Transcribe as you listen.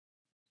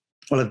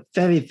Well, a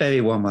very, very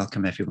warm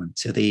welcome, everyone,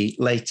 to the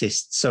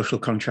latest Social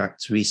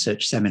Contract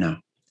Research Seminar.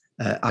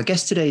 Our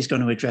guest today is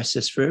going to address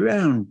us for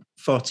around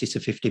 40 to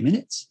 50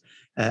 minutes,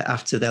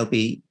 after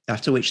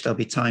which there'll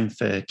be time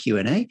for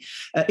Q&A.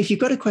 If you've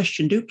got a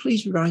question, do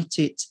please write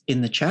it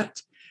in the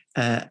chat,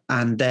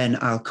 and then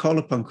I'll call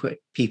upon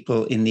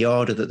people in the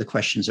order that the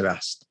questions are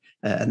asked,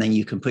 and then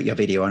you can put your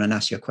video on and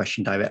ask your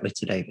question directly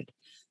to David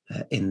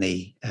in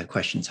the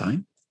question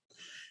time.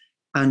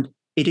 And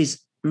it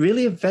is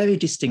really a very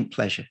distinct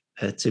pleasure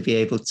to be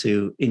able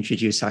to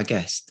introduce our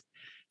guest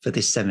for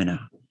this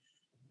seminar.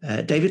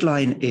 David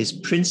Lyon is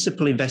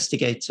Principal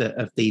Investigator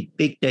of the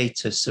Big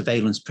Data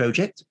Surveillance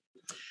Project.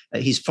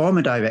 He's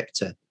former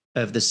Director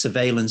of the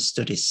Surveillance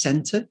Studies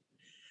Centre,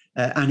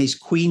 and he's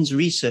Queen's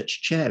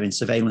Research Chair in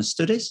Surveillance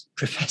Studies,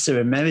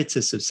 Professor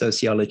Emeritus of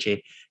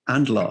Sociology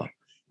and Law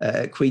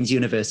at Queen's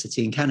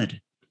University in Canada.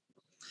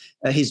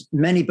 His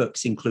many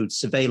books include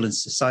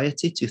Surveillance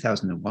Society,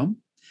 2001,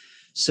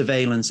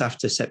 Surveillance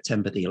After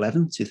September the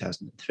 11th,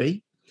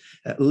 2003,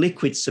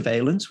 Liquid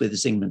Surveillance with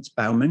Zygmunt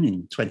Bauman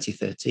in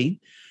 2013,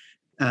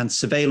 and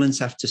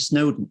Surveillance After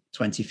Snowden,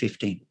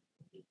 2015.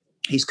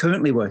 He's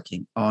currently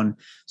working on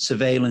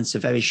Surveillance, a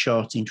very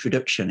short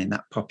introduction in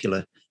that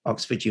popular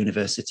Oxford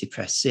University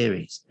Press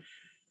series.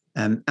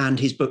 And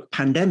his book,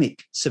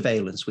 Pandemic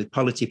Surveillance with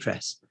Polity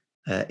Press,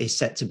 is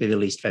set to be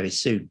released very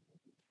soon.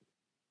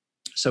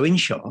 So in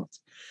short,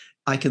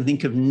 I can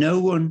think of no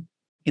one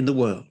in the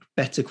world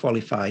better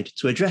qualified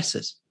to address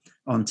us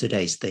on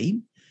today's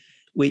theme,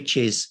 which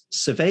is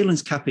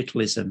surveillance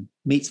capitalism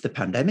meets the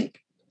pandemic,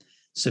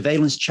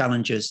 surveillance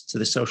challenges to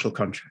the social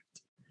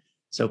contract.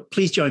 So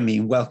please join me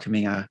in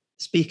welcoming our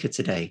speaker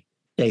today,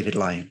 David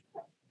Lyon.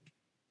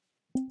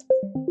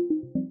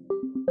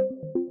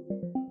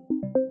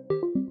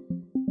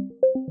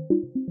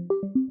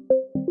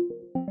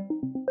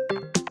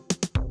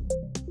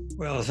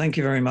 Well, thank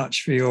you very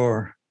much for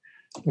your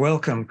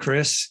welcome,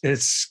 Chris.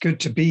 It's good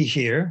to be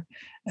here.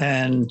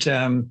 And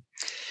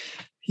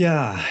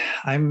yeah,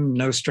 I'm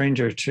no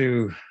stranger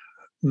to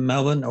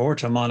Melbourne or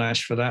to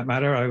Monash for that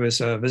matter. I was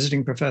a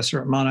visiting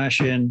professor at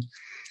Monash in,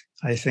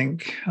 I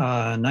think,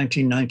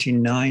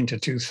 1999 to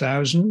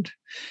 2000.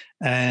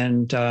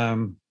 And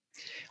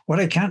what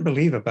I can't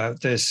believe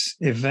about this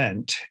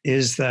event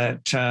is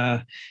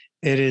that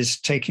it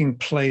is taking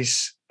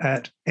place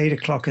at 8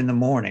 o'clock in the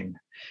morning.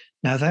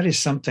 Now, that is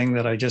something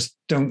that I just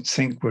don't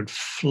think would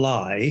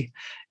fly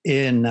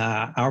in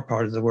our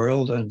part of the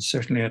world, and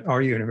certainly at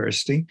our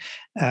university.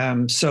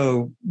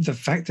 So the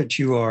fact that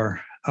you are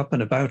up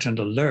and about and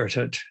alert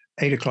at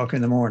 8 o'clock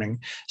in the morning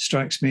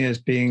strikes me as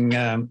being,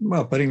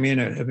 well, putting me in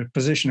a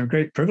position of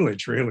great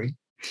privilege, really.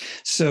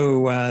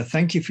 So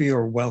thank you for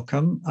your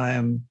welcome. I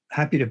am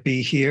happy to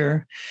be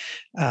here.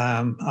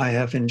 I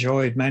have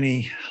enjoyed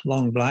many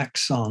long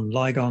blacks on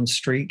Lygon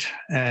Street,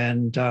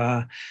 and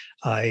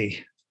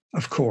I,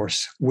 of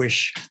course,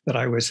 wish that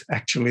I was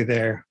actually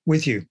there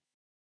with you.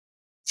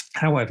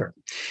 However,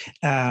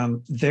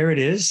 there it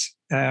is.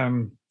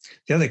 The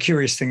other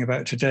curious thing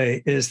about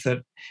today is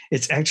that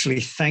it's actually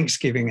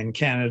Thanksgiving in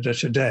Canada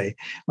today.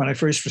 When I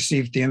first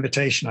received the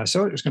invitation, I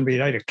saw it was going to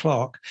be at 8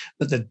 o'clock,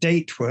 but the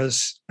date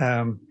was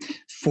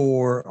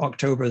for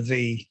October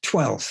the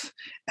 12th.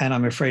 And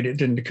I'm afraid it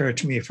didn't occur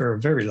to me for a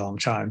very long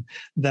time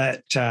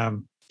that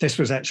this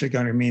was actually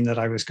going to mean that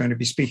I was going to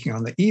be speaking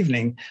on the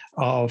evening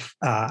of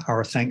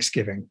our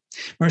Thanksgiving.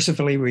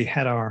 Mercifully, we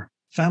had our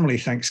family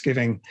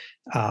Thanksgiving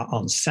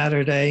on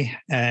Saturday,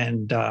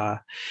 and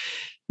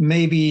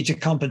maybe to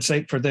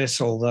compensate for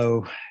this,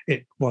 although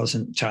it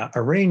wasn't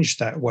arranged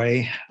that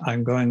way,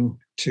 I'm going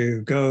to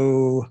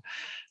go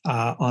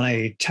on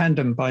a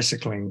tandem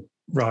bicycling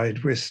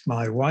ride with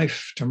my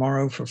wife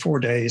tomorrow for 4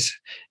 days,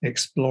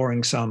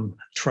 exploring some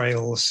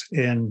trails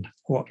in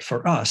what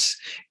for us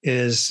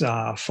is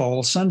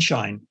fall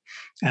sunshine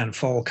and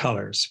fall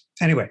colors.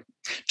 Anyway,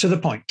 to the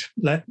point,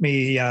 let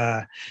me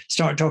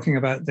start talking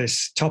about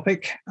this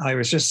topic. I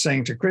was just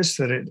saying to Chris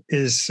that it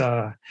is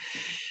a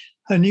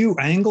new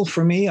angle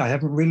for me. I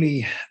haven't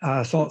really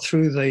thought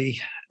through the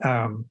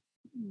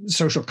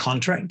social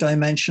contract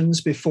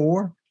dimensions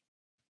before.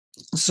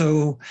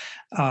 So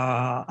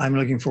I'm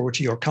looking forward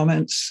to your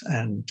comments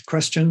and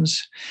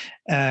questions.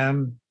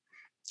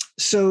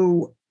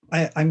 So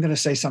I'm going to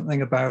say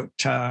something about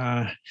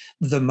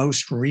the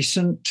most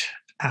recent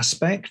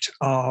aspect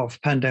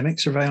of pandemic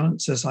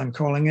surveillance, as I'm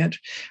calling it,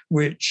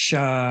 which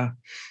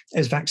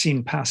is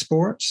vaccine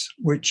passports,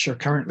 which are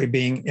currently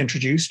being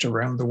introduced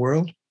around the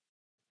world.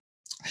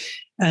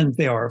 And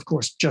they are, of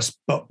course, just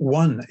but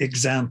one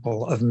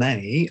example of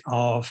many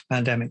of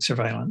pandemic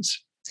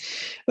surveillance.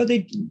 But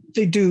they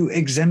do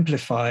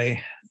exemplify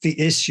the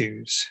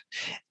issues,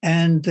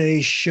 and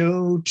they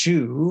show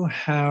too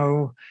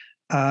how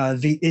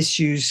the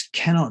issues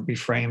cannot be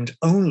framed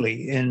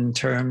only in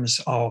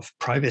terms of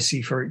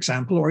privacy, for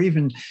example, or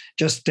even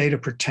just data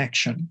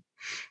protection.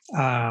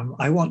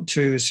 I want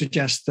to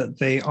suggest that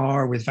they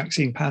are, with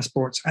vaccine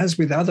passports, as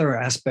with other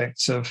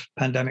aspects of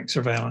pandemic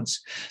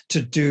surveillance,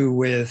 to do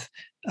with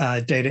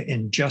data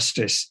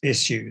injustice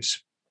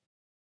issues.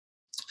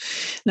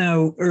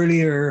 Now,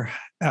 earlier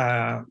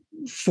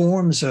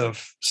forms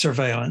of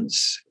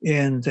surveillance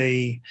in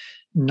the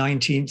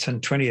 19th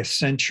and 20th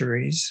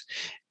centuries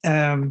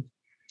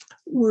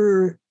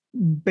were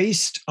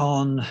based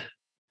on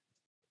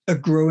a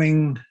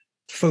growing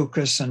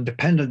focus and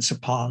dependence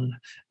upon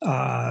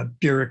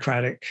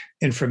bureaucratic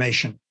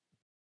information.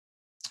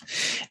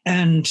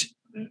 And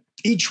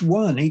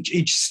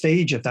each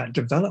stage of that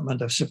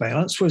development of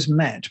surveillance was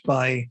met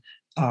by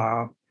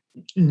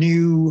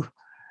new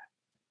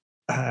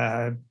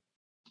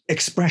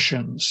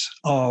expressions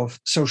of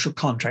social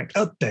contract,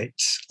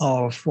 updates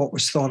of what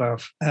was thought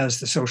of as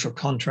the social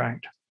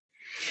contract.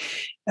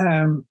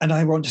 And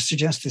I want to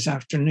suggest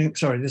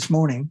this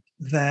morning,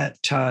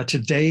 that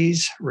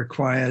today's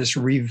requires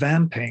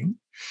revamping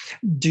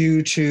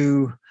due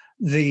to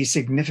the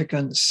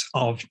significance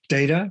of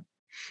data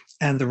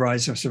and the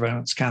rise of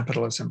surveillance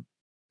capitalism.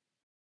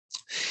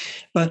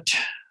 But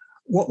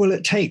what will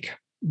it take,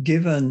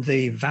 given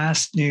the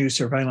vast new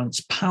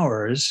surveillance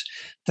powers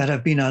that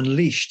have been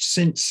unleashed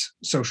since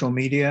social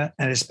media,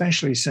 and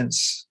especially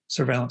since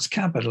surveillance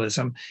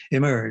capitalism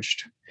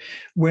emerged?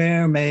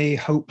 Where may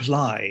hope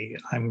lie?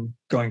 I'm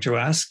going to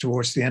ask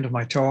towards the end of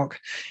my talk.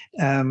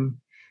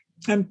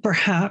 And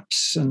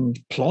perhaps, and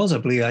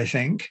plausibly, I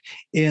think,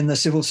 in the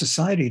civil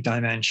society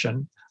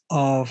dimension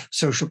of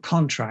social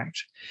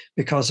contract,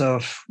 because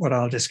of what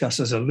I'll discuss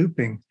as a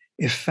looping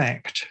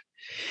effect.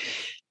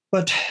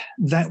 But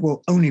that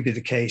will only be the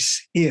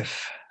case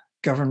if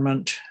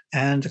government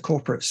and the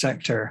corporate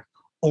sector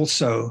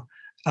also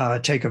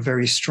take a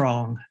very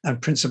strong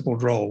and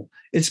principled role.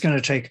 It's going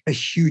to take a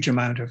huge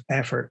amount of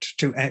effort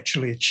to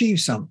actually achieve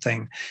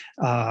something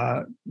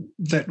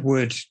that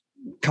would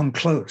come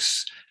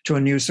close to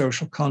a new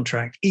social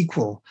contract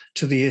equal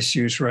to the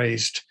issues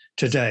raised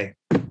today.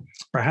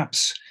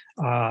 Perhaps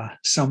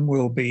some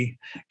will be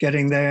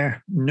getting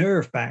their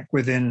nerve back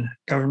within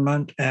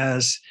government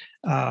as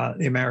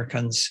the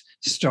Americans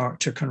start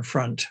to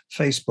confront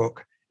Facebook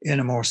in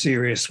a more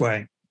serious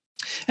way.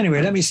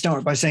 Anyway, let me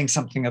start by saying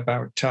something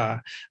about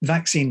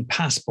vaccine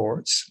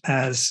passports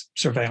as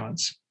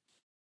surveillance.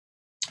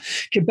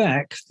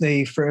 Quebec,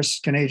 the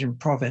first Canadian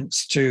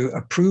province to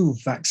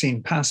approve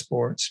vaccine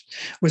passports,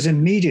 was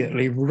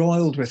immediately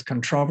roiled with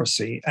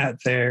controversy at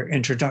their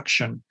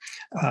introduction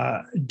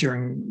at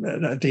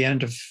the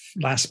end of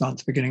last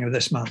month, beginning of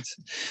this month.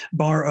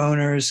 Bar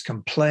owners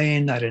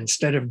complain that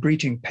instead of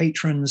greeting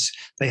patrons,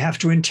 they have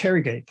to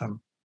interrogate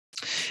them.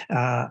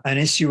 An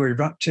issue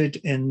erupted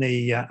in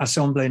the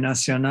Assemblée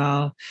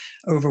nationale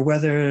over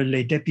whether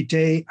les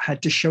députés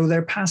had to show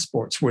their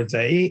passports. Were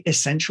they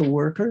essential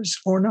workers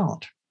or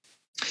not?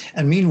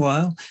 And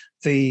meanwhile,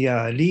 the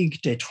Ligue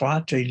des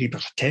droits et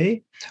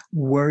libertés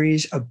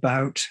worries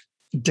about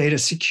data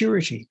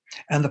security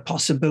and the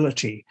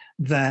possibility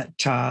that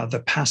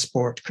the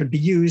passport could be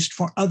used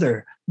for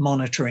other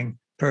monitoring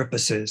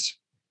purposes.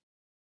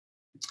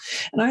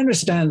 And I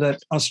understand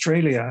that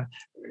Australia,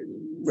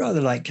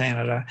 rather like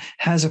Canada,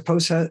 has a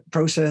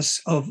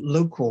process of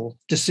local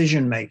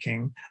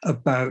decision-making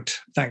about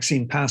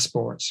vaccine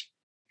passports.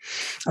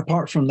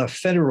 Apart from the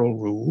federal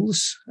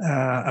rules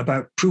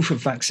about proof of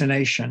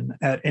vaccination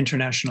at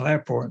international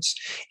airports,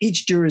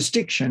 each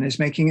jurisdiction is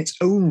making its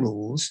own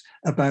rules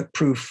about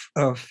proof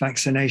of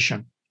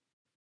vaccination.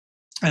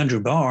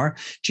 Andrew Barr,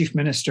 Chief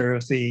Minister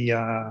of the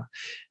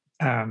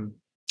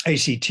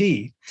ACT,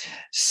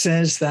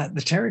 says that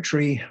the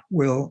territory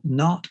will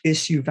not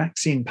issue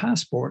vaccine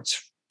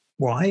passports.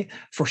 Why?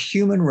 For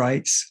human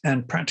rights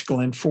and practical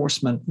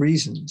enforcement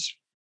reasons.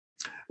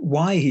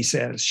 Why, he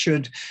says,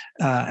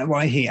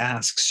 why he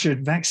asks,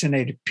 should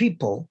vaccinated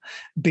people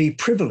be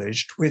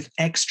privileged with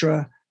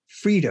extra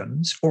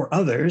freedoms, or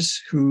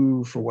others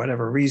who, for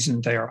whatever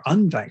reason they are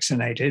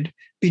unvaccinated,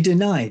 be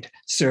denied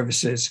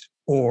services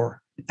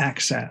or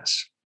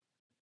access?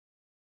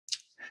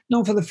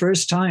 Now, for the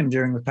first time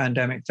during the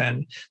pandemic,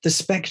 then, the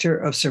specter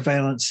of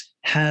surveillance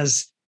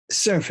has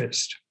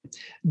surfaced,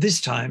 this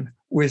time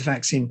with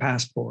vaccine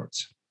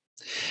passports.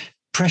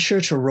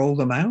 Pressure to roll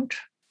them out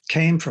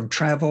came from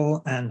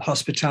travel and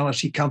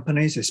hospitality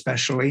companies,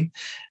 especially,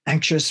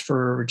 anxious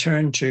for a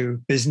return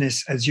to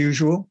business as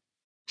usual.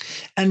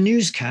 And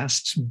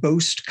newscasts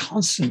boast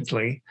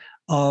constantly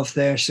of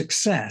their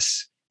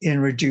success in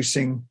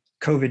reducing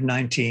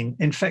COVID-19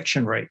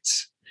 infection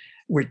rates,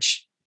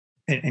 which,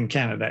 in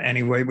Canada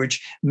anyway,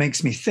 which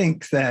makes me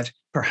think that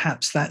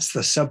perhaps that's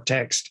the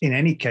subtext in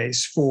any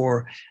case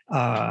for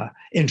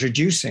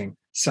introducing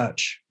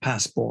such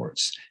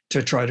passports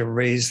to try to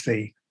raise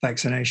the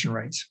vaccination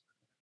rates.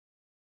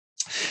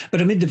 But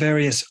amid the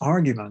various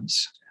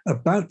arguments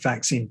about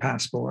vaccine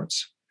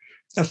passports,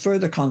 a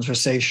further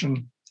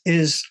conversation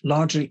is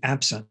largely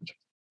absent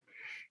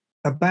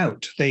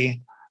about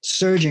the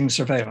surging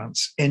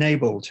surveillance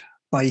enabled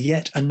by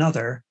yet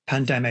another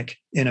pandemic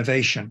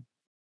innovation.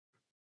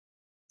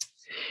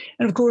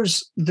 And of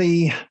course,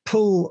 the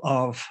pull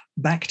of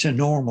back to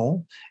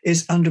normal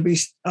is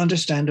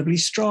understandably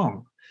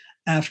strong.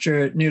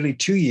 After nearly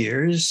 2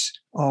 years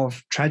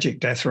of tragic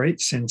death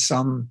rates in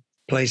some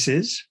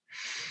places,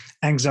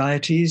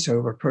 anxieties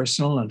over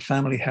personal and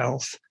family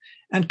health,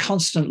 and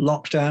constant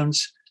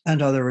lockdowns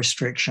and other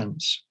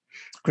restrictions.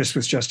 Chris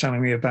was just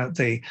telling me about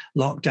the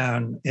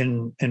lockdown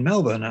in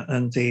Melbourne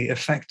and the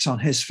effects on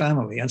his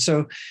family. And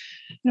so,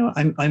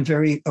 I'm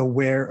very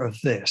aware of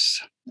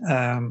this.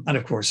 And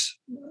of course,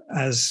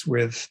 as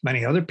with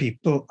many other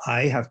people,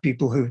 I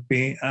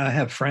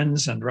have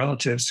friends and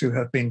relatives who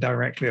have been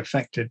directly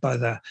affected by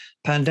the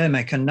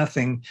pandemic, and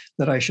nothing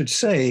that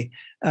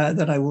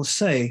I will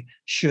say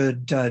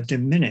should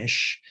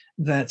diminish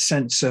that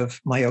sense of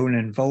my own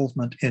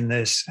involvement in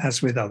this,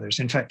 as with others.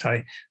 In fact,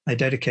 I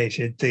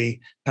dedicated the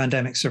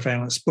pandemic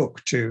surveillance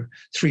book to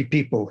 3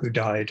 people who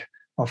died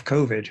of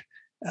COVID.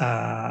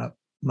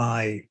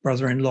 My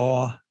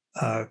brother-in-law,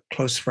 a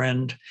close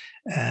friend,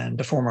 and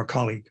a former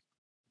colleague.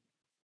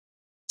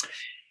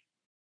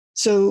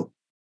 So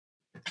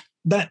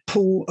that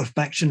pull of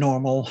back to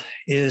normal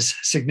is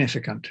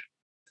significant.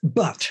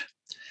 But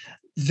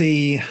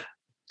the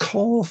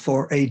call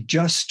for a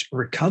just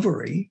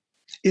recovery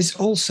is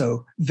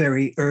also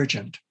very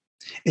urgent,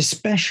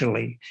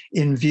 especially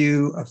in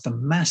view of the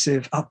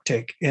massive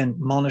uptick in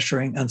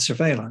monitoring and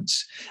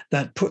surveillance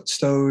that puts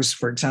those,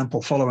 for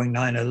example, following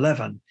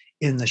 9/11,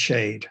 in the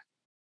shade.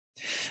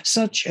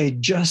 Such a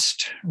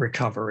just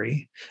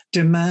recovery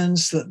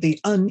demands that the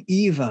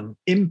uneven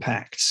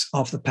impacts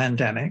of the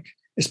pandemic,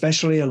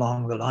 especially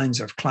along the lines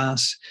of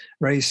class,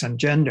 race, and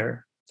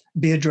gender,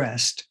 be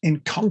addressed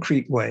in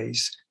concrete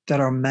ways that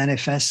are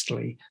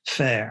manifestly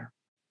fair.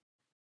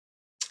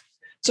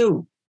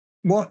 So,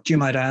 what, you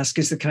might ask,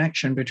 is the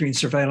connection between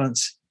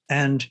surveillance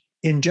and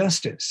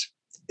injustice?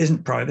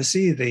 Isn't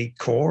privacy the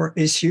core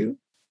issue?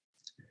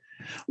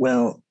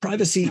 Well,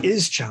 privacy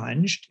is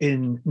challenged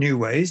in new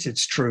ways,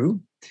 it's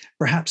true,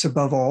 perhaps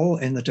above all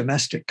in the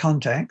domestic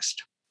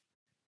context,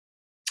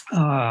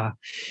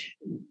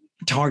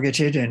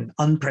 targeted in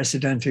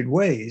unprecedented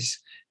ways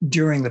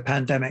during the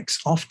pandemic's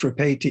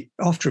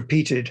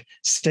oft-repeated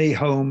stay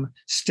home,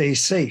 stay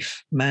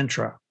safe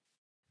mantra.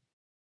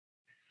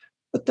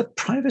 But the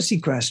privacy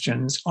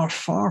questions are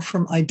far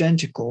from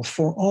identical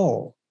for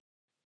all.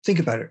 Think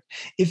about it.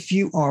 If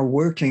you are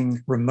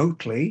working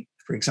remotely,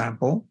 for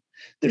example,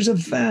 there's a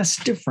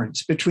vast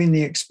difference between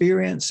the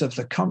experience of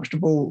the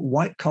comfortable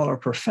white-collar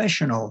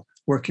professional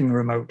working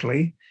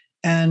remotely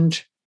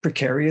and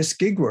precarious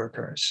gig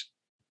workers.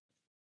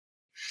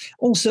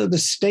 Also, the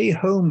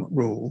stay-home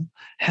rule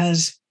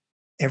has,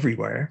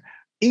 everywhere,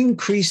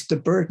 increased the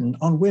burden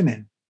on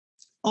women,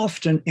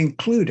 often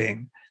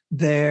including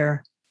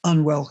their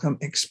unwelcome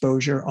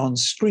exposure on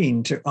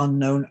screen to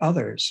unknown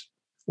others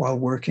while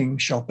working,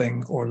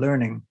 shopping, or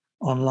learning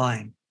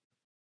online.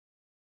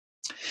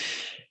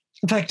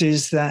 The fact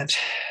is that,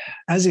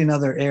 as in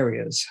other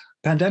areas,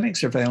 pandemic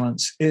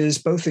surveillance is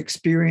both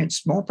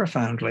experienced more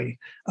profoundly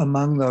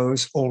among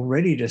those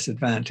already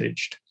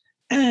disadvantaged,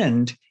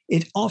 and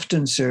it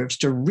often serves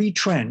to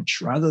retrench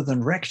rather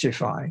than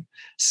rectify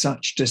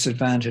such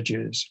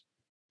disadvantages.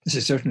 This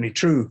is certainly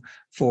true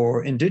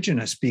for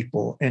Indigenous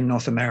people in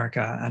North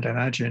America, and I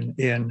imagine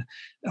in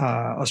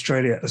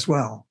Australia as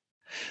well,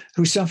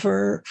 who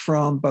suffer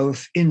from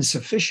both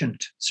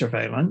insufficient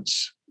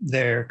surveillance.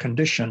 Their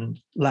condition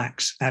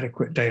lacks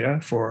adequate data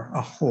for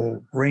a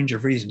whole range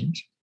of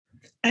reasons,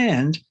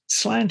 and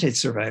slanted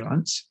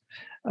surveillance,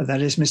 that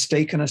is,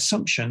 mistaken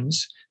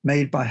assumptions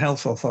made by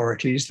health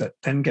authorities that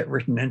then get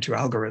written into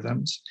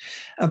algorithms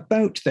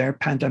about their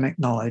pandemic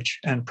knowledge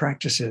and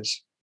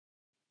practices.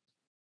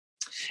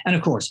 And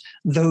of course,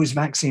 those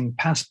vaccine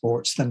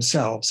passports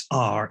themselves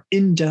are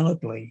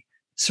indelibly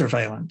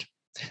surveillant.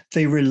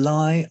 They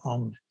rely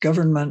on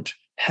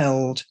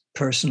government-held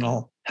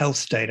personal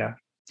health data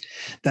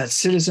that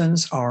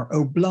citizens are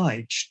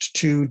obliged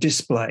to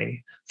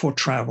display for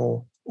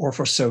travel or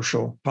for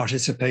social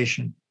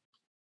participation.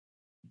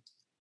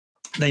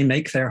 They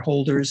make their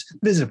holders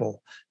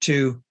visible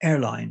to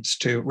airlines,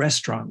 to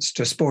restaurants,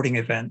 to sporting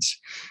events,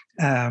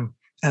 and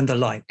the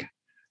like,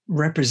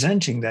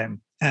 representing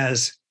them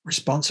as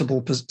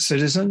responsible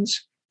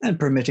citizens and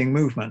permitting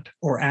movement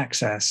or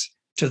access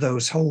to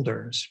those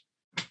holders.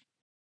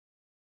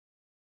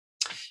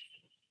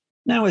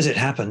 Now, as it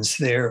happens,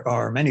 there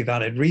are many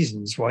valid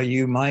reasons why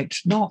you might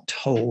not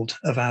hold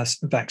a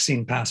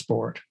vaccine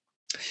passport.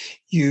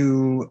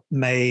 You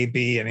may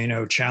be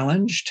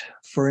immunochallenged,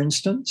 for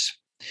instance,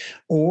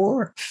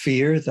 or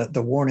fear that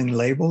the warning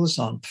labels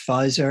on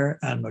Pfizer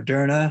and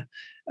Moderna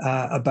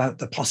about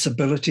the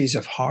possibilities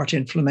of heart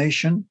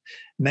inflammation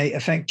may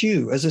affect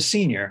you as a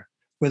senior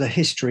with a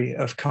history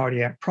of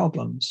cardiac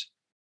problems.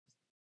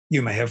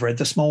 You may have read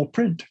the small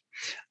print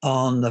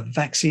on the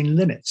vaccine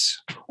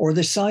limits or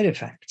the side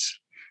effects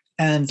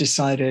and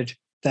decided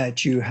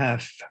that you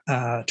have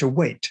to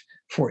wait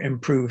for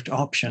improved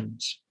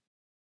options.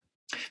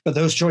 But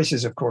those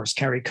choices, of course,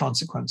 carry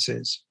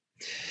consequences.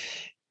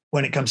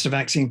 When it comes to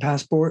vaccine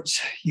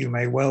passports, you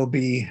may well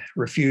be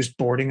refused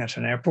boarding at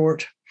an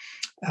airport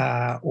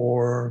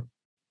or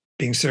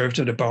being served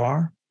at a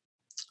bar.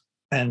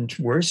 And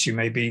worse, you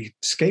may be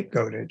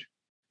scapegoated.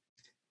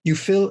 You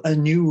fill a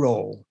new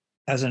role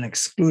as an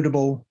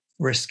excludable,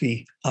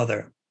 risky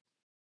other.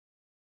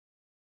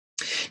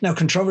 Now,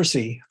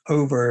 controversy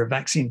over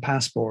vaccine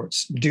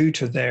passports due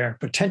to their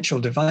potential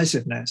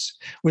divisiveness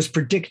was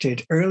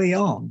predicted early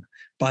on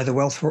by the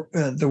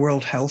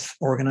World Health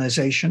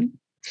Organization,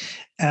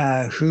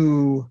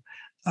 who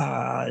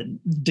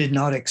did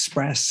not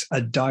express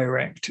a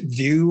direct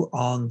view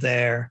on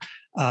their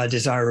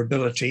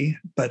desirability,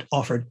 but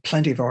offered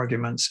plenty of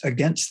arguments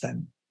against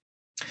them.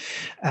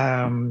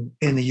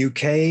 In the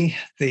UK,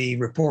 the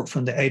report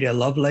from the Ada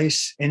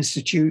Lovelace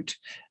Institute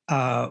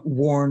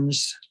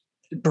warns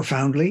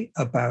profoundly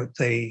about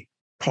the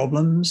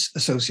problems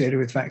associated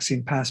with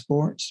vaccine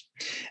passports,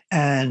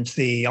 and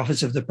the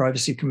Office of the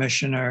Privacy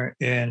Commissioner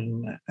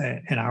in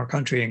our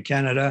country, in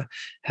Canada,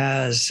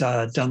 has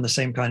done the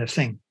same kind of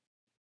thing.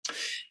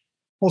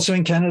 Also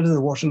in Canada,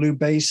 the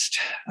Waterloo-based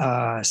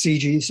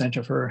CG,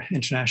 Centre for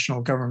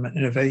International Government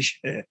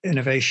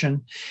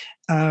Innovation,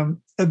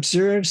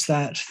 observes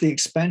that the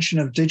expansion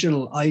of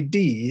digital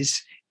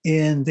IDs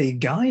in the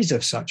guise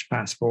of such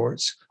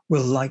passports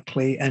will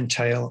likely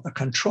entail a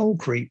control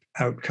creep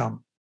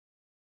outcome.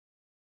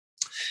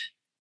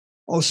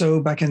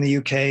 Also, back in the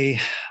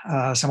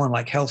UK, someone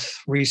like health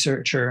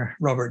researcher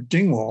Robert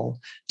Dingwall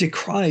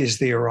decries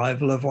the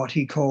arrival of what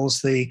he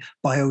calls the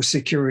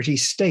biosecurity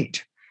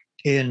state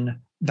in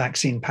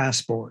vaccine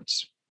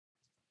passports.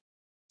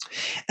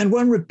 And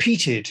one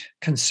repeated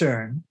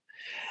concern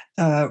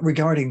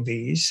regarding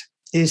these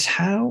is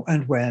how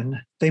and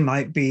when they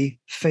might be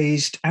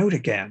phased out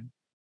again.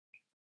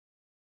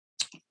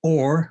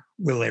 Or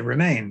will they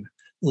remain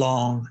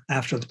long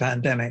after the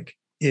pandemic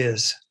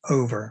is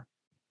over?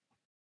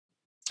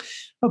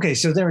 Okay,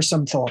 so there are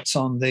some thoughts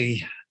on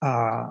the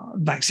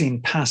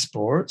vaccine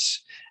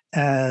passports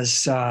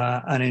as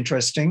an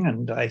interesting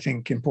and I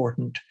think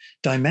important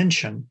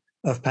dimension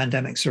of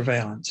pandemic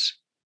surveillance.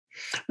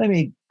 Let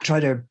me try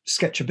to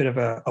sketch a bit of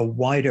a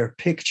wider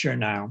picture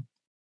now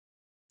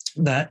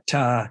that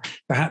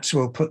perhaps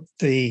will put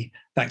the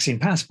vaccine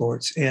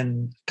passports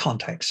in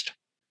context.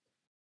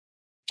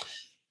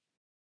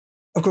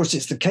 Of course,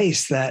 it's the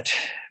case that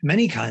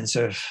many kinds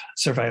of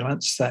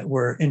surveillance that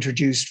were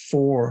introduced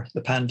for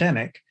the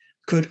pandemic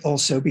could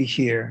also be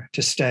here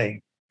to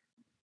stay.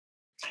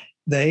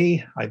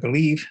 They, I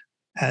believe,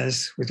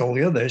 as with all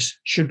the others,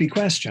 should be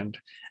questioned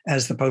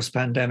as the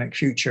post-pandemic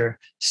future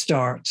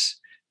starts,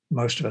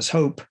 most of us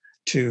hope,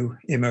 to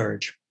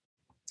emerge.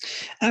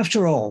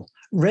 After all,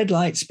 red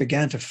lights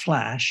began to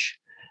flash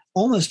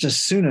almost as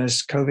soon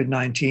as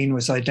COVID-19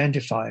 was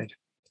identified,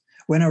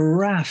 when a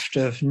raft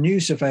of new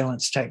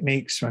surveillance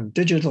techniques from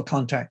digital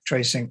contact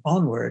tracing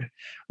onward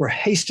were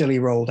hastily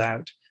rolled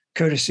out,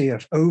 courtesy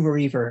of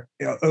overeager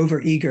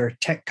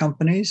tech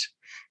companies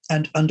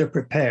and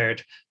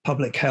underprepared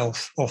public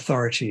health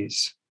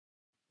authorities,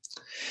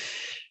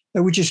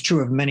 which is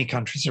true of many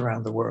countries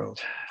around the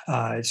world.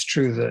 It's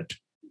true that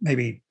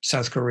maybe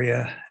South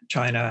Korea,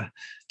 China,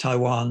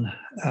 Taiwan,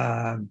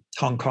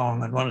 Hong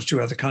Kong, and one or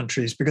two other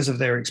countries, because of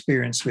their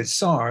experience with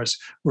SARS,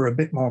 were a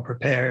bit more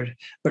prepared,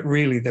 but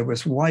really there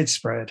was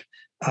widespread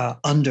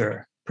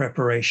under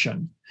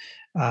preparation,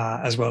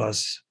 as well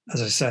as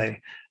I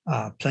say,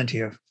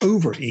 plenty of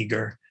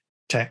overeager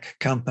tech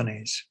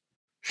companies.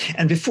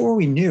 And before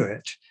we knew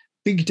it,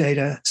 big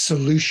data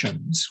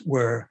solutions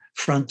were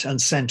front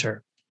and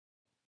center,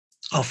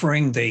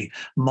 offering the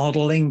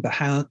modeling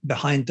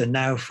behind the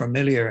now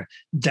familiar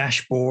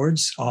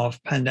dashboards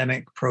of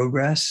pandemic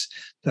progress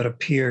that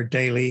appear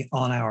daily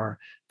on our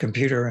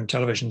computer and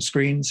television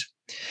screens,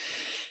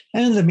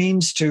 and the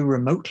means to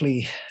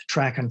remotely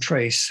track and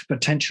trace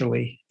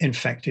potentially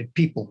infected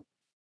people.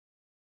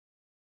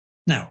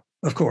 Now,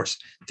 of course,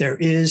 there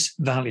is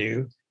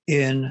value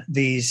in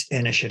these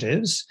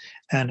initiatives,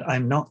 and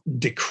I'm not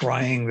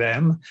decrying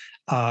them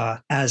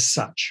as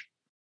such.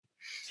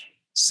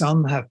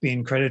 Some have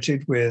been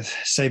credited with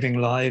saving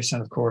lives,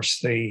 and of course,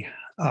 the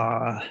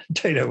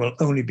data will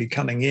only be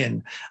coming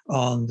in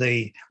on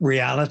the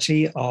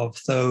reality of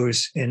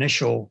those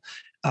initial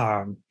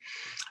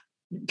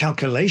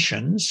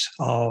calculations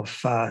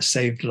of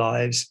saved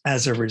lives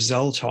as a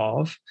result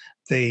of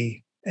the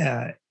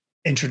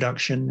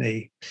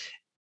introduction,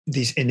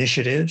 these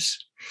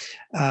initiatives.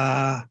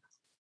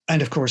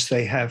 And of course,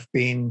 they have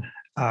been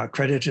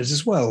credited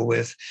as well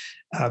with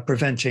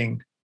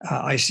preventing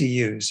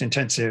ICUs,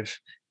 intensive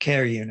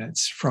care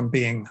units, from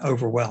being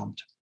overwhelmed.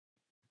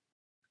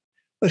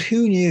 But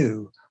who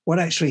knew what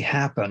actually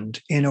happened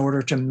in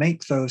order to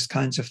make those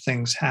kinds of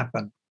things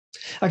happen?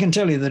 I can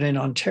tell you that in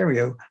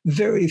Ontario,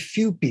 very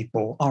few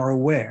people are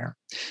aware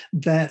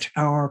that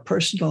our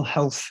Personal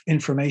Health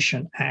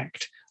Information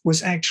Act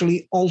was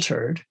actually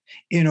altered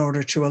in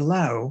order to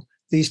allow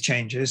these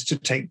changes to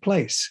take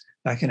place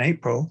back in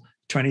April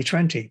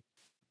 2020.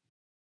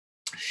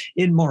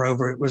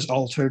 Moreover, it was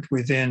altered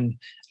within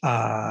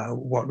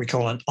what we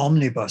call an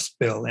omnibus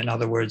bill. In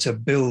other words, a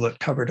bill that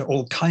covered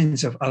all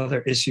kinds of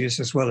other issues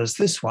as well as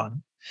this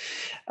one.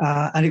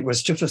 And it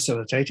was to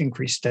facilitate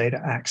increased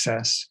data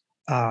access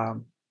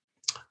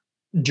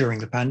during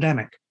the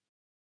pandemic.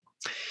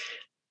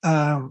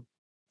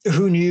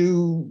 Who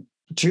knew,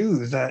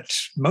 too, that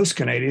most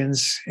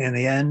Canadians in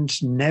the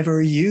end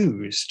never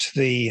used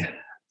the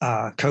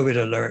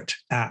COVID Alert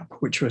app,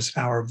 which was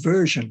our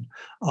version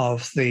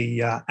of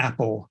the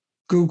Apple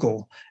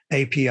Google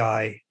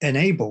API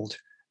enabled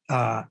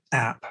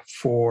app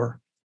for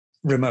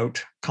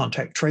remote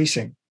contact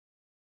tracing.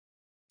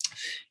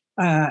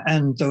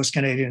 And those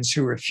Canadians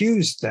who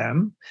refused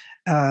them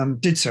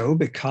did so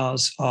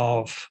because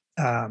of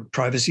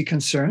privacy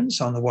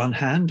concerns, on the one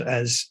hand,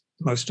 as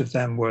most of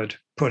them would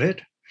put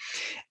it,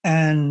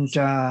 and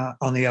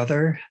on the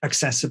other,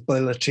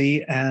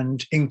 accessibility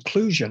and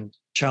inclusion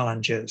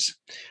challenges,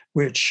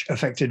 which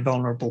affected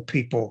vulnerable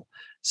people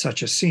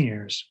such as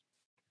seniors.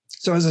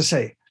 So as I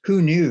say,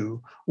 who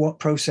knew what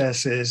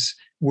processes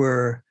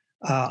were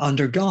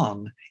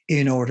undergone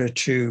in order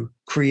to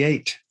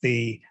create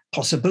the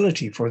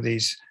possibility for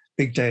these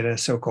big data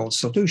so-called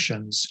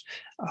solutions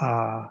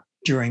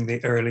during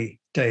the early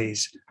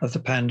days of the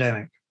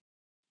pandemic.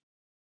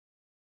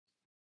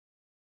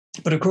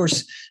 But of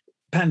course,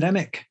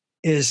 pandemic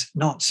is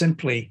not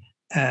simply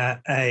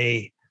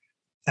a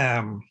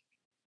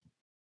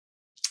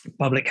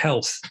public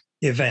health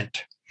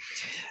event.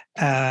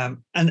 And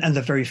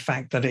the very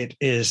fact that it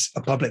is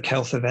a public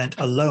health event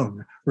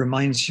alone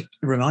reminds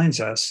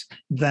us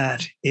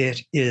that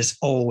it is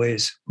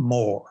always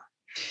more.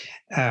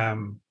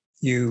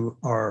 You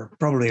are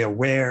probably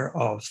aware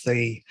of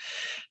the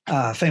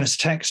famous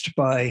text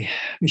by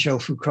Michel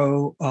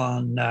Foucault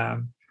on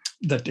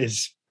that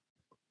is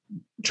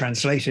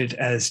translated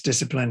as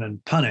Discipline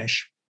and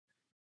Punish,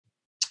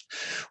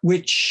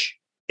 which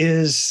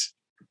is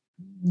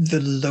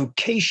the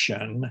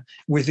location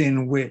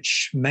within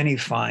which many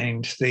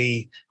find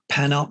the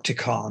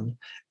panopticon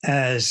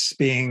as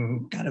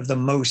being kind of the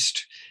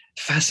most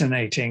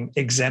fascinating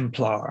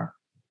exemplar.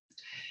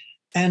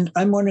 And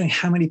I'm wondering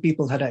how many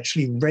people had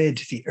actually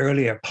read the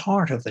earlier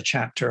part of the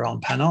chapter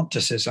on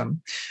panopticism,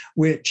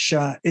 which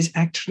is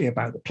actually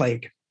about the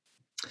plague.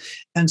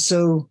 And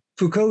so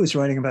Foucault is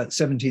writing about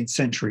 17th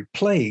century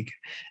plague,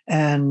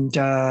 and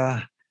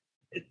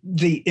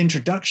the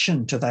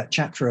introduction to that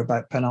chapter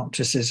about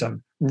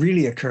panopticism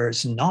really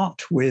occurs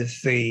not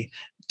with the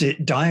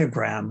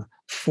diagram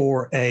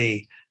for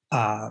a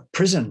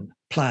prison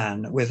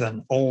plan with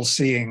an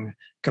all-seeing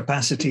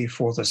capacity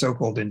for the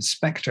so-called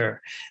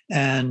inspector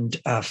and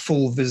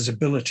full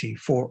visibility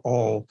for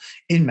all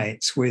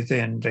inmates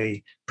within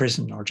the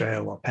prison or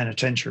jail or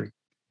penitentiary.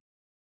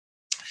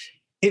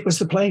 It was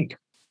the plague,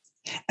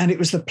 and it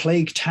was the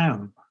plague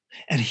town.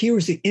 And here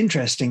was the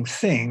interesting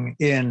thing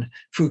in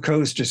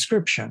Foucault's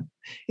description.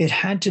 It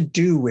had to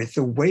do with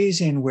the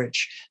ways in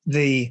which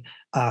the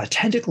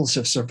tentacles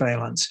of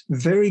surveillance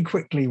very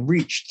quickly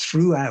reached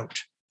throughout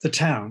the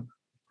town.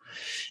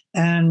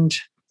 And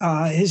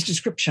his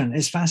description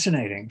is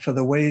fascinating for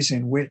the ways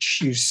in which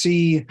you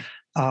see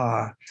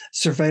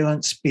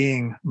surveillance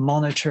being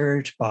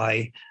monitored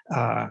by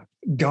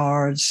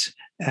guards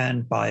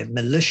and by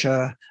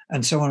militia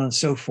and so on and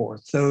so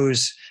forth.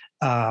 Those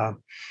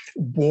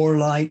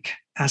warlike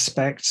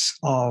aspects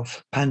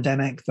of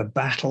pandemic, the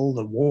battle,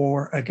 the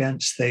war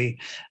against the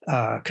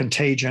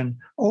contagion,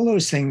 all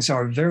those things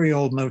are very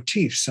old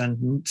motifs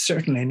and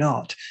certainly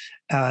not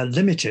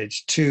limited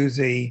to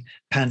the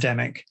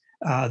pandemic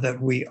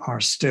that we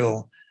are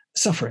still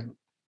suffering.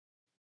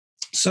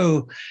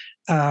 So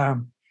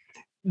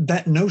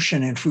that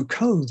notion in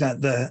Foucault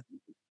that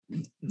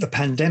the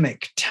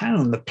pandemic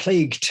town, the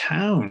plague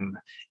town,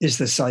 is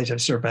the site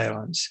of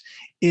surveillance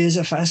is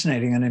a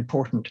fascinating and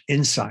important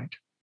insight.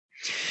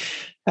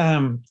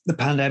 The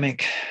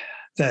pandemic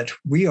that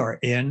we are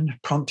in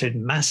prompted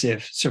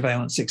massive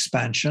surveillance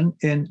expansion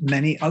in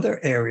many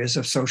other areas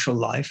of social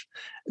life,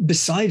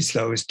 besides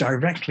those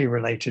directly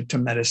related to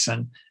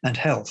medicine and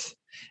health,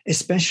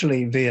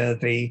 especially via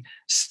the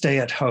stay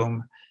at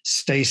home,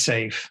 stay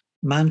safe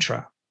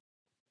mantra.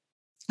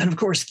 And of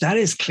course, that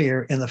is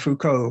clear in the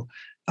Foucault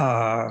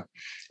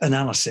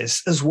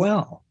analysis as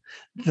well,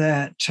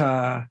 that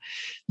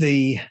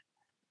the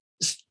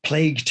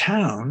plague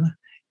town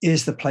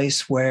is the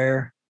place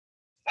where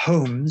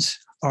homes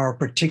are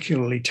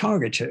particularly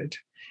targeted.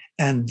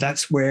 And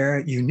that's where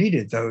you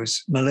needed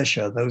those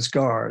militia, those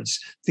guards,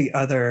 the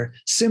other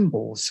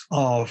symbols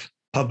of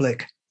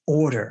public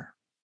order.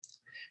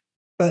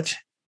 But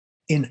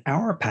in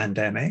our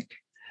pandemic,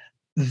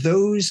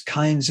 those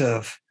kinds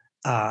of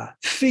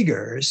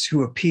figures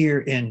who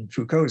appear in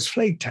Foucault's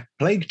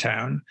plague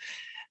town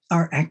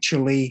are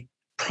actually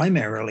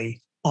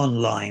primarily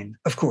online.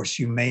 Of course,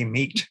 you may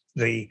meet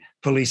the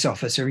police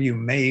officer, you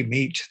may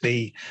meet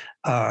the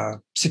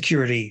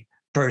security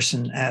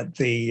person at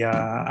the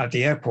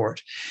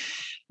airport,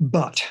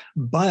 but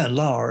by and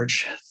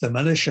large, the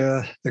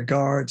militia, the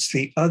guards,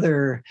 the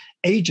other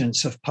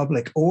agents of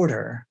public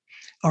order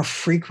are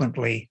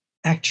frequently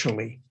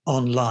actually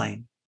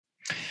online.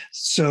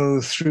 So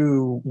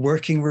through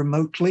working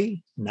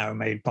remotely, now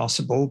made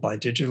possible by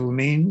digital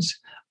means,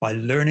 by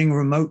learning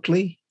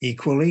remotely,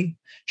 equally,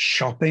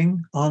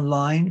 shopping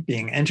online,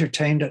 being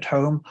entertained at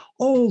home,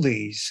 all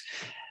these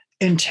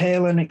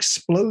entail an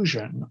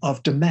explosion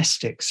of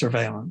domestic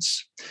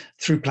surveillance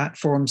through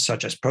platforms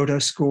such as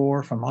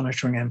Protoscore for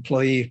monitoring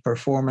employee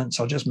performance.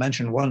 I'll just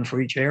mention one for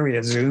each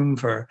area: Zoom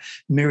for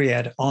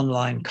myriad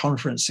online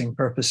conferencing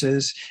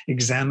purposes,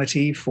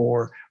 Examity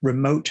for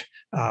remote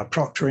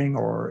proctoring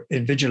or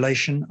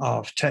invigilation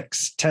of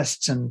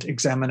tests and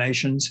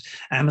examinations,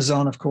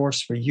 Amazon, of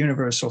course, for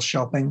universal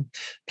shopping,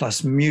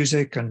 plus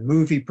music and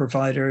movie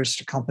providers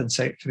to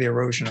compensate for the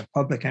erosion of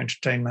public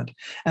entertainment,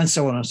 and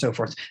so on and so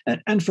forth,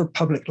 and for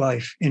public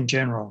life in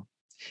general.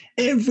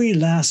 Every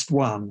last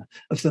one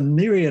of the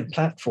myriad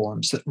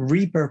platforms that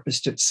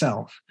repurposed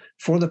itself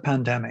for the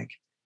pandemic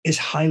is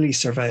highly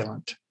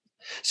surveillant.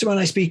 So when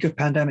I speak of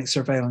pandemic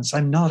surveillance,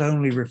 I'm not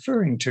only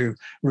referring to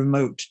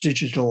remote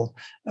digital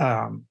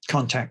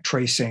contact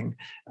tracing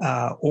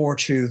or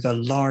to the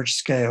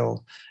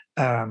large-scale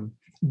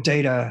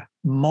data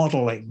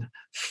modeling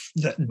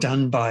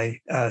done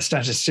by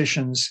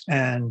statisticians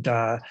and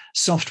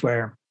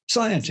software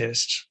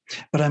scientists,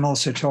 but I'm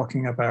also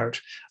talking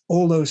about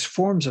all those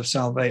forms of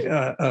surveillance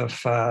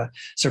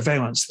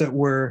that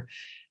were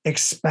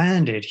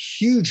expanded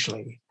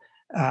hugely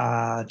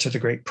to the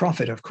great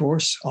profit, of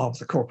course, of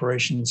the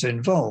corporations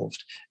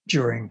involved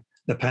during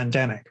the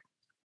pandemic.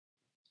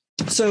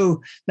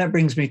 So that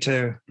brings me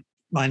to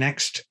my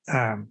next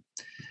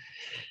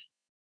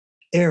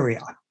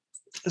area.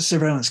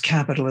 Surveillance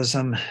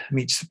capitalism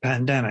meets the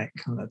pandemic,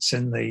 and that's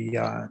in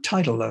the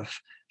title of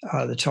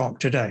the talk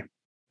today.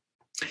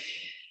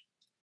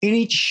 In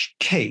each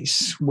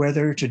case,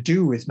 whether to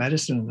do with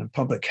medicine and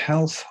public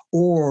health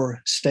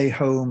or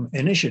stay-home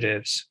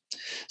initiatives,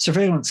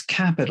 surveillance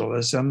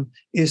capitalism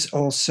is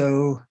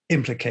also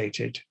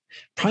implicated,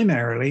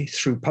 primarily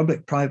through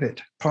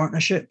public-private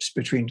partnerships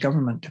between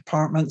government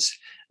departments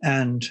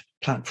and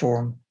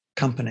platform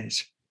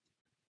companies.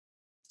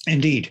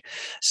 Indeed,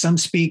 some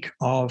speak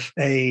of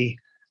an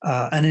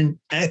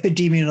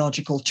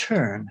epidemiological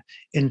turn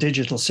in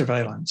digital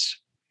surveillance.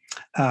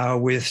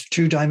 With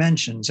two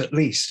dimensions, at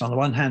least. On the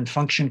one hand,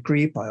 function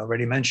creep, I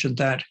already mentioned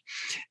that,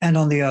 and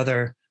on the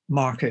other,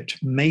 market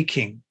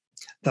making,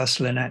 thus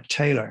Lynette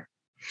Taylor.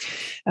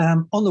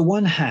 On the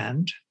one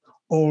hand,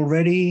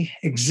 already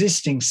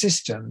existing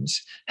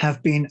systems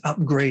have been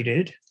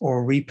upgraded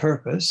or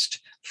repurposed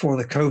for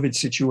the COVID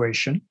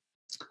situation,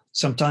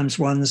 sometimes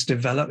ones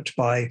developed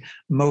by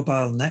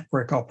mobile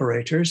network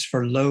operators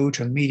for low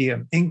to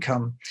medium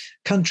income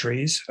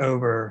countries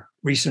over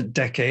recent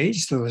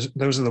decades.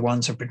 Those are the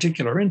ones of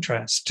particular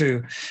interest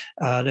to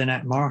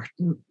Lynette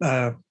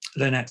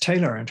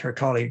Taylor and her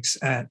colleagues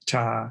at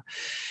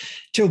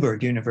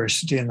Tilburg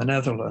University in the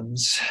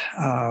Netherlands,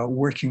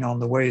 working on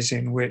the ways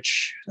in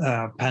which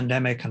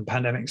pandemic and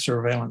pandemic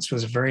surveillance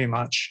was very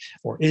much,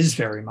 or is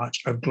very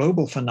much, a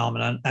global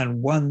phenomenon,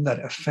 and one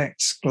that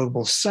affects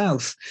global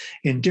south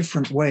in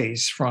different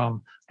ways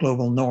from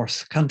global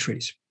north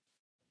countries.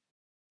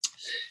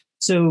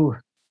 So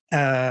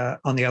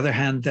on the other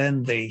hand,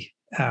 then the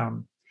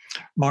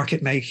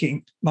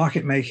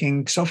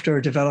market-making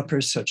software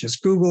developers such as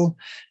Google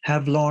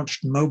have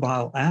launched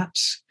mobile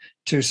apps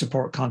to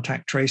support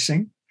contact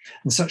tracing.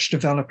 And such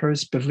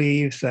developers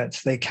believe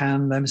that they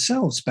can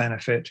themselves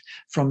benefit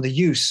from the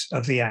use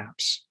of the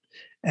apps.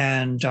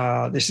 And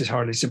this is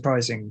hardly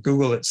surprising.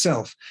 Google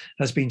itself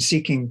has been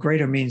seeking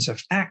greater means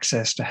of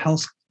access to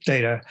health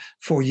data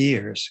for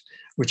years,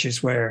 which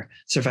is where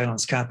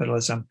surveillance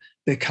capitalism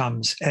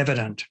becomes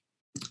evident.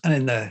 And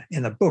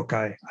in the book,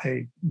 I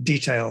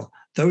detail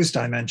those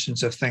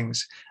dimensions of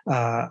things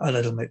a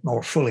little bit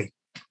more fully.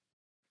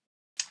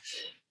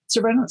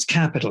 Surveillance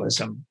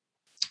capitalism,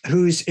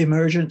 whose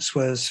emergence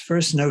was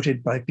first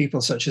noted by people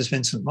such as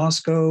Vincent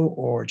Mosco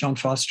or John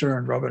Foster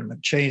and Robert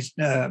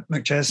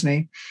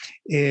McChesney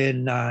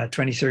in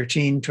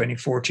 2013,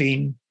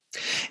 2014,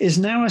 is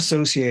now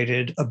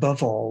associated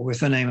above all with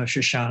the name of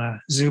Shoshana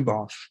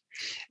Zuboff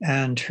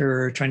and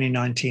her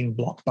 2019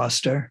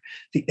 blockbuster,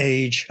 The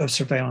Age of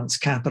Surveillance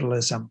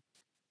Capitalism.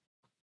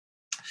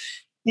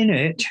 In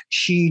it,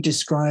 she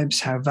describes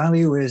how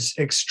value is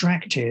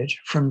extracted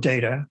from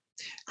data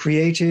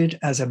created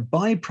as a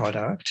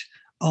byproduct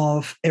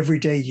of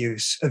everyday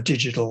use of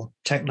digital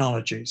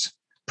technologies,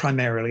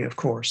 primarily, of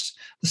course,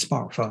 the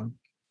smartphone.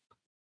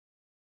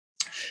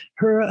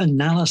 Her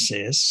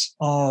analysis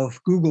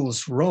of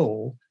Google's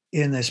role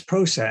in this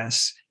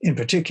process, in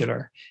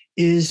particular,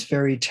 is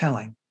very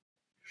telling.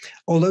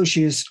 Although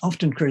she is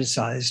often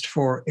criticized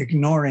for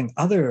ignoring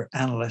other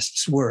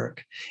analysts'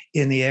 work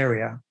in the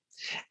area,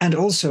 and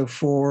also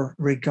for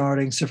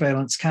regarding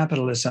surveillance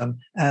capitalism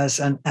as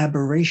an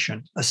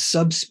aberration, a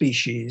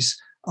subspecies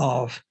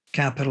of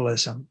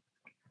capitalism.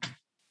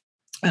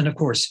 And of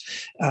course,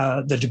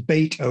 the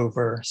debate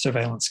over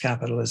surveillance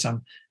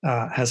capitalism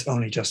has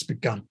only just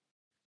begun.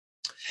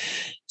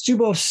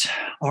 Zuboff's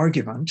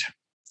argument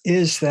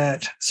is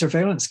that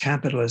surveillance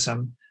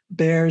capitalism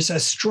bears a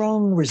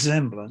strong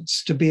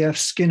resemblance to B.F.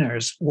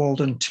 Skinner's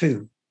Walden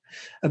 2,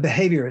 a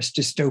behaviorist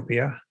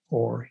dystopia,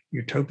 or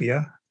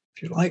utopia,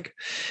 if you like,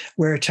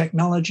 where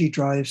technology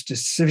drives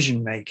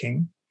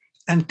decision-making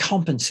and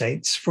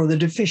compensates for the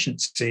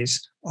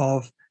deficiencies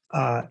of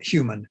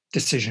human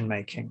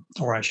decision-making,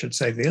 or I should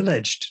say the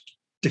alleged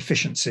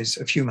deficiencies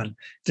of human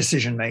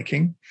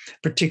decision-making,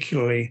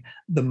 particularly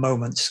the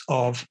moments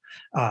of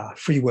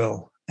free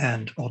will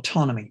and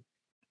autonomy.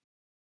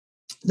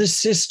 This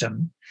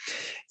system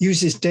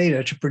uses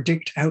data to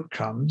predict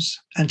outcomes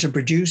and to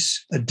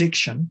produce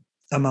addiction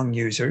among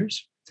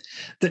users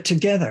that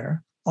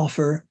together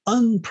offer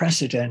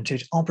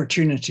unprecedented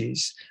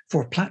opportunities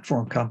for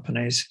platform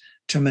companies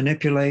to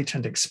manipulate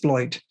and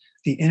exploit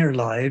the inner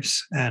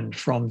lives and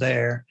from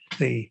there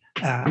the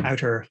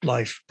outer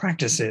life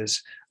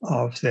practices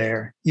of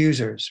their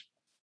users.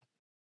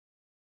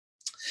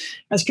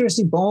 As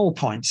Kirsty Ball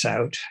points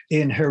out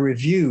in her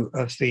review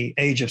of the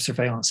Age of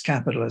Surveillance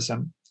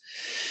Capitalism,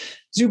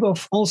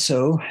 Zuboff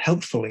also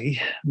helpfully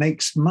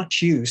makes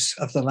much use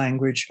of the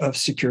language of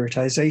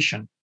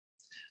securitization,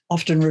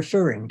 often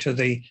referring to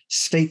the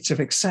states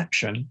of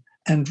exception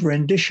and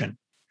rendition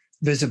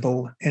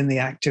visible in the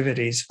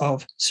activities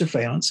of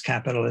surveillance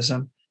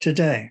capitalism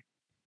today.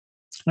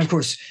 And of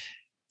course,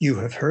 you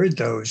have heard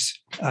those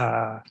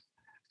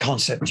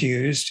concepts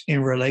used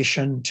in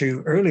relation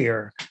to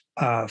earlier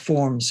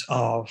forms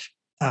of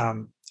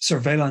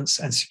surveillance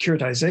and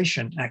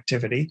securitization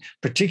activity,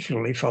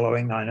 particularly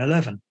following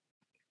 9/11.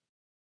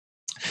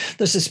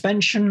 The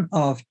suspension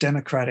of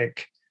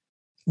democratic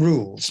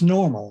rules,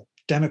 normal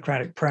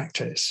democratic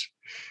practice,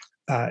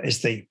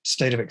 is the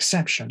state of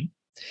exception,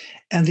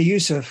 and the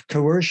use of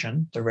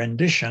coercion, the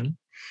rendition,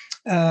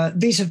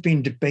 these have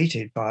been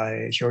debated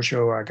by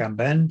Giorgio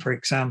Agamben, for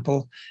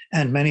example,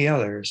 and many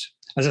others,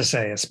 as I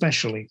say,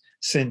 especially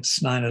since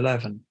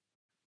 9/11.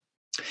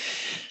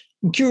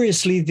 And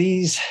curiously,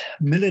 these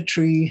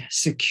military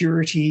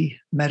security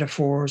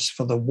metaphors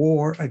for the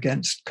war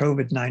against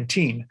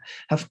COVID-19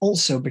 have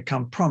also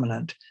become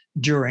prominent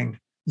during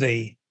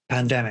the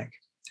pandemic,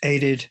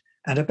 aided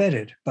and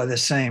abetted by the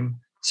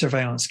same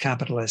surveillance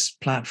capitalist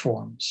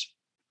platforms.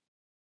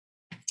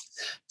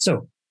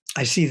 So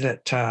I see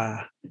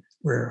that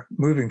we're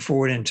moving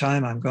forward in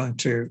time. I'm going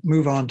to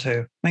move on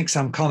to make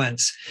some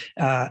comments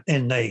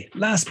in the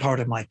last part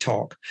of my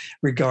talk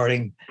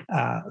regarding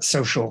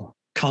social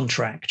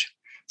contract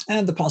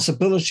and the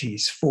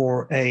possibilities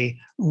for a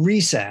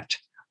reset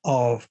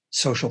of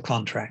social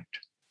contract.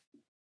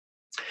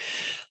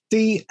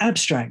 The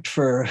abstract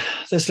for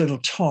this little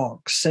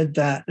talk said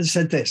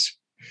this: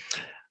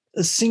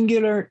 a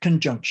singular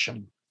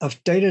conjunction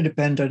of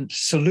data-dependent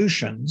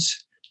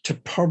solutions to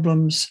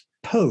problems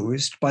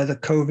posed by the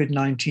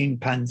COVID-19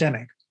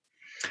 pandemic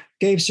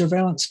gave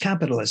surveillance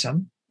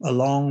capitalism,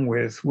 along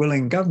with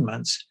willing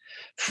governments,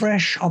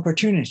 fresh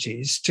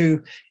opportunities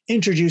to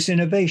introduce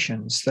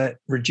innovations that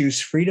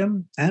reduce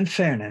freedom and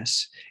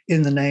fairness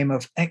in the name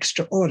of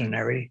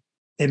extraordinary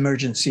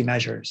emergency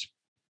measures.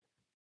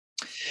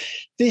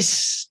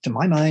 This, to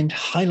my mind,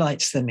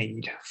 highlights the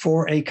need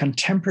for a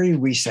contemporary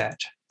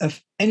reset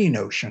of any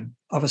notion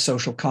of a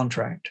social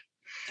contract,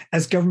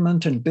 as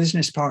government and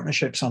business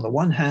partnerships on the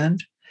one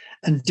hand,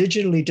 and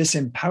digitally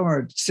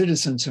disempowered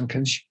citizens and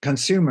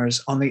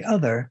consumers on the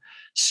other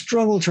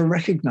struggle to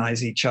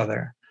recognize each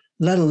other,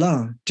 let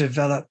alone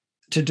develop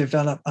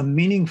a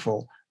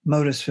meaningful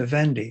modus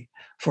vivendi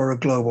for a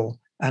global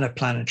and a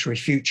planetary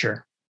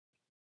future.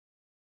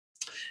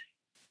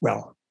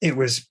 Well, it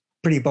was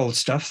pretty bold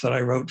stuff that I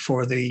wrote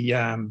for the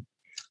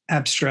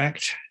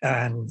abstract,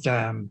 and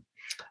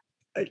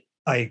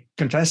I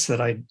confess that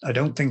I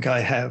don't think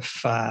I have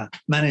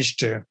managed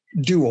to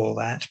do all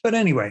that. But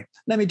anyway,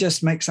 let me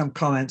just make some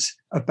comments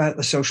about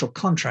the social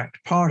contract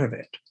part of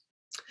it.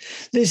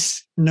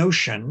 This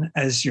notion,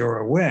 as you're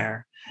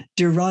aware,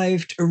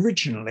 derived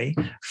originally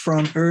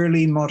from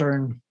early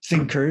modern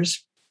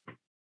thinkers,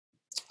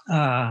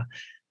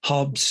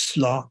 Hobbes,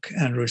 Locke,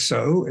 and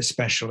Rousseau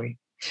especially,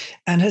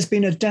 and has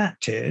been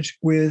adapted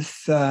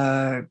with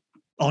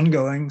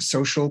ongoing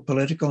social,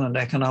 political, and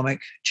economic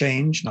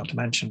change, not to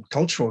mention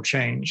cultural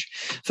change,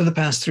 for the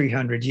past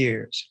 300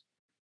 years.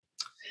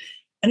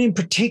 And in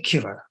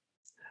particular,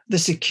 the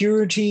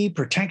security,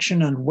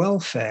 protection, and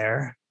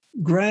welfare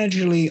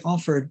gradually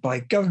offered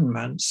by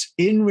governments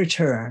in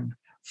return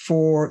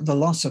for the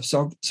loss of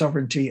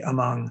sovereignty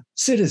among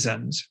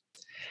citizens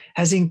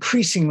has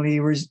increasingly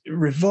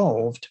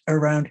revolved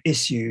around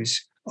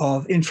issues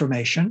of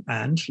information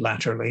and,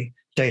 latterly,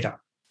 data.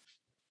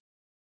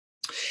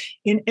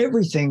 In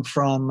everything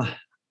from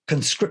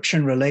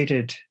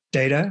conscription-related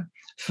data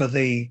for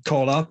the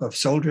call-up of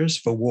soldiers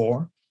for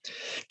war,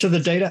 to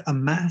the data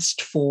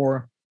amassed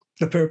for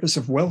the purpose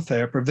of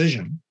welfare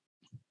provision,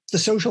 the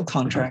social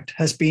contract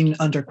has been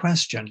under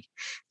question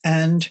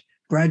and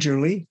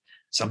gradually,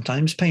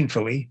 sometimes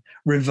painfully,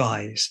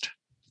 revised.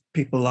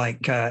 People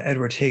like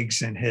Edward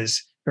Higgs in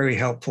his very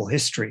helpful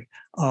history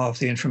of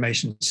the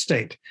information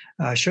state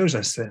shows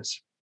us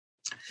this.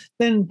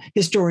 Then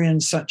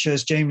historians such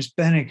as James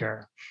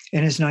Benninger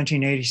in his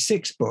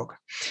 1986 book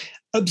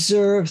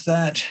observe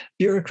that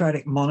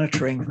bureaucratic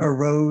monitoring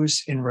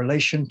arose in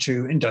relation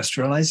to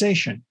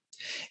industrialization,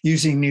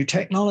 using new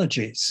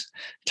technologies,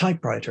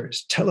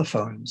 typewriters,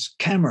 telephones,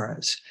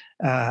 cameras,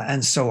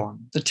 and so on.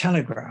 The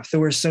Telegraph, there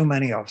were so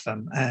many of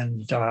them.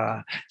 And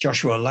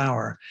Joshua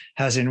Lauer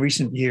has in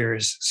recent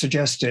years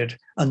suggested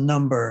a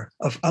number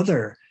of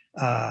other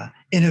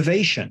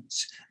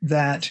innovations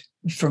that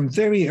from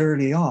very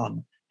early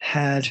on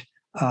had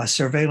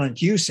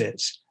surveillance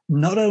uses,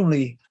 not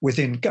only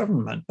within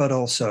government, but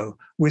also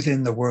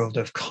within the world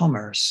of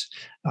commerce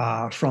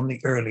from the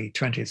early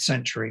 20th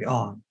century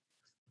on.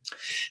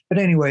 But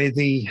anyway,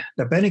 the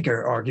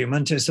Benninger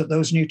argument is that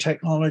those new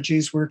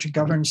technologies were to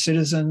govern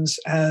citizens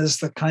as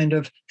the kind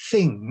of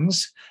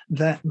things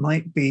that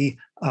might be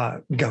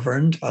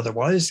governed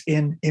otherwise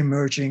in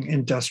emerging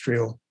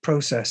industrial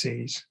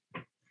processes.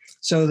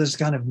 So there's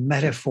kind of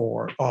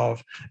metaphor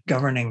of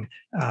governing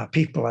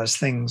people as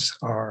things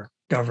are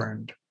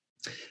governed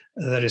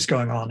that is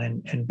going on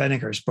in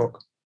Benninger's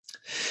book.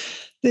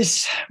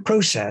 This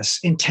process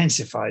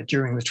intensified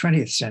during the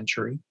 20th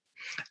century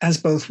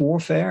as both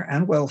warfare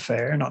and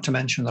welfare, not to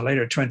mention the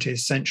later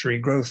 20th century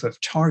growth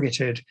of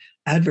targeted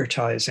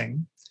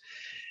advertising,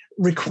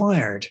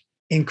 required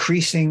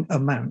increasing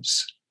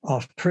amounts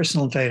of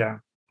personal data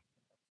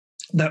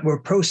that were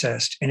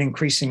processed in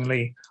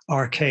increasingly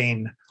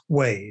arcane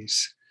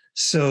ways.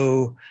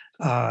 So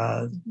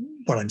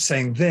what I'm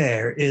saying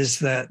there is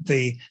that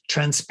the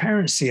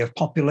transparency of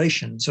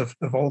populations of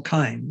all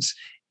kinds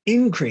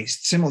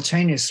increased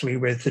simultaneously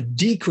with the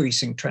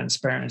decreasing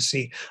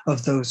transparency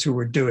of those who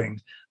were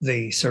doing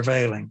the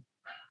surveilling.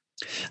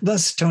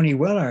 Thus, Tony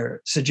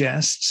Weller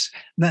suggests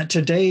that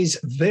today's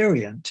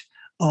variant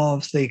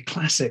of the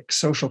classic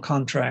social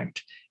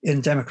contract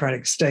in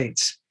democratic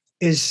states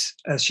is,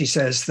 as she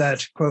says,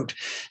 that, quote,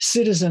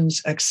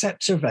 citizens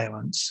accept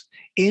surveillance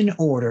in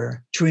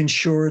order to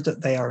ensure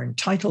that they are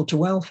entitled to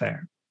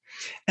welfare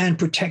and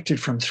protected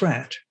from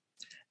threat,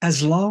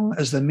 as long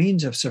as the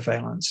means of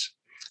surveillance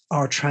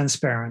are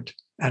transparent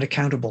and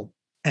accountable,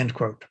 end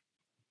quote.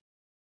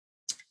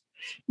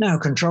 Now,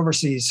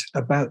 controversies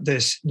about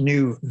this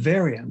new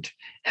variant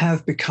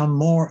have become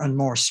more and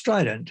more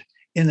strident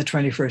in the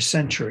 21st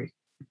century.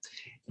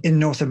 In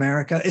North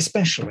America,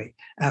 especially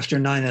after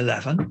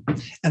 9/11,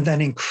 and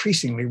then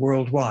increasingly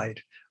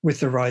worldwide with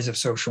the rise of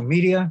social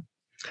media,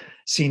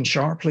 seen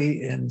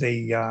sharply in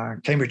the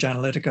Cambridge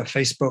Analytica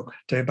Facebook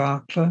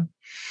debacle,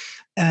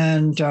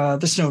 and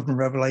the Snowden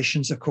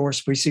revelations, of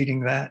course, preceding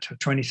that of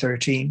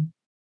 2013,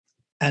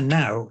 and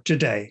now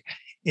today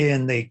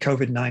in the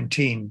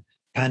COVID-19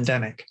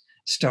 pandemic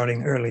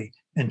starting early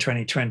in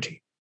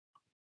 2020.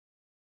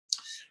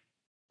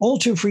 All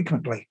too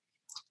frequently,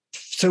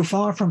 so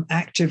far from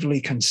actively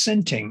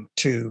consenting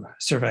to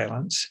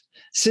surveillance,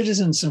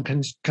 citizens and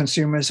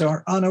consumers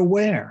are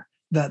unaware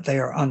that they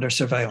are under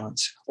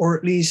surveillance, or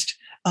at least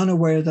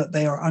unaware that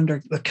they are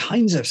under the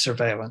kinds of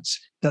surveillance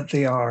that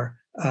they are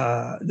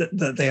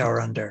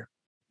under.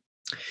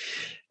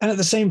 And at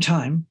the same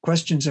time,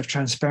 questions of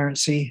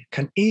transparency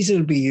can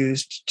easily be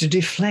used to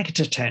deflect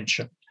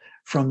attention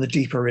from the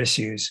deeper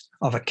issues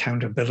of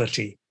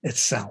accountability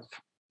itself.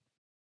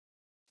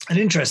 And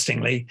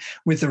interestingly,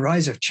 with the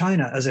rise of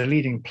China as a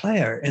leading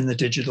player in the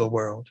digital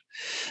world,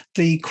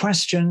 the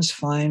questions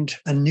find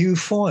a new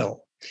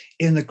foil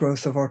in the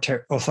growth of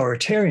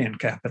authoritarian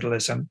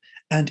capitalism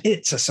and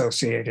its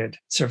associated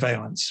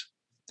surveillance,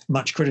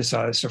 much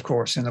criticized, of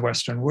course, in the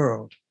Western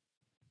world.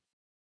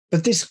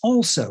 But this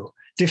also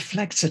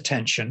deflects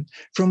attention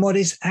from what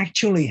is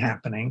actually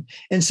happening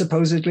in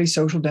supposedly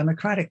social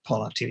democratic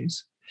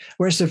polities,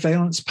 where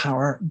surveillance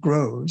power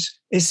grows,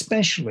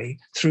 especially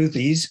through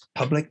these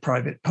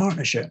public-private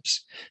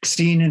partnerships,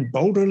 seen in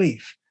bold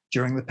relief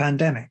during the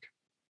pandemic.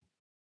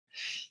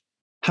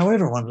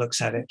 However one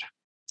looks at it,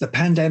 the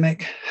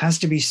pandemic has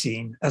to be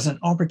seen as an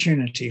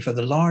opportunity for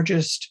the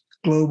largest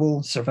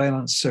global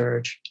surveillance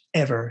surge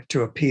ever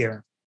to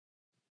appear.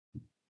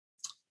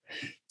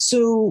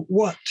 So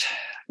what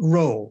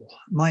role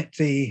might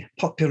the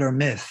popular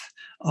myth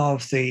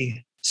of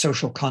the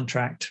social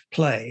contract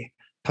play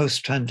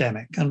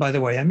post-pandemic? And by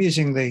the way, I'm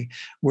using the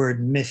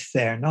word myth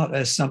there, not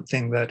as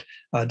something that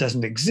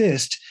doesn't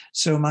exist,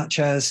 so much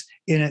as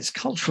in its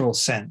cultural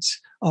sense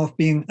of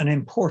being an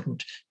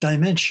important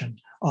dimension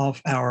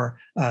of our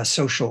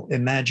social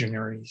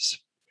imaginaries.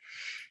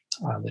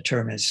 The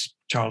term is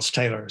Charles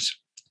Taylor's,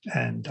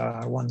 and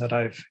one that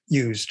I've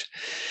used,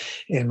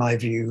 in my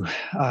view,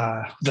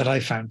 that I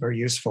found very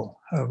useful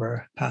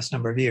over the past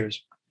number of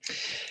years.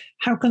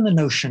 How can the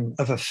notion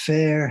of a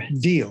fair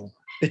deal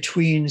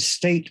between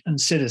state and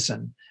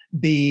citizen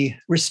be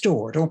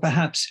restored, or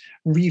perhaps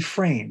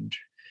reframed,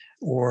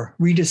 or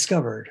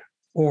rediscovered,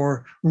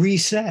 or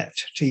reset,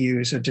 to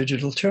use a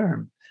digital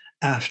term,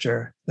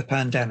 after the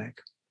pandemic?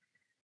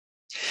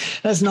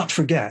 Let's not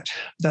forget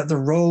that the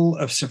role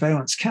of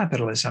surveillance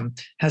capitalism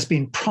has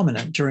been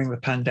prominent during the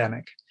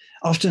pandemic,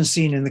 often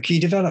seen in the key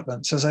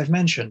developments, as I've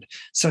mentioned,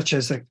 such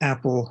as the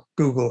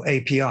Apple-Google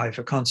API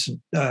for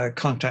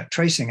contact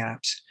tracing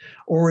apps,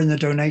 or in the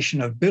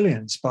donation of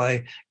billions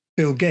by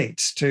Bill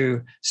Gates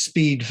to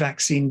speed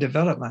vaccine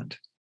development.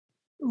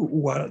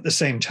 while at the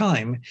same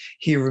time,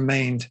 he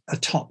remained a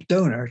top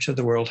donor to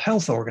the World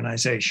Health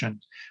Organization,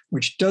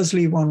 which does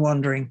leave one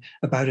wondering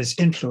about his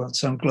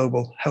influence on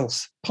global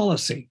health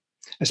policy,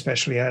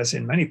 especially as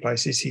in many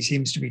places he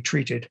seems to be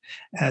treated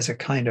as a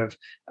kind of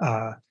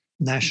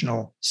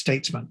national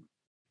statesman.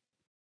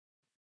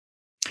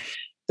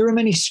 There are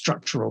many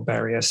structural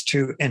barriers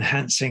to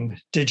enhancing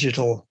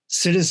digital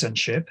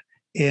citizenship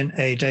in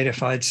a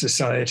datafied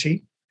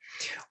society.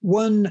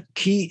 One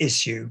key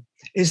issue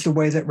is the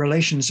way that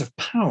relations of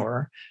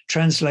power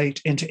translate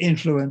into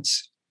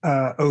influence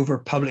over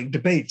public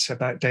debates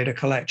about data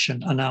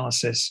collection,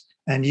 analysis,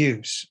 and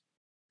use.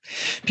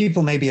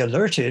 People may be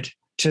alerted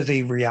to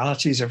the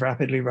realities of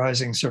rapidly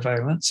rising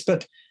surveillance,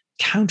 but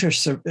counter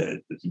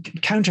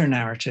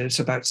narratives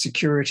about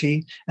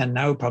security and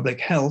now public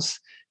health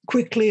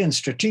quickly and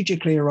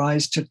strategically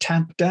arise to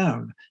tamp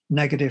down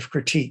negative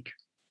critique.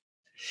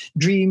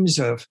 Dreams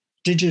of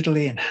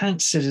digitally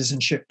enhanced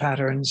citizenship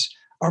patterns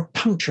are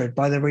punctured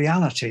by the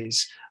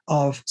realities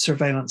of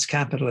surveillance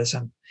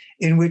capitalism,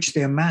 in which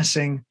the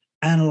amassing,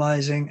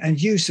 analyzing,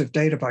 and use of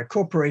data by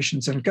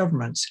corporations and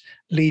governments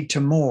lead to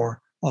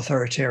more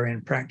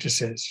authoritarian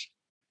practices.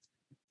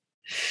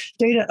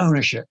 Data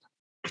ownership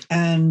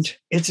and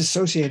its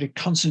associated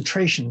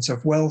concentrations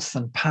of wealth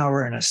and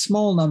power in a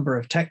small number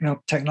of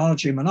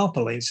technology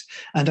monopolies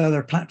and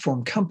other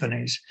platform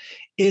companies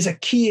is a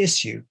key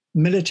issue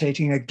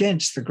militating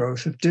against the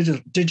growth of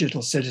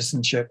digital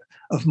citizenship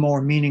of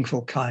more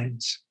meaningful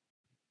kinds.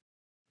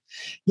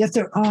 Yet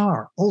there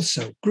are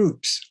also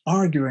groups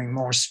arguing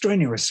more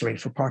strenuously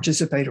for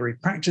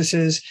participatory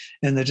practices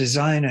in the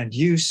design and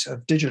use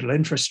of digital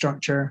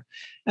infrastructure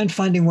and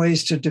finding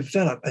ways to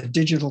develop a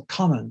digital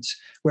commons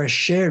where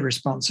shared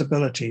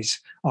responsibilities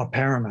are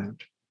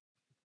paramount.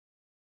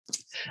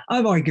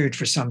 I've argued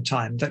for some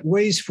time that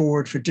ways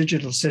forward for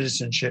digital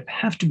citizenship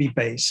have to be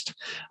based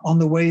on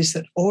the ways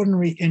that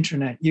ordinary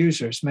internet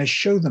users may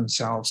show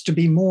themselves to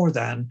be more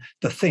than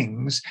the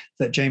things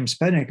that James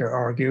Penneger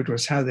argued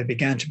was how they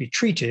began to be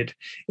treated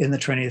in the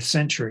 20th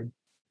century.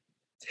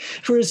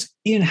 For as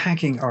Ian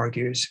Hacking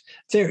argues,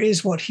 there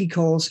is what he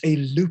calls a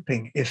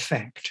looping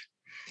effect,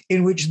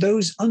 in which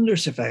those under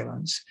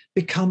surveillance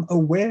become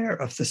aware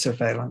of the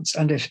surveillance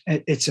and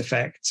its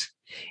effects,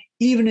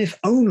 even if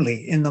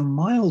only in a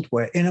mild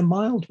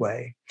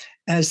way,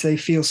 as they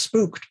feel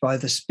spooked by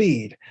the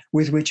speed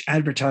with which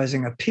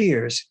advertising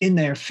appears in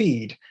their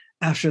feed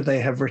after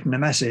they have written a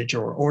message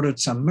or ordered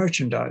some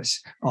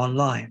merchandise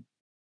online.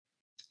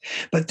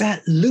 But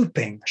that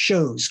looping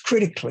shows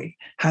critically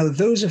how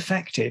those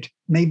affected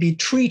may be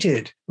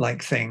treated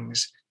like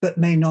things, but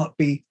may not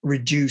be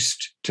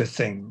reduced to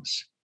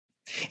things.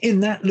 In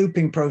that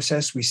looping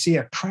process, we see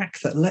a crack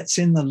that lets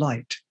in the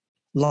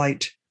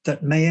light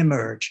that may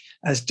emerge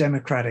as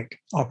democratic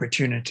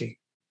opportunity.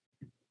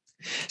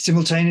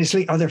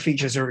 Simultaneously, other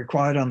features are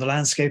required on the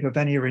landscape of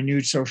any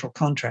renewed social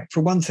contract.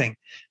 For one thing,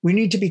 we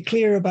need to be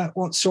clear about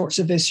what sorts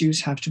of issues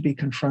have to be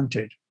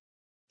confronted.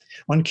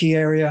 One key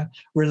area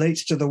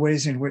relates to the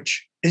ways in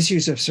which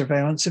issues of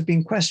surveillance have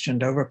been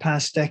questioned over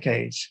past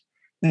decades,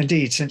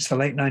 indeed since the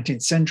late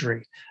 19th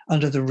century,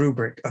 under the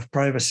rubric of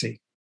privacy.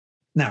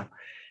 Now,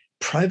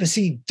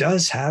 privacy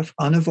does have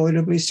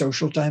unavoidably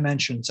social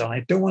dimensions, and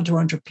I don't want to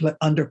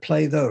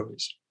underplay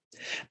those.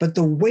 But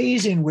the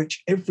ways in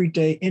which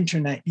everyday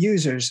internet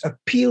users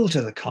appeal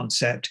to the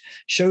concept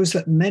shows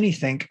that many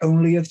think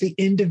only of the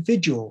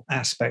individual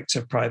aspects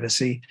of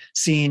privacy,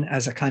 seen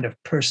as a kind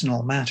of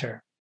personal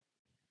matter.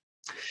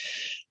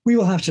 We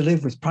will have to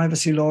live with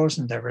privacy laws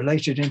and their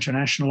related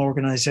international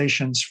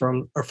organizations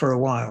for a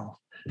while.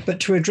 But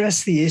to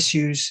address the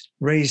issues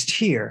raised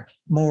here,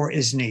 more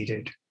is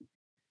needed.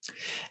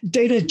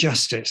 Data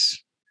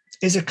justice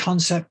is a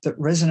concept that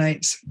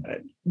resonates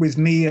with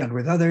me and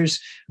with others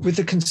with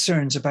the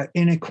concerns about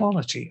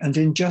inequality and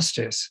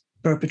injustice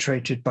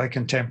perpetrated by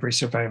contemporary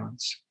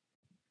surveillance.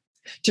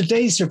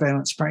 Today's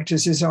surveillance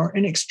practices are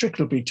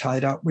inextricably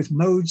tied up with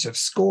modes of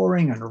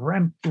scoring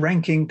and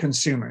ranking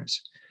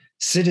consumers,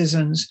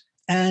 citizens,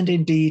 and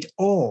indeed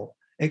all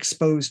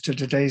exposed to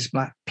today's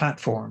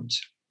platforms.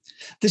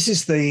 This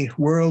is the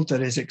world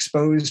that is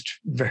exposed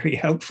very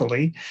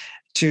helpfully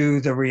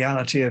to the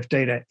reality of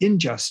data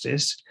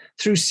injustice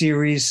through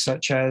series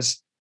such as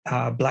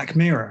Black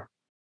Mirror.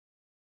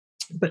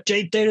 But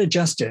data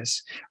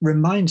justice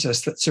reminds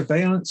us that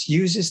surveillance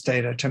uses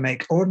data to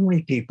make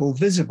ordinary people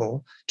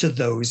visible to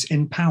those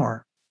in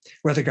power,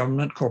 whether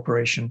government,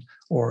 corporation,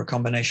 or a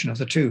combination of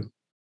the two.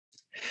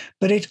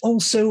 But it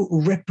also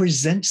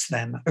represents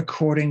them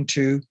according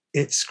to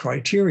its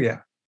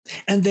criteria,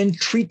 and then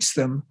treats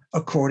them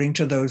according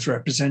to those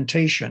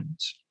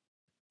representations.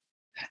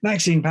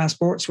 Vaccine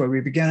passports, where we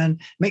began,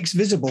 makes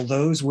visible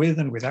those with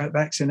and without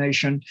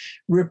vaccination,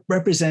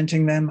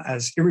 representing them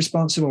as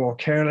irresponsible or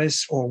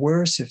careless or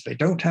worse if they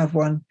don't have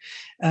one,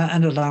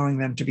 and allowing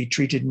them to be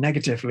treated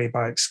negatively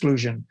by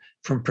exclusion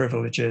from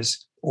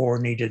privileges or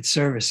needed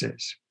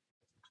services.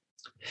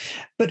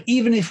 But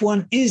even if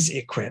one is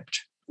equipped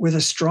with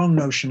a strong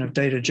notion of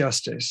data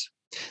justice,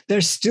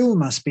 there still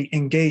must be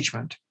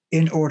engagement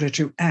in order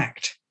to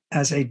act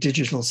as a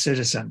digital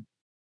citizen.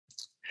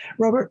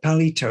 Robert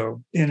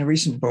Palito, in a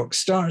recent book,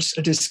 starts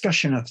a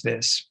discussion of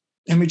this,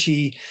 in which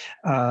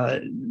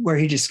where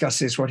he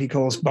discusses what he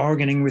calls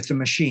bargaining with the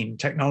machine,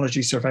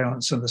 technology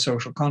surveillance, and the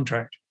social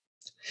contract.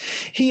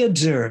 He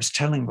observes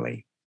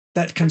tellingly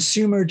that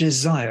consumer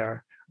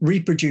desire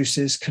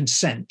reproduces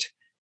consent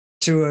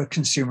to a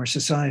consumer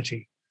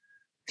society.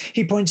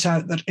 He points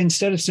out that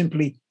instead of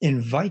simply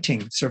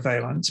inviting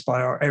surveillance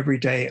by our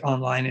everyday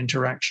online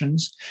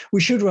interactions,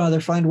 we should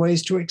rather find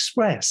ways to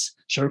express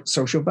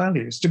social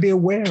values, to be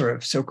aware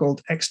of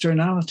so-called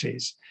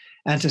externalities,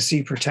 and to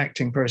see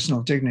protecting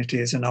personal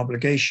dignity as an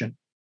obligation.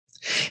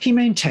 He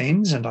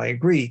maintains, and I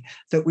agree,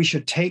 that we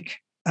should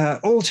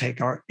all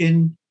take our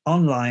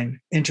online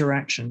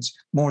interactions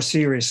more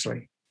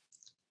seriously.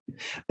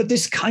 But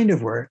this kind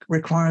of work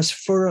requires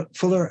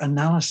fuller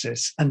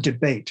analysis and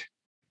debate,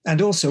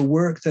 and also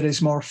work that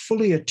is more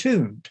fully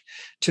attuned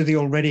to the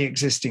already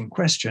existing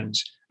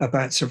questions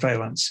about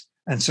surveillance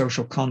and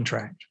social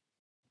contract.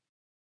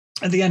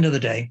 At the end of the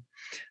day,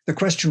 the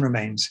question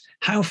remains,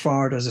 how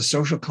far does a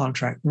social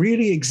contract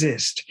really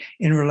exist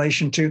in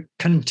relation to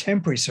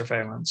contemporary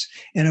surveillance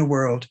in a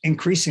world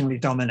increasingly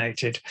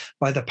dominated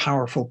by the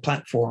powerful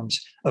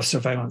platforms of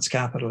surveillance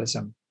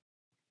capitalism?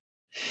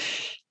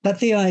 That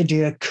the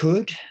idea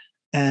could,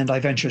 and I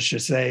venture to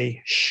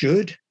say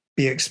should,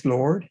 be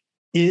explored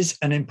is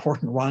an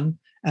important one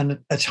and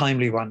a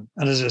timely one.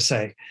 And as I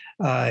say,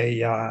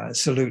 I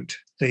salute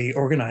the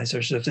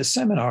organizers of this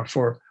seminar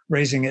for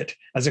raising it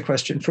as a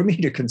question for me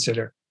to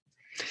consider.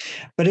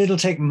 But it'll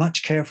take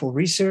much careful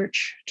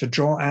research to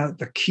draw out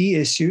the key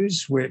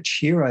issues, which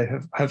here I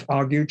have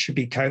argued should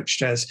be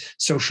couched as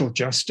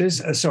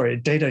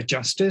data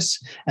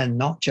justice, and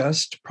not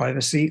just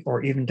privacy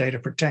or even data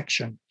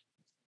protection.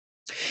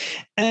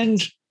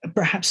 And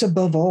perhaps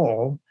above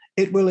all,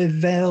 it will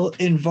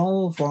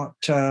involve what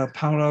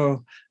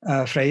Paulo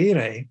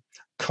Freire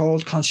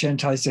called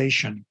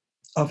conscientization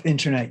of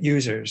internet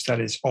users, that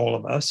is all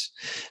of us,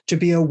 to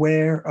be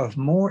aware of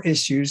more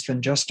issues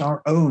than just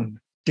our own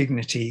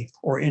dignity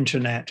or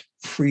internet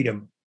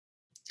freedom.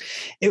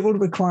 It will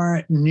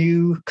require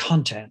new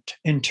content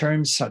in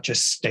terms such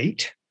as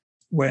state,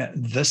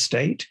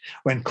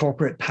 when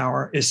corporate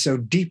power is so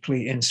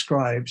deeply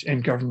inscribed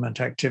in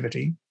government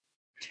activity,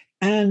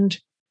 and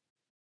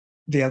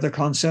the other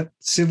concept,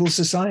 civil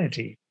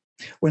society,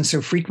 when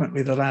so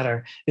frequently the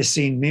latter is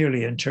seen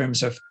merely in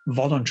terms of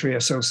voluntary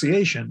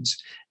associations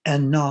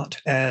and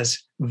not as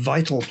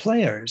vital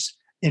players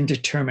in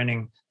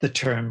determining the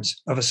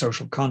terms of a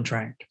social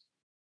contract.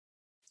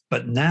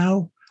 But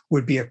now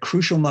would be a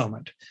crucial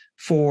moment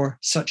for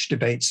such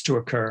debates to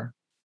occur.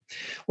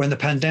 When the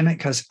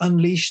pandemic has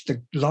unleashed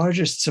the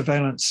largest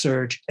surveillance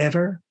surge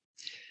ever,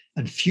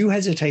 and few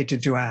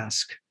hesitated to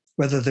ask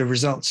whether the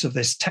results of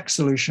this tech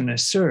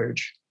solutionist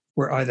surge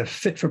were either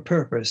fit for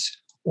purpose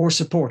or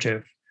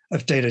supportive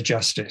of data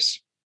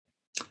justice.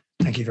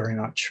 Thank you very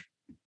much.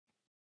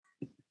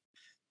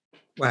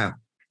 Wow.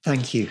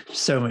 Thank you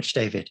so much,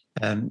 David.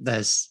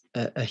 There's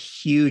a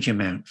huge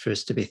amount for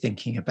us to be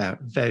thinking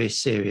about, very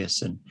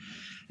serious and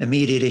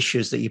immediate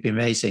issues that you've been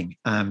raising.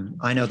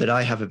 I know that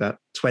I have about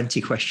 20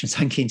 questions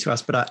I'm keen to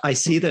ask, but I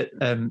see that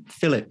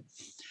Philip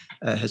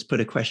has put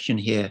a question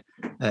here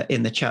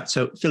in the chat.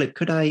 So Philip,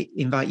 could I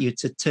invite you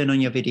to turn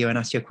on your video and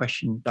ask your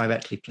question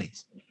directly,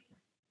 please?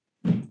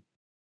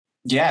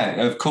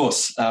 Yeah, of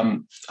course.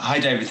 Hi,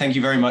 David. Thank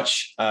you very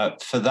much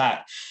for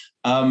that.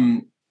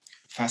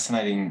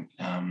 Fascinating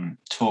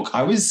talk.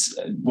 I was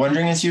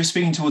wondering, as you were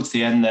speaking towards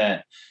the end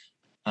there,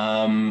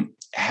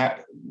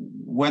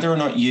 whether or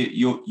not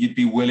you'd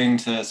be willing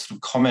to sort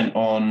of comment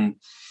on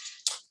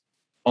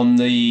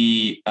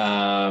the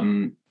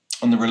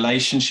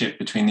relationship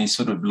between these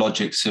sort of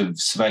logics of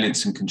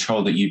surveillance and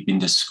control that you've been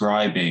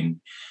describing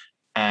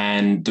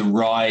and the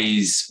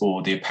rise,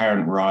 or the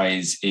apparent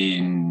rise,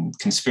 in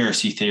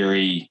conspiracy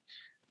theory,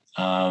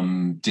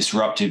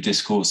 disruptive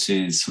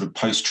discourses, sort of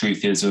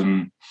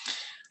post-truthism,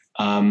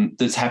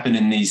 that's happened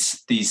in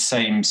these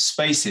same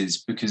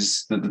spaces,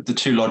 because the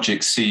two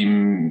logics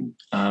seem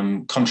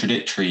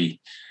contradictory,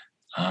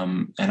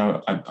 and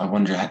I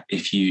wonder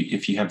if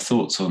you have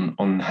thoughts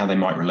on how they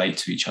might relate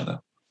to each other.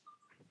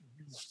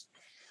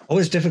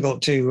 Always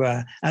difficult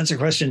to answer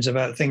questions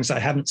about things I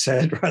haven't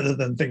said rather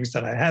than things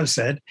that I have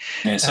said.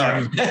 Yeah,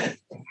 sorry.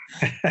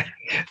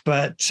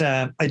 But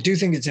I do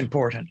think it's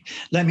important.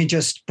 Let me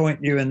just point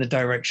you in the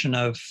direction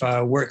of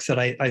work that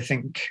I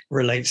think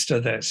relates to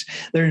this.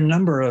 There are a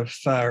number of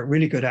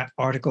really good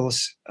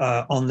articles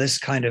on this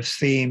kind of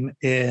theme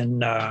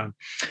in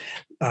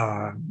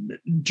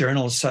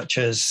journals such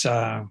as,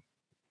 I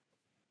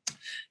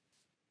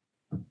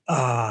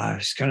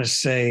was going to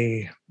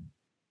say,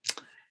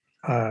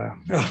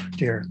 oh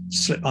dear,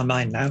 slipped my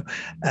mind now.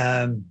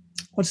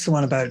 What's the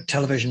one about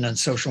television and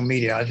social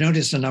media? I've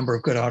noticed a number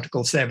of good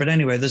articles there. But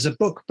anyway, there's a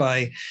book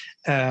by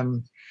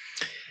Arne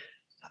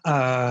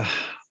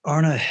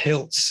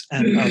Hiltz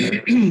and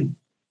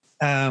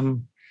others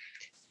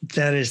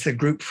that is the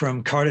group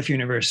from Cardiff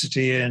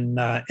University in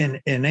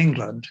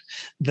England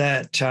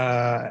that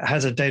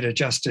has a data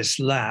justice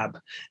lab.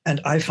 And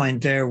I find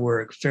their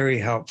work very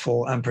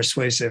helpful and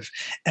persuasive.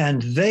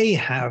 And they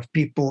have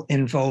people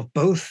involved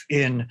both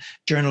in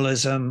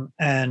journalism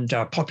and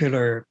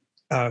popular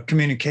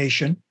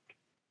communication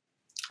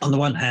on the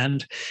one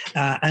hand,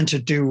 and to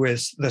do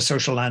with the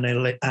social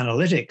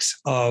analytics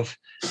of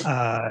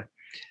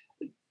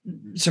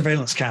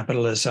surveillance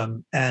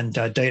capitalism and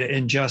data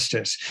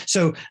injustice.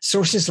 So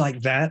sources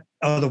like that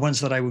are the ones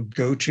that I would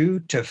go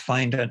to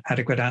find an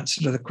adequate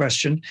answer to the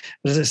question.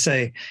 But as I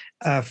say,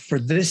 for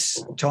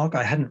this talk,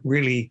 I hadn't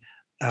really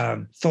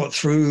thought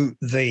through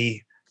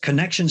the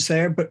connections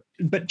there,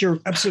 but you're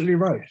absolutely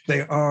right.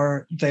 They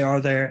are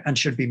there and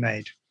should be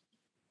made.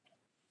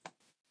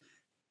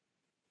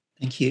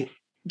 Thank you.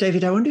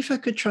 David, I wonder if I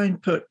could try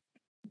and put,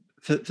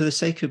 for the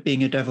sake of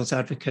being a devil's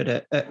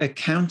advocate, a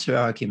counter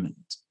argument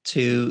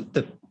to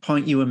the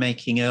point you were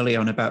making early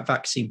on about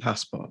vaccine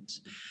passports.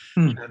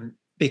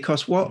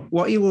 Because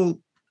what you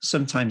will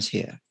sometimes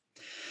hear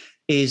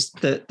is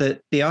that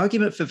the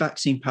argument for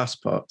vaccine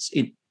passports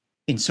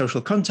in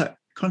social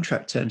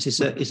contract terms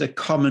is a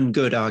common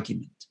good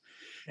argument.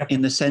 Yep.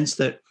 In the sense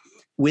that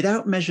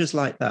without measures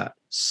like that,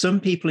 some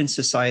people in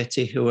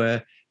society who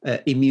are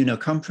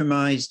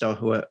immunocompromised or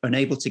who are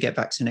unable to get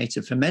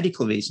vaccinated for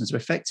medical reasons are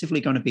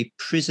effectively going to be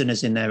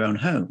prisoners in their own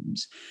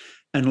homes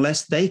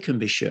unless they can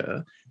be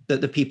sure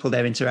that the people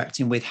they're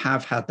interacting with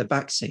have had the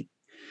vaccine.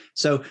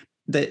 So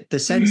the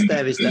sense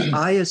there is that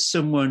I, as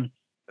someone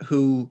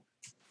who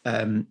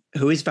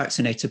is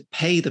vaccinated,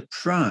 pay the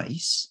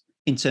price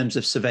in terms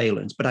of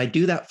surveillance, but I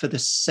do that for the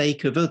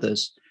sake of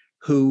others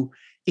who,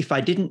 if I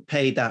didn't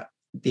pay that,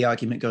 the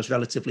argument goes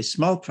relatively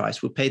small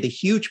price, would pay the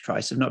huge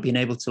price of not being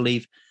able to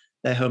leave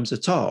their homes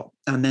at all.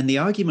 And then the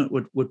argument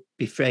would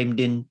be framed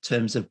in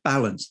terms of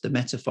balance, the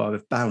metaphor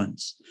of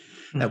balance.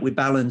 That we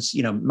balance,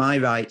 my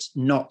right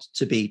not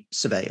to be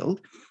surveilled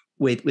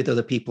with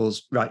other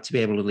people's right to be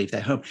able to leave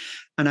their home.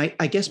 And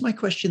I guess my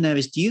question there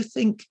is, do you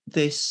think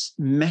this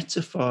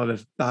metaphor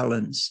of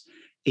balance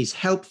is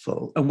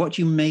helpful? And what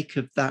do you make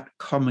of that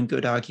common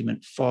good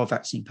argument for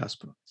vaccine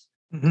passports?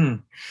 Mm-hmm.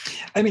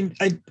 I mean,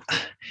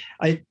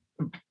 I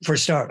for a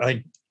start,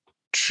 I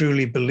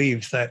truly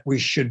believe that we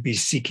should be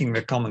seeking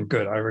the common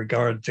good. I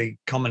regard the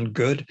common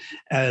good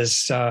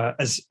as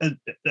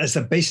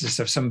the basis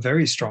of some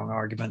very strong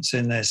arguments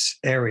in this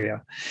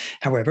area.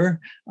 However,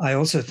 I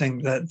also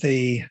think that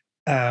the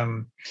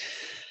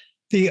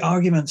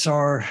arguments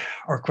are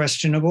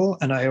questionable,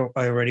 and I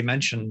already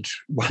mentioned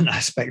one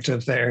aspect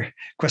of their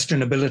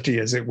questionability,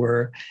 as it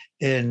were,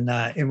 in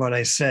what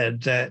I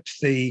said, that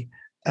the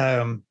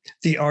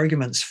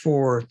arguments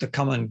for the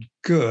common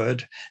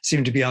good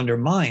seem to be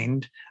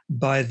undermined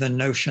by the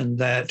notion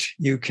that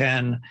you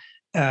can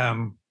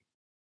that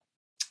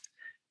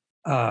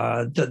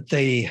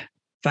the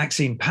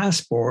vaccine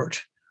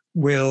passport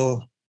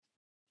will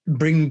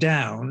bring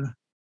down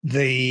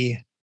will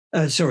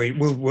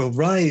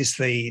raise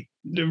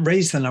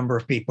the number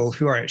of people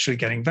who are actually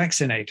getting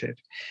vaccinated.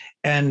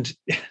 And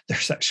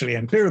there's actually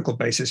empirical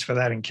basis for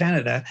that in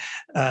Canada.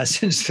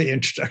 Since the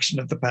introduction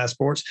of the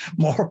passports,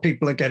 more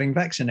people are getting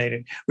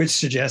vaccinated, which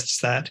suggests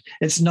that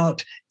it's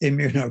not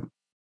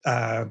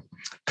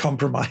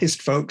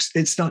compromised folks.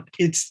 It's not.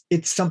 It's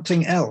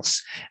something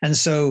else. And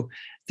so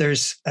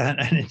there's an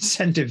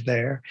incentive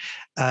there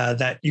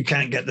that you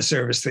can't get the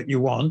service that you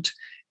want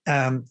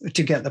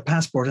to get the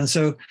passport. And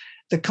so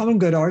the common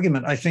good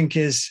argument, I think,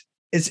 is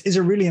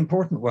a really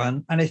important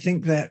one. And I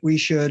think that we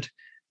should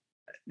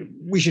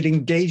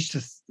engage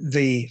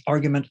the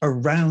argument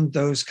around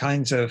those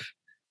kinds of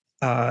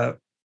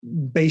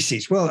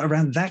bases. Well,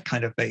 around that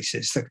kind of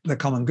basis, the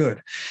common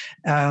good.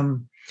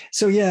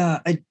 So yeah,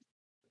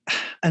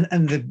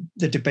 and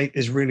the debate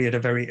is really at a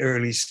very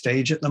early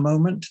stage at the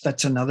moment.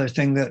 That's another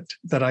thing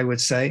that I would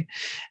say.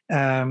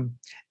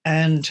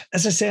 And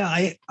as I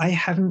say, I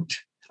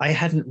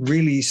hadn't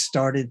really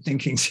started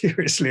thinking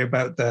seriously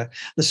about the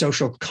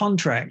social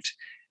contract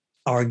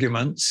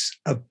arguments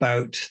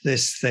about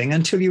this thing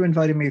until you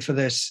invited me for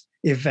this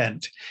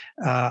event.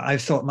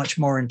 I've thought much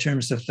more in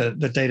terms of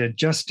the data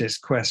justice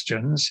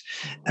questions,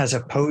 as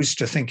opposed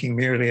to thinking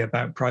merely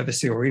about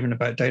privacy or even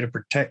about data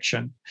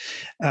protection.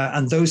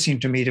 And those seem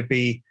to me to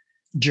be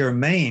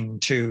germane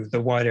to the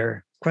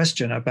wider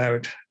question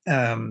about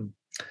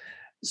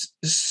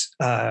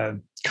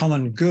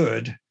common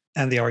good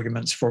and the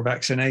arguments for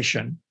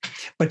vaccination.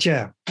 But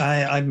yeah,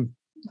 I'm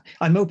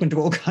open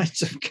to all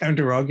kinds of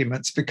counter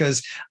arguments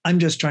because I'm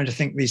just trying to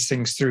think these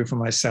things through for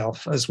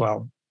myself as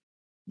well.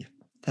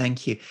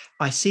 Thank you.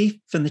 I see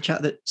from the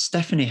chat that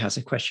Stephanie has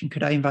a question.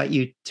 Could I invite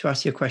you to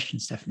ask your question,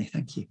 Stephanie?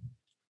 Thank you.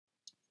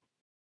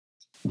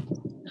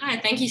 Hi,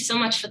 thank you so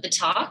much for the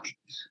talk.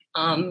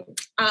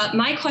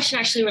 My question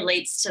actually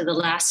relates to the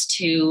last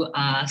two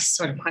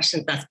sort of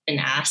questions that's been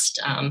asked.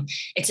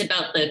 It's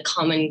about the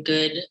common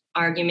good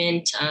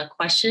argument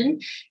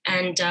question.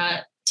 And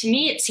to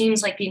me, it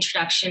seems like the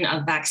introduction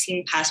of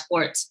vaccine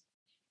passports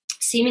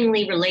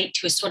seemingly relate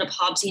to a sort of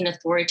Hobbesian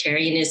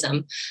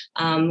authoritarianism,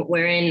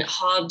 wherein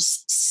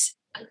Hobbes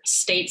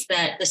states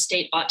that the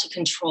state ought to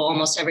control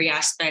almost every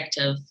aspect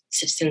of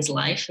citizens'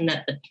 life and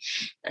that the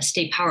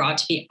state power ought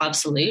to be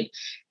absolute.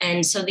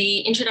 And so the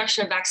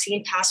introduction of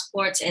vaccine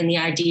passports and the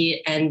idea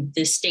and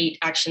the state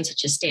actions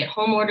such as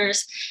stay-at-home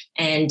orders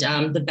and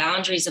the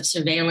boundaries of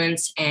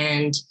surveillance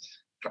and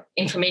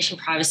information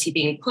privacy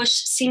being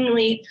pushed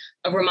seemingly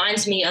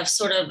reminds me of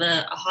sort of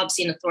a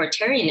Hobbesian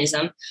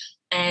authoritarianism.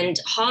 And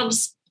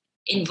Hobbes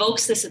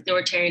invokes this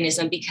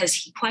authoritarianism because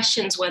he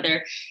questions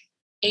whether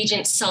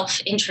agents'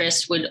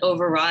 self-interest would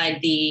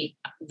override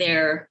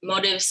their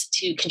motives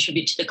to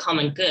contribute to the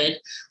common good.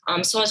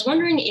 So I was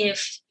wondering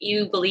if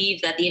you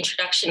believe that the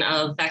introduction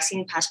of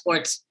vaccine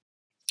passports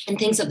and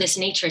things of this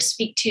nature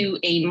speak to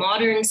a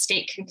modern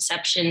state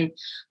conception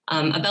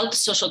about the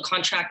social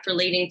contract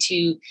relating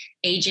to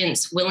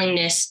agents'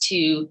 willingness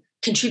to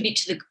contribute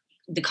to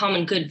the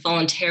common good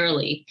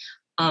voluntarily,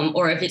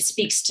 or if it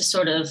speaks to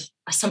sort of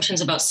assumptions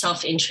about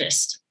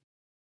self-interest.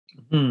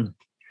 Mm.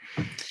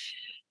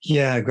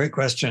 Yeah, great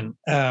question.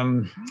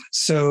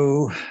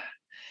 So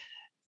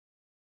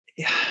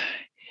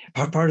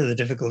part of the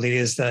difficulty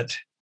is that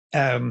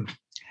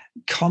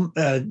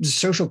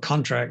social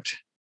contract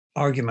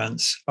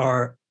arguments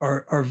are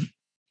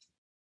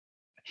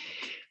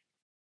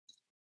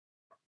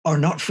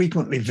not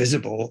frequently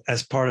visible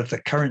as part of the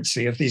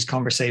currency of these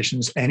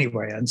conversations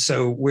anyway. And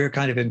so we're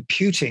kind of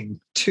imputing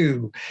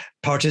to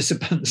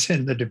participants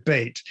in the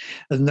debate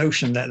the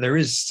notion that there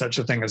is such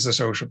a thing as a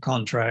social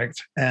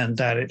contract and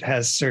that it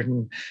has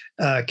certain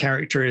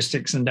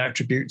characteristics and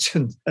attributes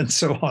and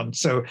so on.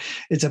 So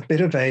it's a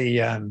bit of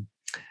a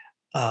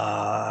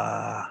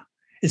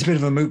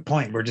moot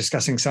point. We're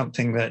discussing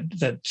something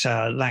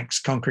that lacks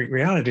concrete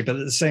reality, but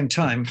at the same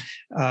time,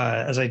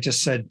 as I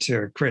just said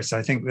to Chris,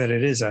 I think that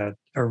it is a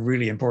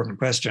really important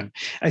question.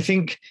 I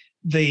think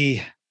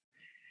the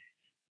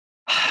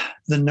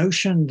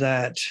notion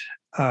that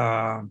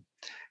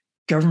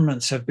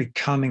governments have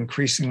become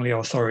increasingly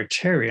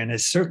authoritarian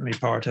is certainly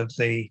part of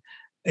the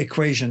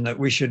equation that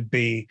we should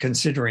be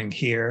considering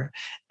here,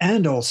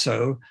 and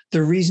also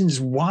the reasons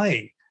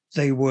why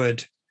they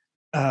would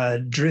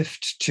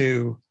drift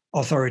to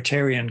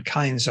authoritarian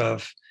kinds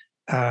of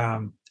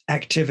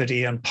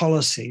activity and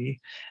policy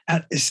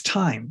at this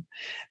time.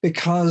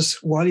 Because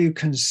while you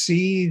can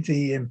see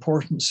the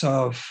importance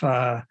of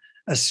a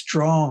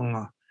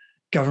strong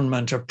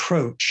government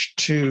approach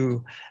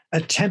to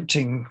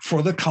attempting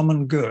for the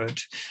common good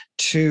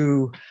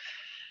to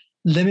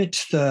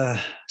limit the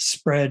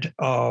spread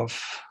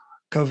of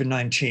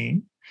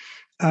COVID-19,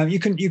 you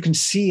can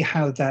see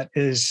how that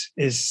is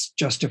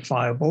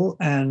justifiable.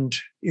 And,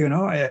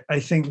 I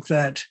think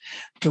that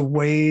the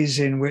ways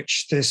in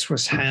which this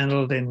was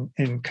handled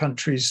in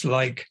countries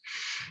like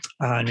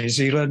New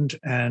Zealand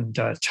and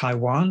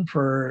Taiwan,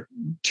 for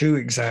two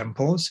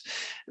examples,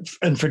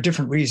 and for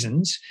different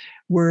reasons,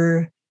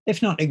 were,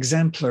 if not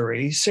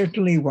exemplary,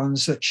 certainly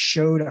ones that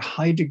showed a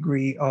high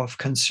degree of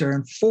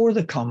concern for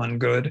the common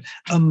good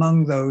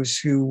among those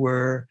who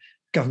were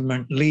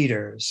government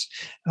leaders.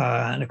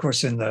 And of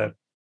course, in the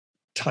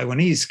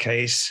Taiwanese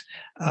case,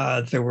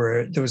 there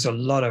was a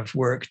lot of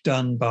work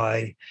done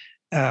by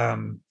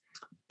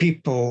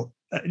people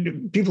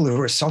who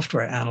were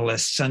software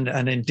analysts and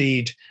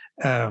indeed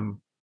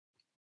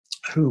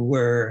who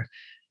were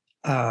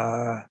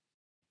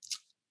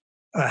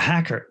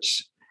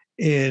hackers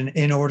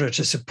in order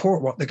to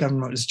support what the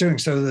government was doing.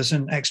 So there's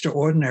an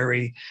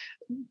extraordinary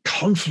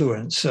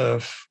confluence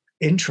of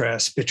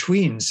interest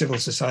between civil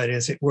society,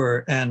 as it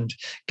were, and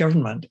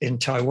government in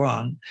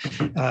Taiwan.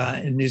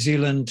 In New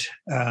Zealand,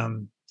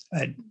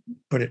 I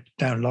put it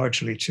down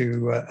largely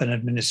to an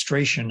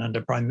administration and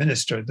a prime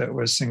minister that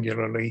was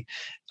singularly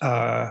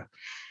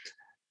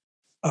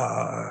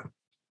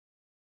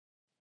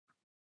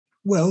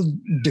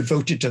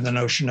devoted to the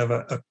notion of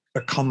a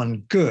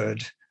common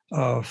good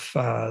of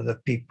the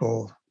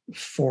people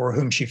for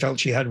whom she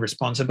felt she had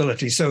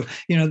responsibility. So,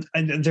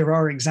 there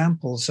are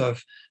examples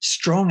of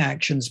strong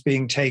actions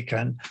being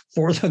taken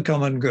for the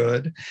common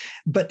good,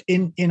 but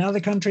in other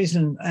countries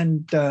and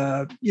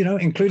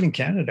including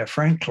Canada,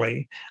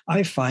 frankly,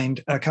 I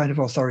find a kind of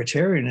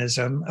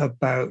authoritarianism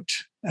about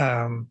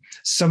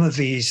some of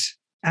these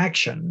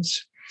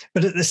actions,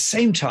 but at the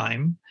same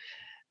time,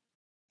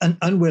 an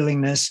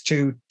unwillingness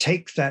to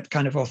take that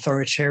kind of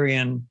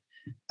authoritarian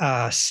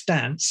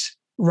stance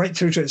right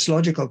through to its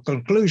logical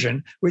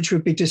conclusion, which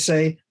would be to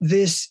say,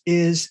 this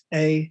is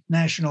a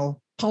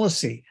national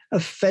policy, a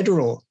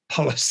federal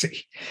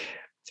policy.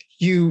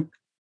 You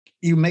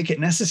make it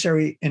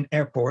necessary in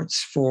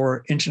airports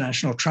for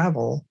international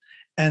travel,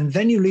 and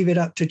then you leave it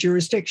up to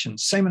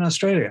jurisdictions. Same in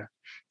Australia.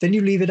 Then you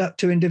leave it up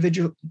to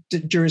individual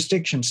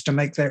jurisdictions to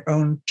make their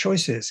own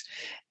choices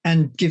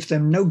and give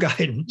them no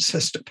guidance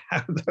as to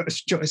how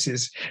those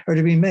choices are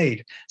to be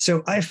made.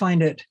 So I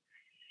find it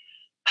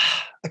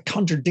a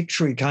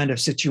contradictory kind of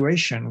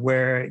situation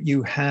where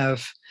you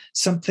have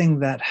something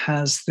that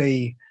has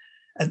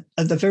at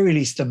the very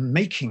least, the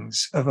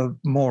makings of a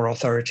more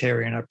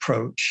authoritarian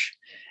approach,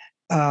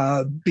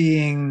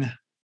 being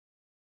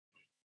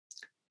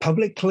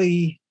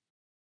publicly,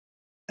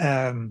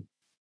 well,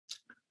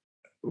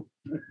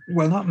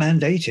 not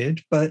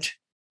mandated, but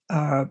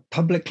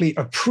publicly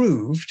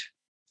approved,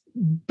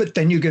 but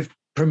then you give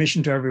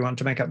permission to everyone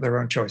to make up their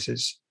own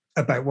choices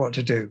about what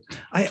to do.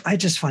 I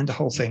just find the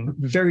whole thing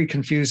very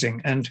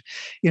confusing. And,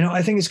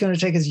 I think it's going to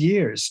take us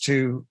years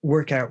to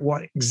work out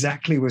what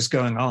exactly was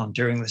going on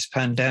during this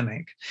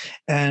pandemic.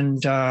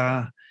 And,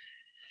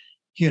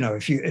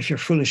 if you're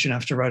foolish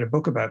enough to write a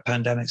book about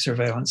pandemic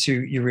surveillance,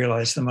 you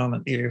realize the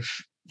moment you've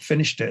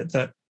finished it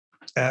that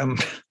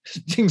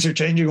things are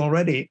changing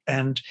already.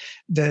 And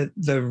the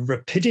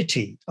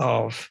rapidity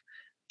of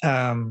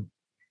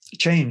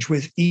change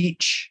with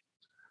each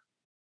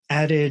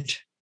added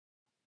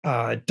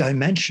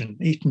dimension,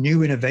 each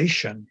new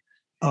innovation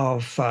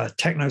of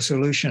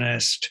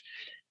techno-solutionist,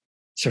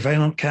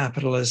 surveillance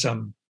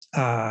capitalism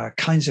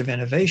kinds of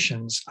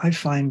innovations, I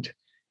find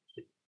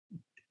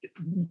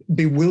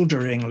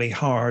bewilderingly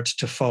hard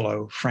to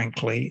follow,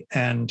 frankly.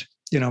 And,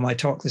 my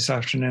talk this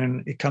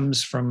afternoon, it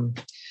comes from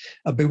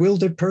a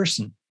bewildered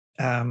person.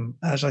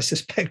 As I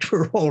suspect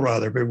we're all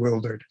rather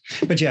bewildered.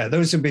 But yeah,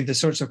 those would be the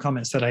sorts of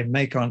comments that I'd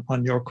make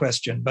on your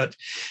question. But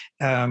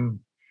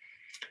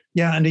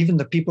yeah, and even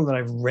the people that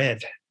I've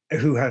read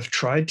who have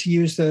tried to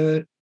use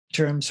the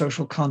term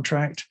social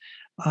contract,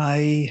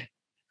 frankly,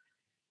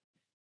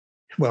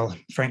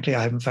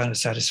 I haven't found a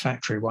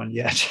satisfactory one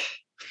yet.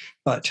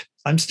 But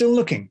I'm still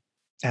looking,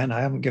 and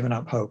I haven't given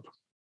up hope.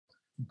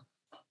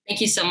 Thank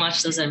you so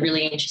much. Those are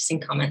really interesting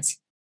comments.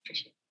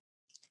 Appreciate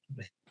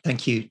it.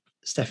 Thank you,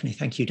 Stephanie.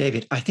 Thank you,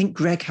 David. I think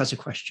Greg has a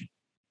question.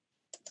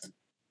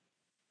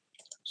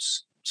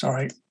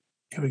 Sorry,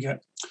 here we go.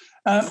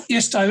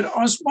 Yes, David,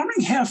 I was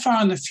wondering how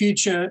far in the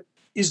future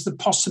is the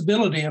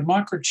possibility of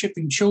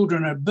microchipping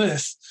children at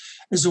birth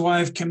as a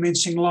way of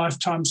commencing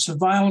lifetime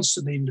surveillance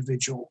of the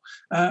individual.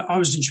 I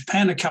was in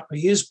Japan a couple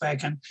of years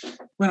back, and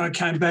when I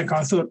came back,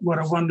 I thought what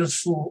a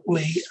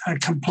wonderfully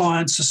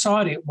compliant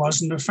society it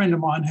was. And a friend of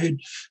mine who'd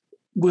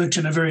worked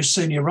in a very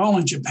senior role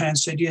in Japan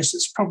said, yes,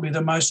 it's probably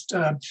the most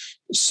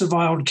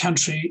surveilled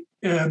country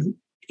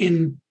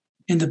in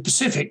the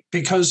Pacific,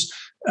 because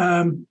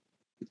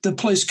the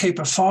police keep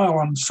a file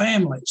on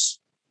families.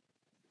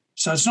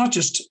 So it's not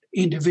just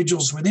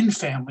individuals within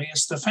family,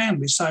 it's the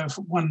family. So if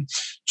one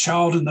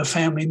child in the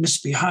family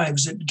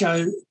misbehaves, it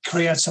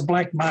creates a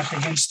black mark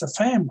against the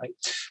family.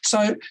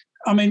 So,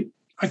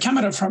 I come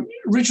at it from,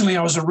 originally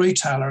I was a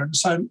retailer, and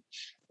so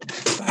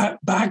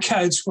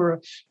barcodes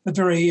were a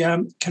very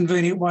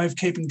convenient way of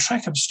keeping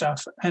track of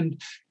stuff. And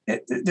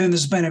then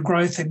there's been a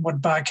growth in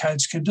what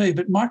barcodes can do,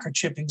 but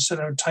microchipping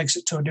sort of takes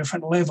it to a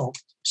different level.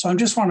 So I'm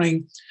just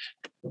wondering,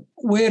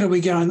 where do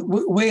we go?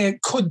 Where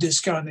could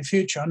this go in the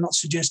future? I'm not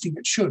suggesting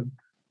it should.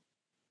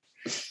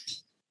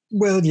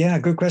 Well, yeah,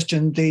 good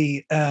question.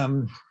 The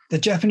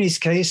Japanese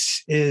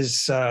case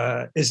is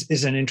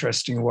an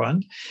interesting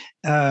one,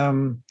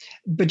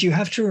 but you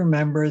have to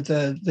remember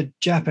the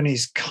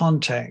Japanese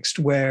context,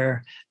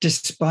 where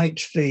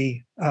despite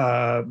the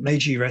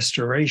Meiji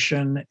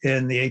Restoration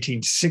in the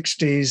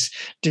 1860s,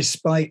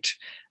 despite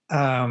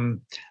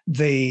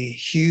the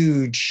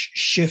huge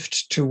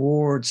shift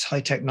towards high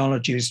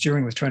technologies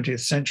during the 20th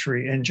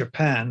century in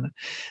Japan,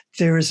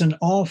 there is an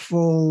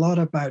awful lot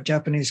about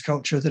Japanese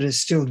culture that is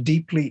still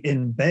deeply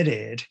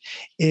embedded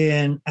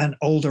in an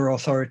older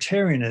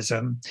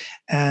authoritarianism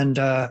and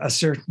a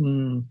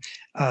certain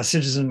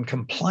citizen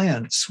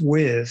compliance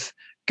with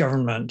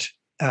government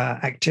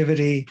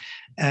activity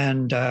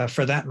and,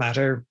 for that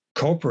matter,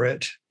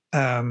 corporate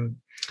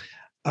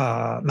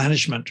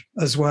management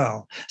as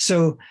well.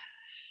 So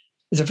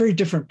it's a very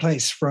different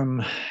place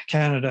from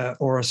Canada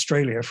or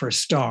Australia for a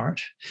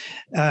start,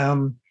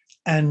 and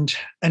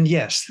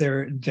yes,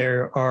 there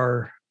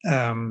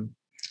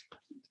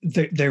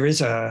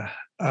is a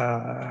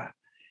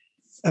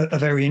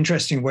very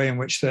interesting way in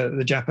which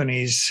the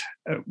Japanese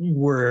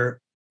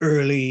were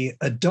early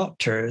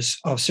adopters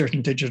of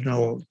certain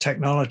digital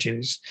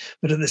technologies,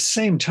 but at the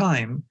same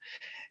time,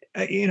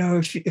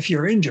 if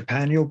you're in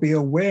Japan, you'll be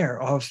aware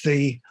of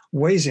the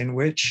ways in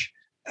which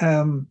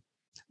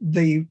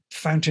the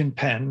fountain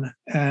pen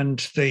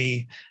and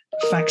the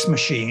fax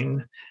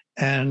machine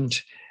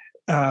and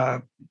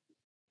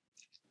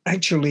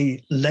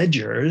actually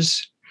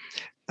ledgers,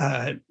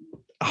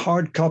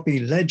 hard copy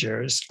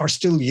ledgers, are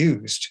still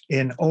used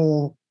in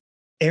all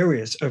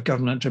areas of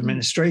government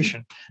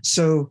administration.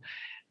 So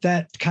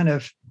that kind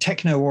of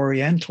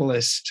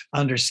techno-orientalist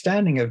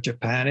understanding of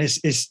Japan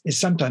is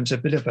sometimes a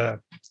bit of a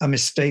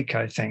mistake,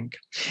 I think.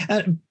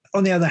 And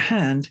on the other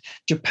hand,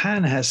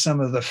 Japan has some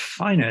of the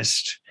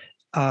finest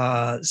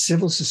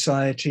civil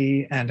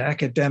society and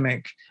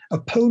academic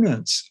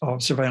opponents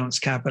of surveillance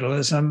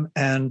capitalism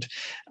and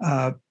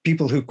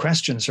people who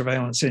question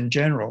surveillance in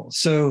general.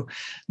 So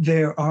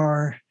there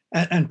are,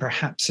 and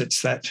perhaps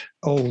it's that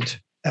old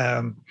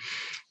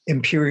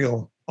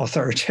imperial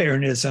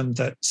authoritarianism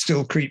that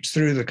still creeps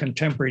through the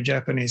contemporary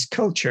Japanese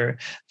culture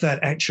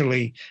that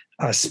actually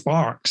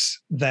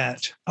sparks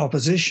that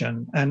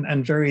opposition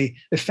and very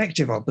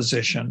effective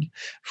opposition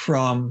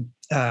from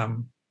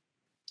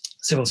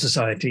civil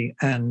society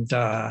and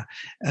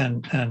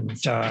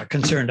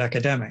concerned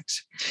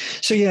academics.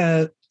 So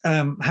yeah,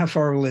 how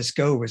far will this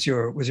go was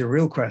your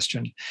real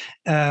question.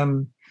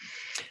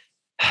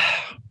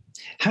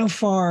 How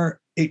far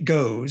it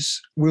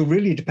goes will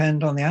really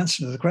depend on the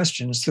answer to the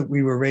questions that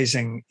we were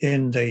raising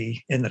in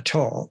the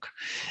talk,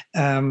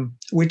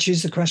 which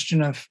is the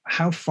question of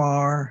how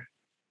far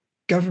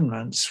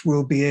governments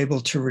will be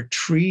able to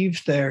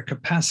retrieve their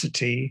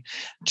capacity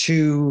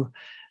to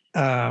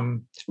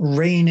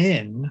rein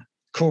in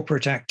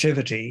corporate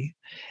activity,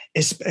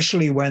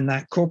 especially when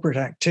that corporate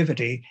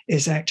activity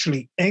is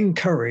actually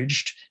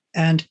encouraged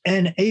and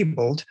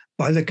enabled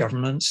by the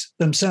governments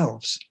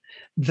themselves.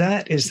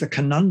 That is the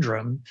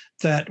conundrum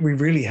that we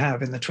really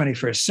have in the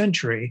 21st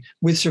century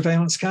with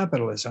surveillance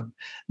capitalism,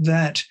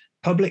 that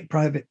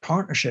public-private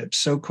partnerships,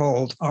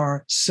 so-called,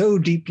 are so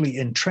deeply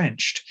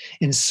entrenched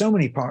in so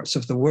many parts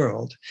of the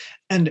world.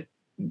 And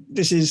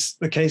this is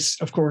the case,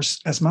 of course,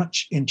 as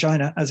much in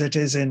China as it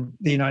is in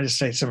the United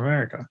States of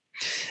America,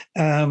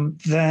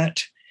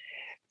 that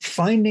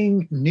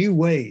finding new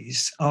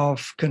ways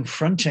of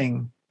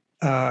confronting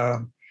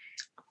power,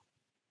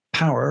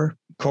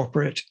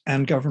 corporate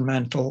and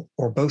governmental,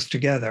 or both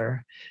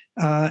together,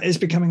 is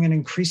becoming an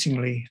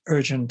increasingly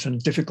urgent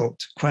and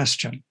difficult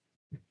question.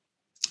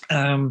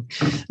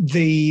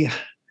 The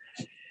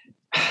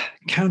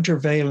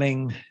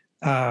countervailing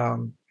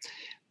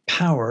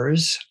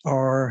powers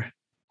are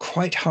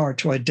quite hard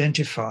to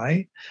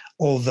identify,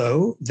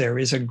 although there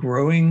is a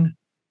growing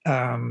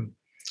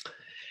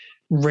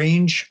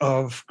range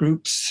of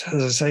groups,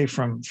 as I say,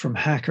 from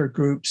hacker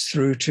groups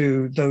through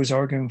to those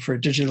arguing for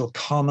digital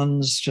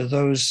commons, to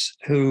those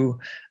who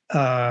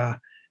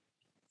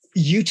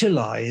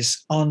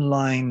utilize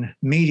online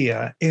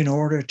media in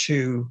order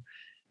to,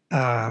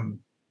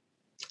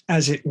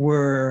 as it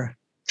were,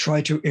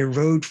 try to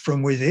erode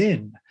from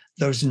within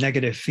those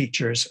negative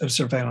features of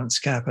surveillance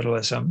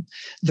capitalism.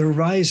 The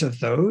rise of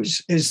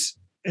those is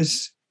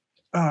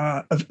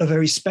a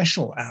very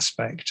special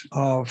aspect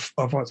of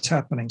what's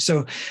happening.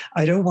 So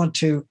I don't want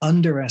to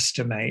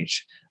underestimate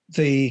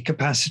the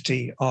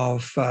capacity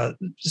of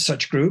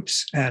such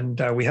groups,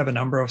 and we have a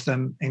number of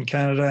them in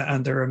Canada,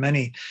 and there are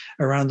many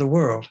around the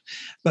world.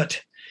 But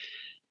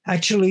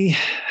actually,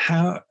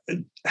 how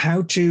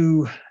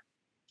to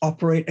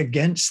operate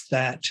against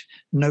that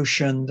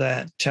notion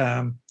that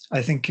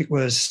I think it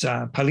was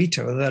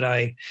Palito that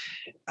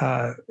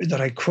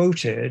I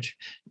quoted,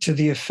 to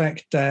the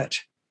effect that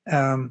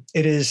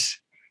it is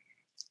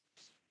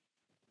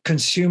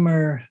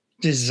consumer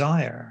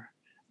desire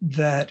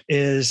that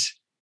is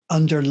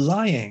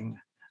underlying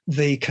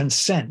the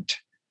consent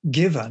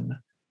given,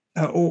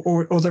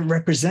 or that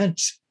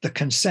represents the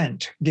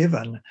consent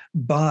given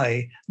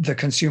by the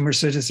consumer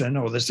citizen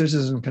or the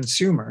citizen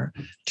consumer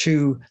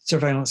to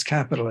surveillance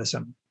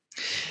capitalism.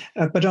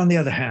 But on the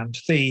other hand,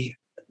 the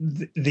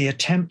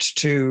attempt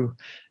to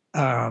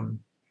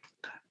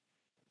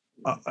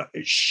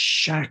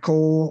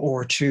shackle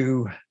or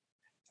to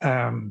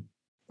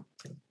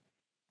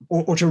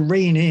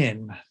rein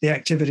in the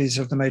activities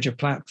of the major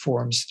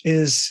platforms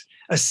is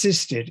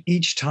assisted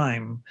each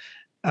time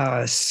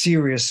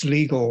serious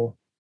legal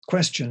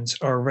questions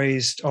are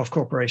raised of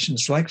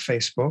corporations like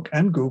Facebook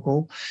and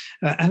Google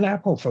and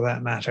Apple, for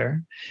that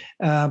matter.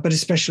 But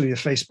especially the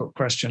Facebook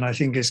question, I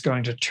think, is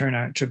going to turn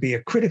out to be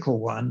a critical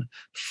one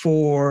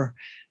for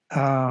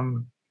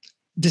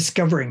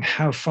discovering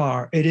how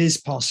far it is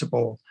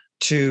possible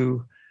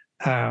to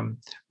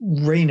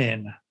rein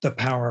in the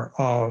power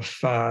of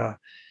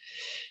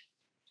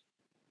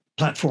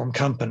platform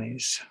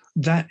companies.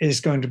 That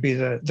is going to be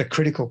the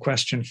critical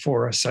question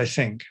for us, I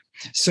think.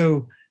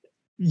 So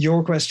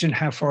your question,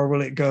 how far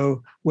will it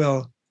go?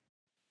 Well,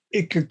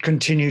 it could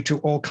continue to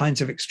all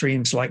kinds of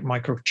extremes like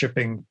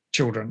microchipping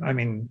children. I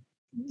mean,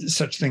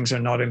 such things are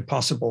not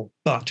impossible,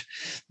 but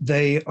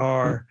they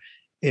are,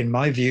 in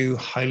my view,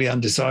 highly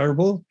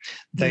undesirable.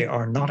 They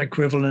are not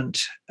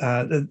equivalent.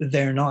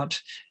 They're not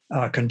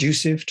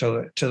conducive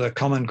to the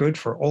common good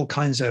for all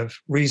kinds of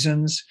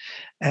reasons.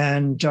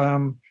 And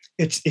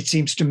it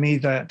seems to me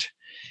that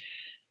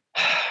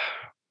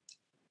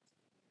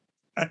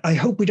I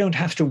hope we don't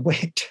have to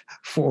wait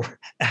for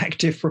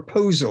active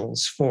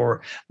proposals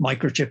for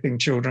microchipping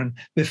children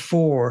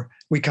before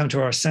we come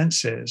to our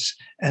senses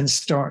and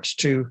start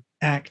to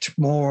act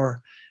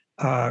more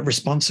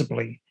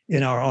responsibly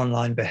in our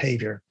online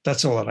behavior.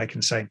 That's all that I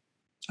can say.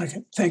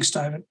 Okay, thanks,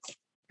 David.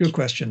 Good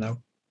question,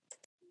 though.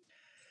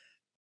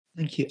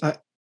 Thank you.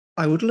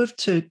 I would love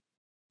to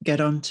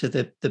get on to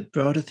the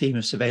broader theme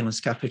of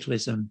surveillance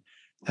capitalism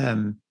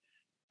and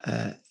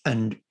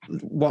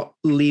what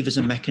levers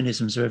and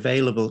mechanisms are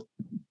available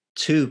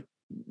to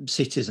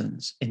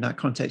citizens in that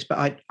context.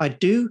 But I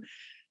do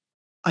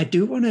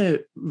want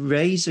to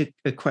raise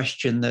a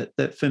question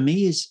that for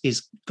me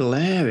is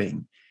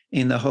glaring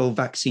in the whole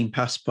vaccine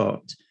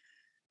passport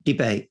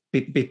debate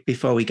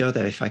before we go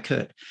there, if I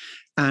could.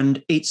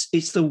 And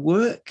it's the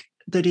work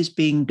that is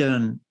being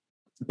done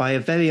by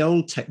a very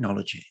old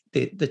technology,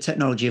 the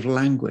technology of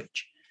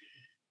language,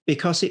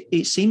 because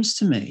it seems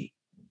to me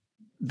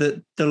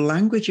the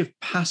language of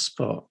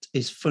passport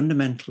is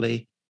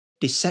fundamentally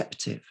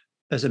deceptive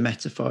as a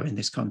metaphor in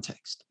this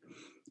context,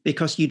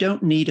 because you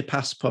don't need a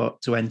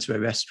passport to enter a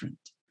restaurant.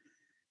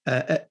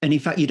 And in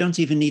fact, you don't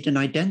even need an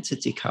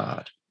identity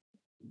card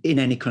in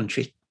any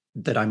country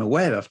that I'm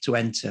aware of to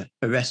enter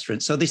a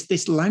restaurant. So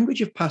this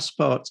language of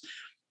passport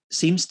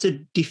seems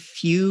to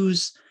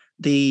diffuse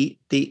the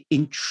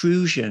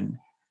intrusion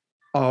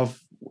of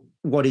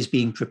what is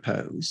being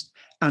proposed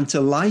and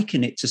to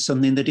liken it to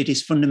something that it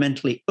is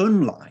fundamentally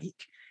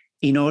unlike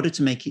in order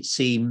to make it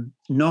seem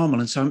normal.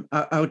 And so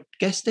I would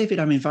guess, David,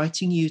 I'm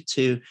inviting you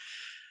to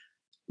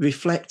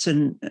reflect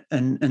and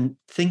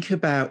think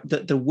about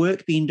the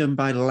work being done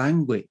by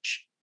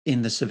language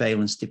in the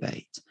surveillance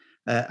debate,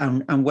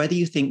 and whether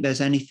you think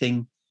there's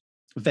anything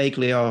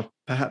vaguely, or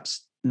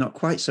perhaps not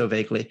quite so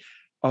vaguely,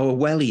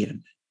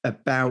 Orwellian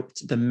about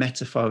the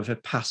metaphor of a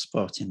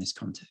passport in this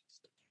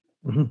context.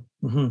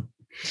 Mm-hmm, mm-hmm.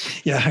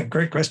 Yeah,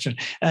 great question.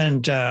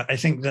 And I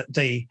think that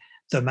the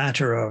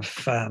matter of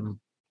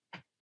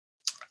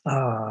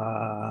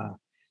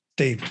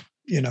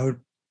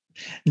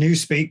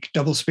newspeak,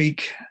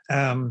 doublespeak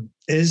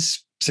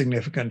is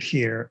significant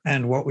here.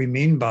 And what we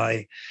mean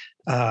by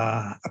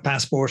a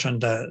passport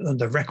and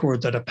the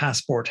record that a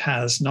passport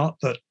has, not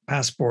that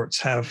passports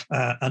have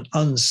an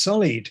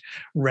unsullied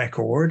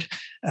record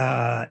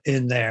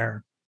in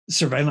their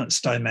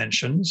surveillance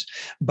dimensions,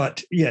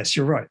 but yes,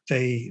 you're right.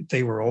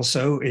 They were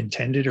also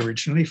intended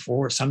originally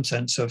for some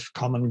sense of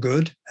common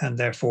good, and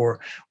therefore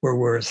were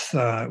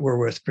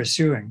worth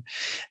pursuing.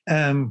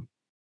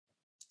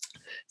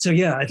 So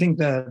yeah, I think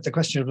the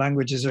question of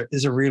language is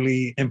a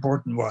really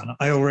important one.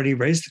 I already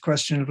raised the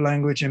question of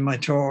language in my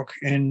talk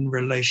in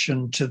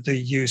relation to the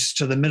use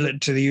of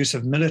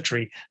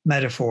military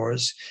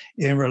metaphors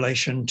in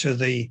relation to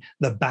the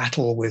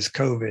battle with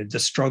COVID, the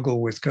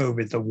struggle with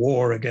COVID, the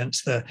war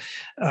against the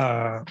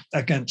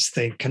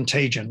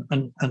contagion,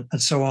 and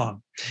so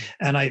on.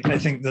 And I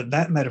think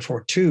that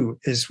metaphor too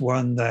is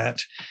one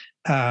that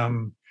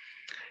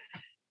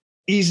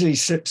easily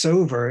slips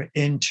over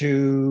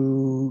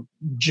into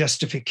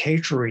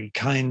justificatory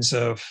kinds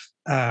of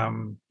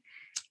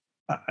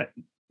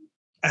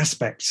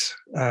aspects,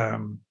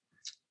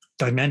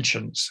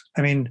 dimensions.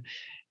 I mean,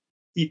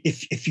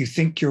 if you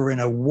think you're in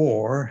a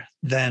war,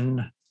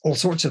 then all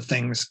sorts of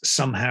things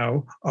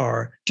somehow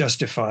are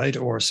justified,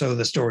 or so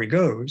the story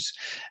goes,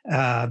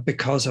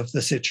 because of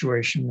the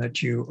situation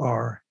that you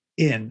are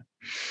in.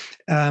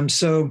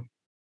 So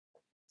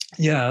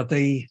yeah,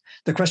 the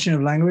question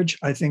of language,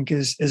 I think,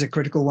 is a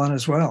critical one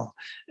as well,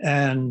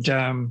 and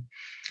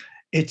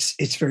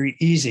it's very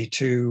easy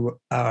to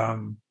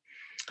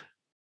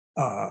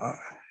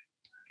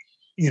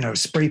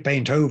spray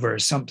paint over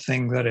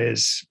something that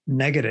is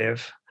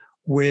negative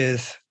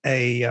with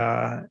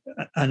a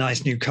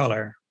nice new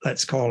color.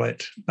 Let's call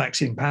it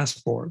vaccine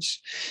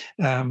passports,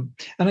 and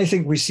I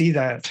think we see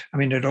that. I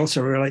mean, it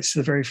also relates to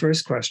the very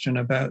first question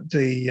about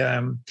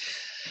the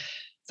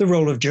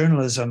role of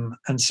journalism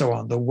and so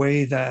on, the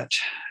way that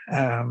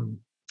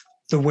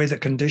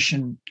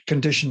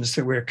conditions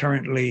that we're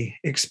currently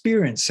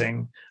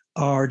experiencing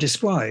are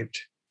described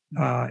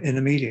in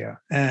the media,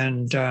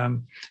 and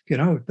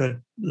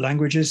the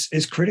language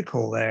is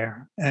critical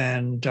there,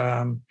 and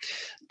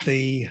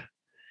the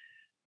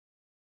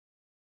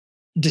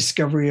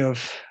discovery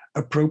of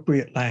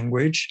appropriate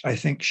language, I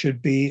think,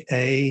 should be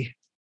a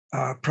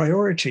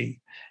priority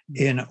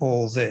in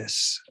all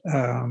this.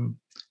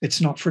 It's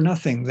not for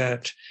nothing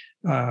that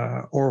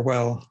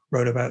Orwell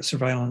wrote about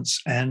surveillance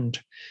and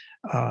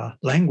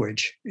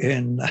language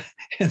in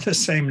the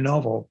same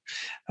novel.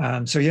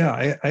 So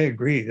yeah, I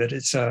agree that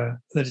it's a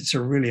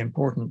really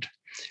important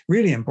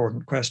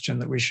question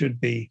that we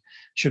should be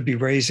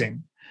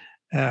raising,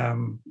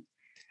 and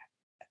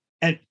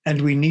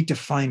we need to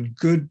find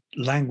good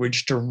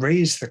language to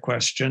raise the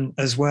question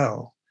as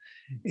well.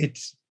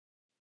 It's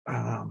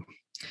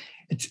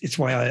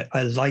why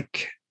I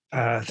like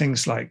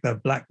things like the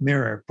Black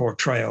Mirror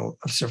portrayal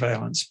of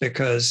surveillance,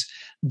 because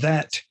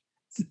that,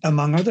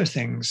 among other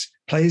things,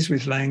 plays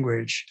with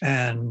language.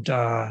 And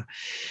I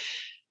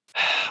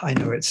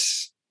know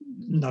it's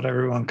not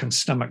everyone can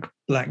stomach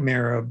Black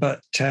Mirror,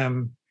 but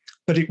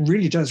it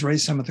really does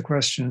raise some of the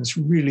questions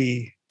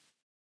really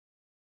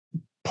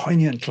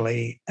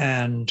poignantly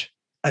and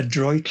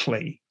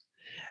adroitly.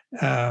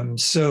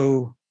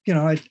 So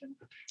I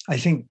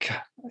think,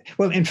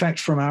 well, in fact,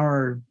 from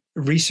our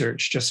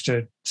research, just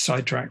to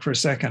sidetrack for a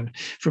second,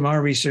 from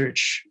our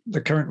research, the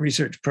current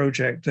research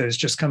project that is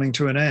just coming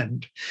to an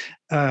end,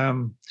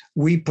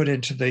 we put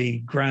into the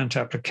grant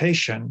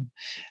application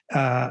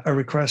a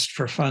request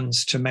for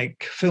funds to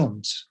make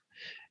films.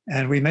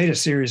 And we made a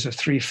series of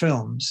 3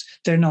 films.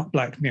 They're not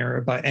Black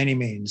Mirror by any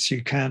means.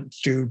 You can't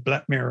do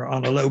Black Mirror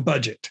on a low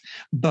budget,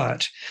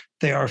 but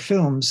they are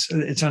films.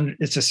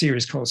 It's a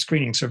series called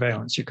Screening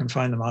Surveillance. You can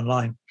find them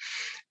online.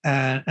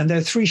 And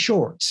they're 3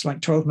 shorts,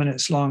 like 12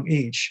 minutes long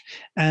each.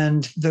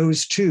 And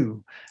those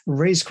 2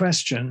 raise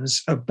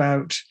questions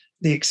about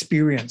the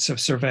experience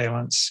of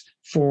surveillance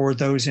for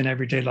those in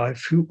everyday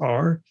life who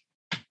are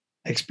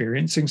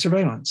experiencing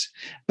surveillance,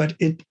 but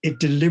it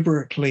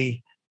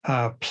deliberately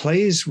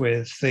plays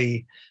with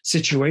the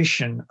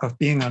situation of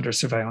being under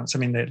surveillance. I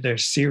mean, they're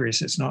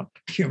serious. It's not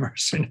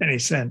humorous in any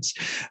sense,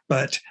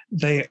 but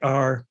they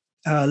are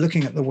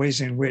looking at the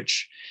ways in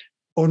which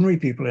ordinary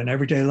people in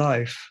everyday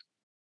life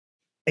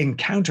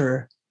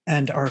encounter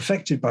and are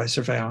affected by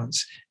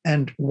surveillance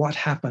and what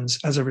happens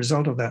as a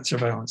result of that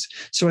surveillance.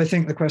 So I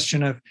think the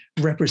question of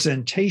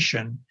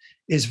representation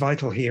is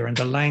vital here. And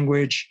the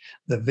language,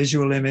 the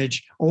visual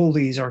image, all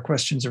these are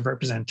questions of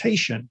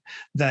representation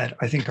that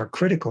I think are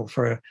critical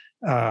for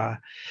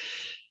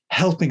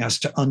helping us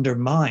to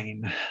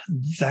undermine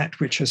that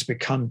which has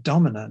become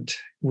dominant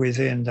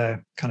within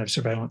the kind of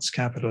surveillance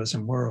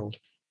capitalism world.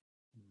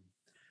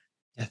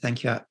 Yeah,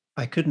 thank you.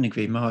 I couldn't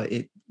agree more.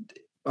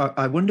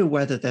 I wonder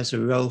whether there's a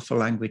role for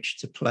language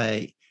to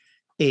play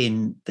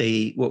in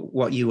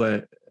what you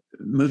were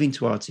moving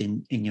towards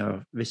in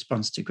your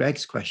response to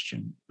Greg's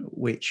question,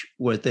 which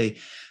were the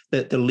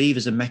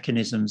levers and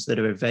mechanisms that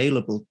are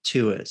available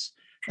to us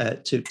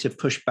to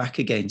push back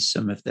against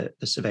some of the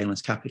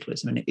surveillance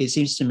capitalism. And it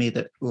seems to me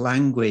that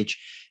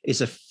language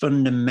is a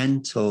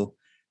fundamental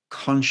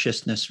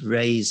consciousness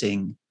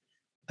raising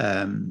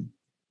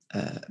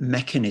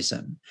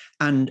mechanism,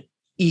 and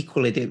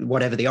equally,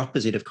 whatever the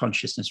opposite of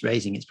consciousness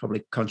raising is,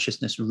 probably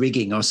consciousness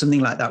rigging or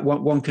something like that.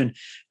 One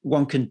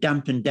can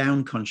dampen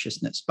down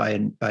consciousness by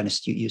an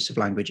astute use of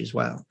language as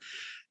well.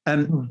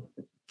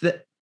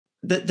 The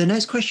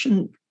next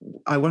question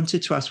I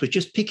wanted to ask was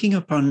just picking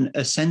up on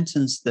a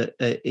sentence that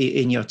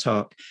in your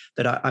talk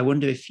that I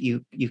wonder if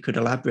you could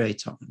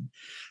elaborate on.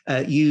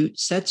 You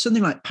said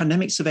something like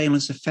pandemic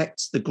surveillance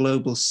affects the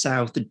global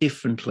south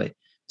differently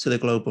to the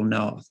global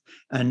north.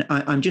 And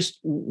I'm just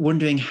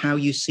wondering how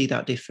you see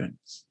that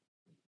difference.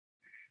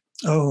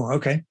 Oh,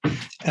 okay.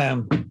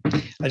 I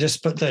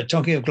just put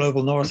talking of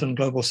global north and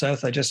global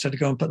south, I just had to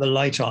go and put the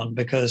light on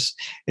because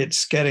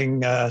it's getting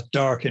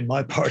dark in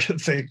my part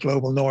of the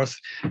global north.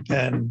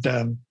 And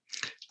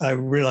I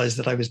realized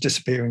that I was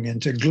disappearing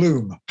into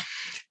gloom,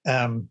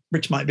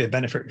 which might be a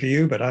benefit for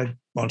you, but I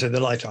wanted the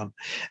light on.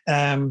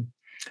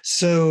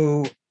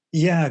 So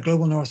yeah,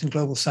 global north and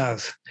global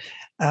south.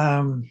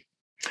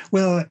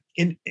 Well,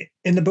 in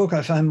the book,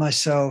 I find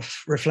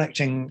myself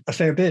reflecting a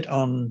fair bit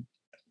on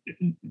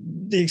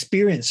the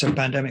experience of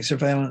pandemic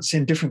surveillance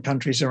in different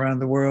countries around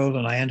the world.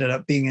 And I ended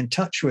up being in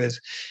touch with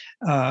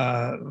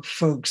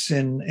folks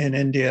in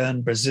India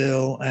and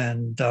Brazil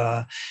and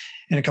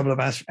in a couple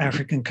of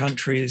African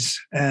countries.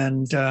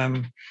 And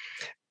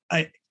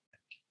I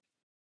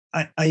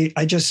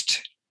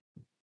just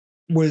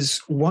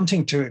was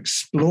wanting to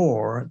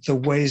explore the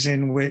ways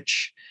in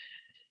which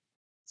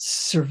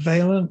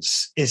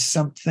surveillance is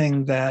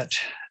something that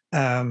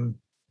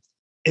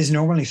is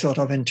normally thought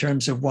of in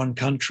terms of one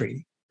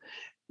country.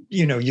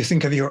 You know, you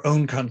think of your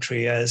own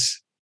country as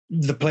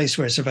the place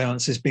where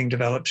surveillance is being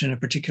developed in a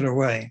particular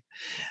way.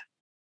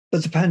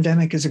 But the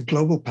pandemic is a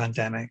global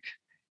pandemic.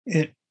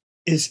 It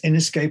is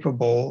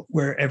inescapable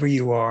wherever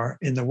you are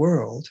in the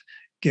world,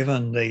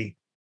 given the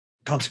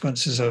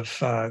consequences of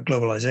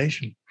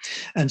globalization.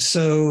 And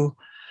so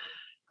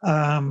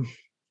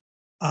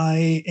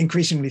I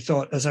increasingly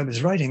thought as I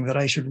was writing that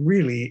I should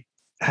really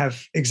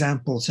have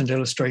examples and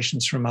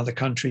illustrations from other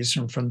countries.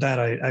 And from that,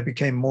 I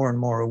became more and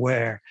more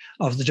aware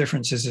of the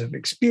differences of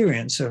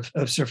experience of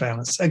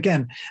surveillance.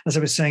 Again, as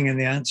I was saying in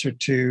the answer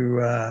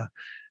to,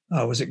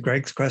 was it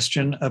Greg's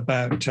question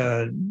about,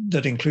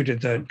 that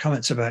included the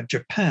comments about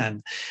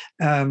Japan,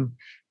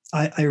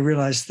 I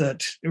realized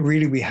that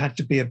really we had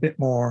to be a bit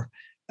more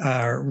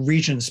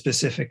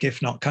region-specific,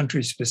 if not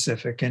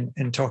country-specific,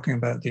 in talking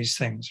about these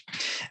things.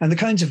 And the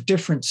kinds of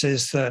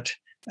differences that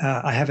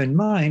I have in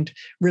mind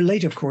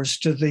relate, of course,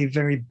 to the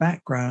very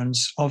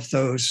backgrounds of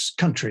those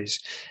countries.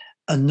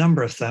 A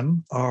number of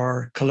them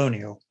are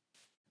colonial.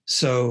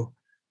 So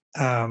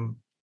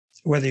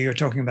whether you're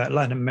talking about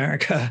Latin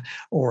America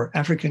or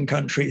African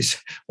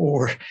countries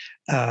or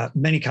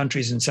many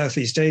countries in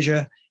Southeast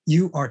Asia,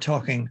 you are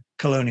talking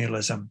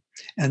colonialism.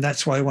 And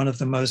that's why one of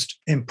the most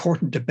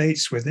important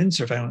debates within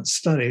surveillance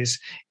studies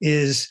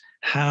is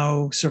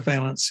how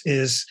surveillance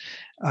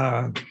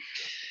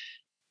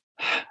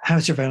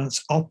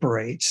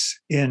operates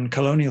in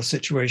colonial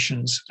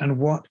situations and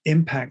what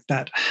impact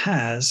that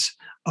has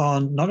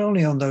on not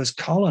only on those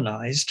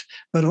colonized,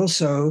 but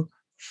also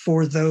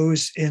for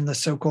those in the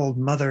so-called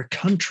mother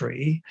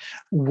country,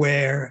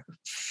 where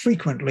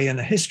frequently in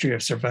the history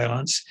of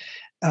surveillance,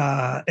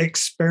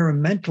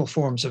 experimental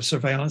forms of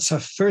surveillance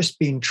have first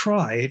been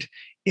tried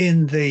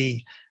in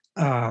the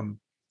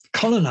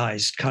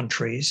colonized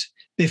countries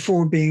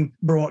before being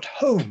brought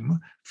home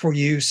for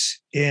use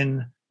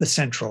in the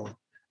central.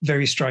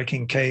 Very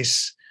striking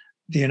case,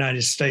 the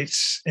United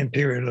States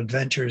imperial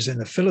adventures in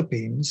the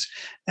Philippines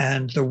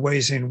and the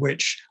ways in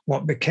which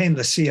what became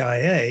the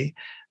CIA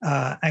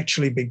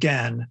actually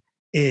began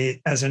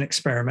as an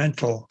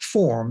experimental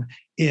form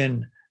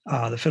in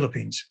the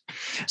Philippines.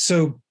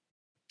 So,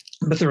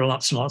 but there are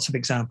lots and lots of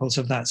examples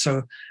of that.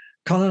 So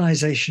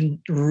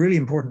colonization, really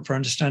important for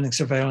understanding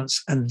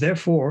surveillance, and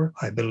therefore,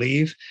 I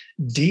believe,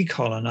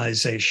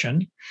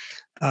 decolonization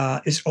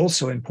is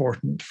also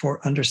important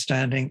for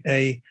understanding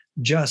a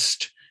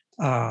just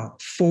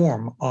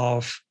form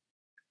of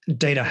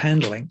data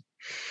handling,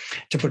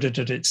 to put it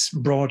at its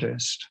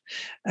broadest.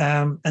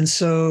 And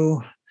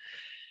so,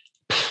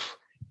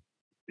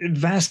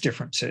 vast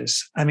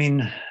differences. I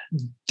mean,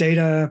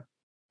 data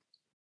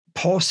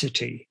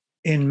paucity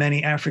in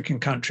many African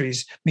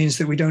countries means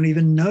that we don't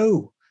even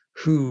know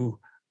who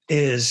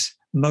is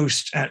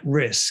most at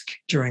risk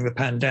during the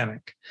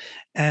pandemic.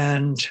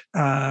 And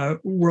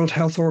World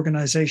Health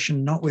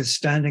Organization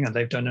notwithstanding, and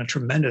they've done a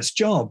tremendous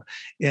job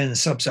in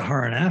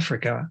sub-Saharan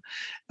Africa,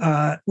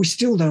 we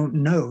still don't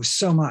know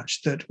so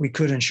much that we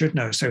could and should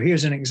know. So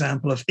here's an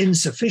example of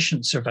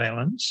insufficient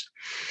surveillance.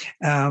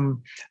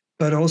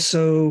 But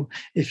also,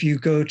 if you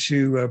go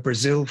to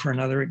Brazil for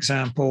another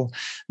example,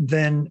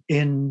 then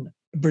in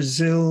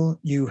Brazil,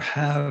 you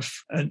have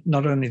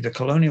not only the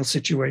colonial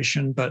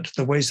situation, but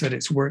the ways that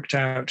it's worked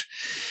out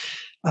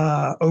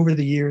over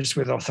the years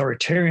with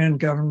authoritarian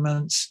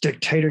governments,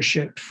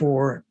 dictatorship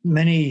for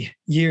many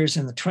years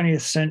in the 20th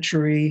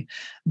century,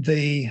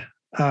 the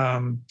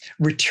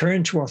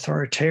return to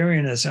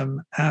authoritarianism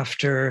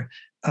after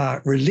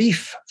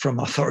relief from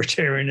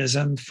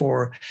authoritarianism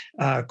for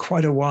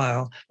quite a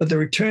while, but the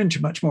return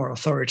to much more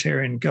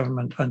authoritarian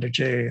government under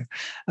Jair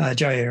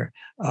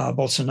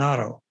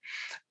Bolsonaro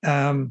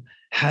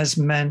has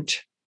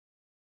meant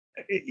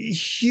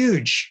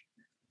huge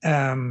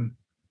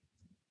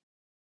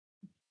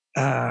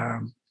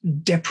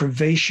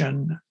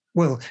deprivation,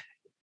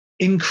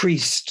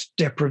 increased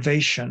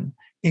deprivation,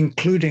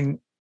 including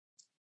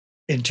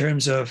in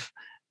terms of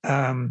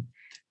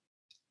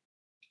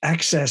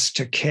access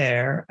to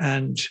care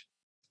and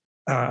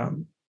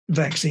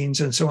vaccines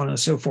and so on and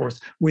so forth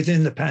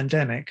within the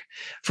pandemic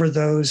for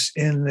those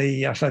in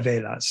the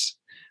favelas,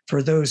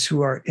 for those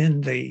who are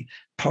in the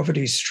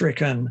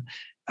poverty-stricken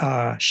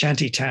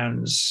shanty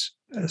towns,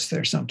 as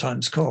they're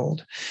sometimes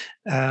called,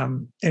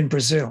 in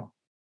Brazil.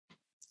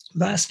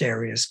 Vast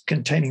areas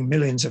containing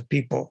millions of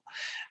people,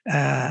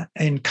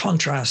 in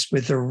contrast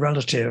with the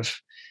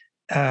relative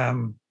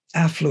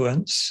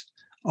affluence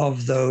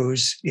of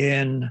those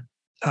in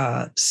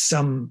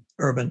some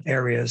urban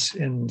areas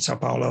in Sao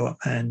Paulo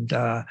and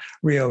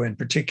Rio in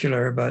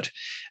particular, but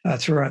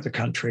throughout the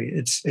country,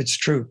 it's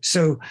true.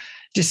 So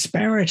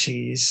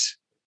disparities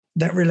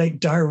that relate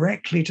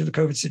directly to the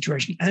COVID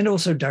situation and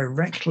also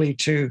directly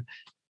to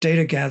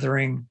data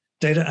gathering,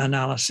 data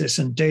analysis,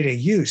 and data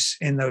use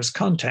in those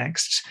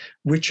contexts,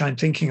 which I'm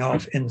thinking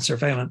of in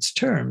surveillance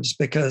terms,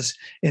 because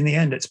in the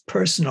end, it's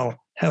personal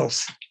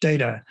health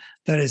data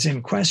that is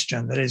in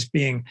question, that is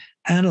being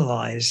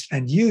analyzed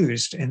and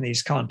used in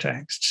these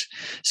contexts.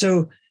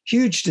 So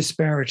huge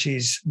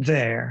disparities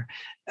there,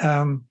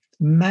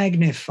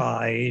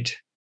 magnified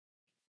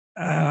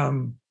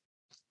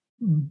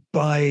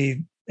by,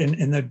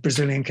 in the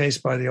Brazilian case,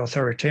 by the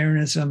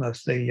authoritarianism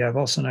of the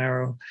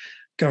Bolsonaro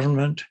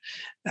government,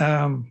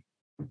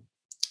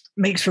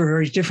 makes for a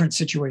very different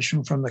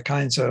situation from the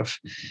kinds of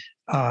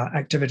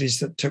activities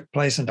that took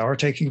place and are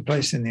taking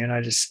place in the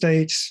United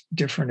States,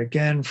 different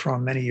again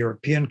from many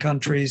European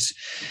countries,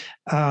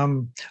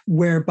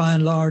 where by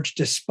and large,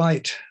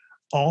 despite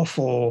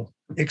awful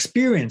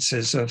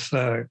experiences of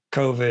the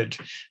COVID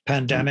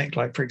pandemic,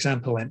 like for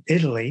example in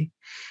Italy,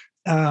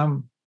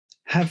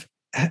 have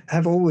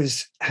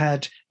always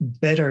had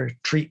better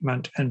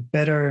treatment and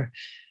better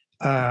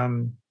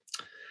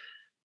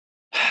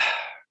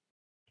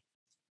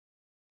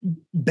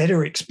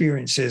better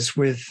experiences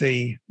with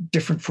the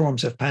different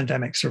forms of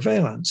pandemic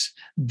surveillance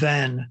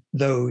than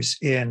those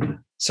in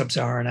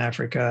sub-Saharan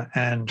Africa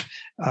and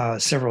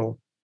several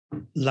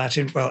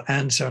Latin,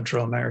 and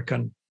Central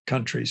American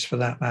countries for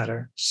that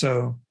matter.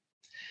 So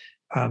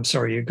I'm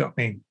sorry, you got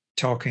me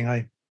talking.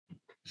 I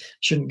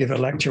shouldn't give a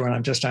lecture when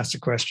I'm just asked a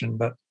question,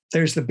 but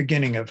there's the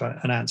beginning of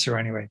an answer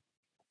anyway.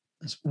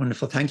 That's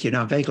wonderful. Thank you.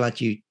 Now, I'm very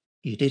glad you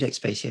did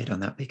expatiate on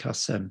that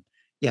because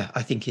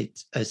I think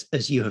it,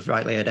 as you have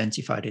rightly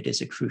identified, it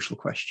is a crucial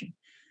question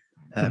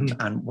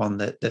and one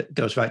that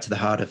goes right to the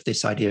heart of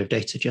this idea of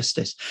data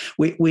justice.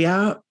 We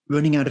are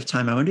running out of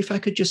time. I wonder if I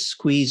could just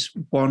squeeze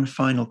one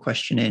final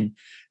question in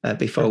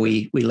before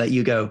we let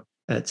you go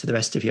to the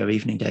rest of your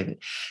evening,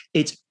 David.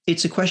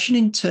 It's a question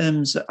in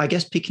terms, I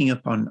guess, picking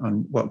up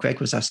on what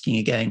Greg was asking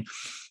again,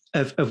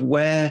 of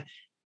where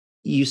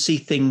you see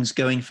things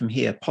going from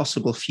here,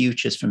 possible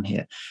futures from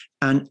here.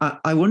 And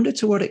I wonder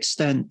to what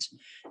extent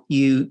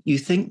you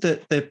think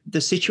that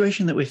the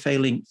situation that we're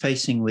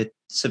facing with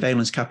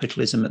surveillance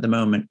capitalism at the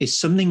moment is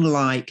something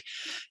like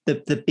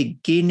the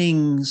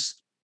beginnings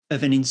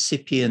of an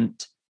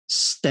incipient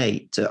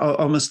state,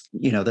 almost,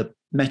 the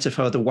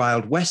metaphor of the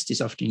Wild West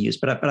is often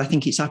used, but I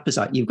think it's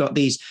apposite. You've got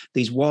these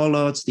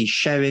warlords, these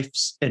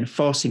sheriffs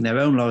enforcing their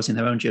own laws in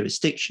their own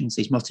jurisdictions,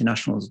 these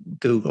multinationals,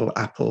 Google,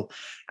 Apple,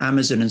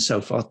 Amazon, and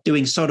so forth,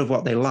 doing sort of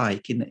what they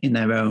like in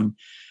their own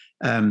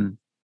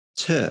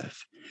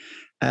turf.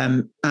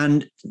 And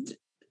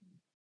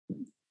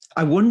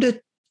I wonder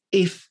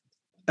if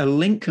a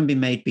link can be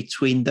made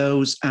between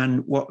those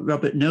and what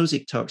Robert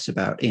Nozick talks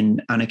about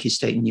in Anarchy,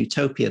 State and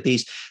Utopia,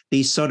 these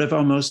sort of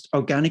almost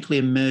organically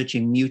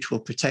emerging mutual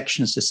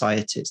protection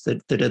societies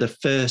that are the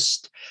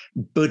first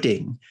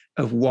budding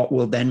of what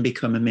will then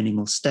become a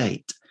minimal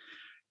state.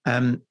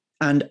 And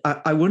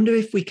I wonder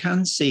if we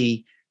can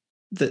see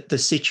the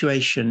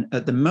situation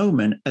at the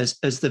moment as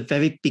the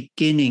very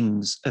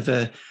beginnings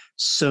of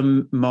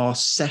some more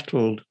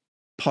settled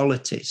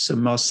polity,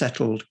 some more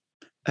settled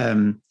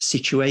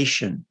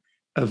situation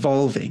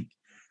evolving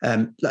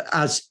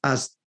as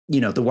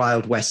the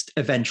Wild West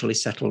eventually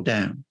settled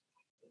down.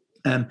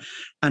 And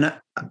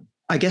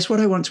I guess what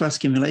I want to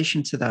ask in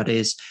relation to that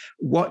is,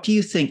 what do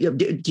you think?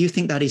 Do you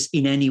think that is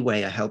in any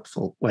way a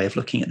helpful way of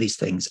looking at these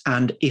things?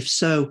 And if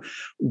so,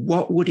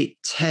 what would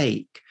it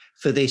take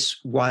for this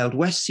Wild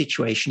West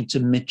situation to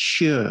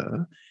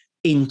mature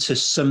into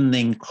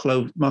something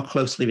more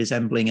closely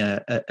resembling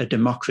a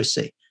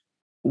democracy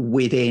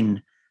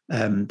within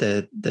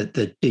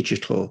the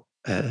digital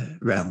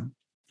realm?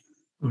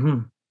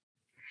 Mm-hmm.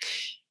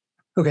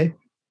 Okay.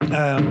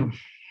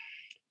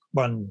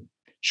 One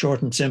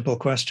short and simple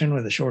question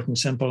with a short and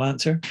simple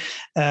answer.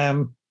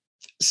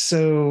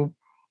 So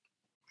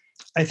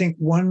I think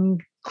one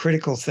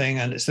critical thing,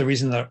 and it's the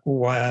reason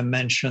why I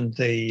mentioned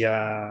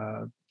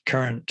the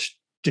current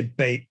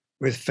debate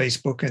with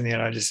Facebook in the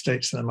United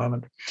States at the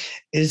moment,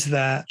 is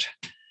that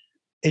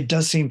it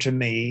does seem to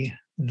me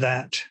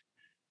that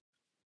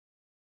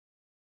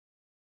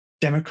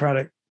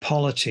democratic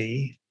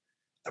polity,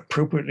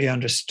 appropriately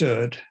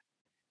understood,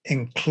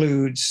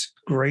 includes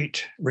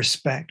great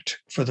respect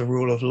for the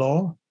rule of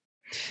law,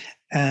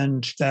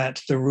 and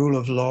that the rule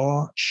of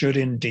law should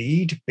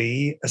indeed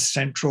be a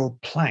central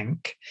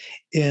plank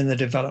in the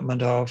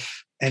development of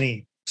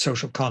any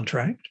social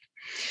contract,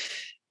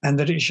 and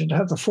that it should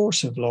have the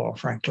force of law,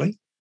 frankly,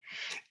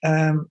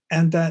 and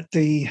that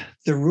the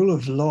rule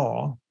of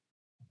law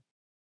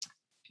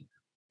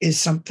is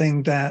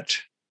something that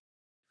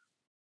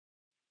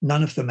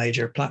none of the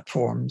major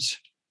platforms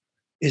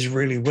is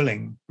really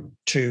willing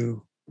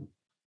to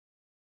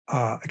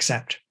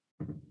accept.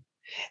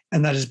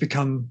 And that has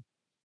become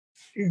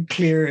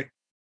clear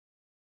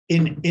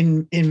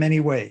in many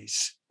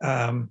ways.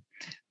 The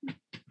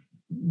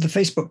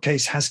Facebook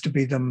case has to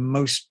be the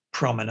most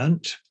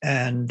prominent,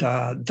 and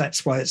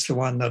that's why it's the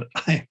one that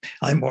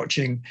I'm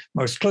watching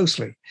most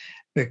closely,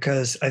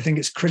 because I think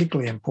it's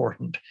critically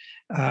important.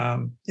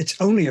 It's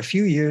only a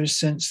few years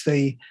since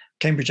the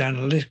Cambridge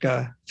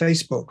Analytica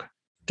Facebook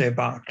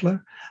debacle,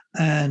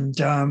 and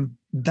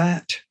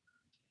that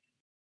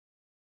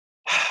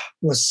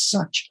was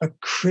such a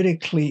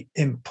critically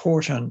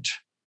important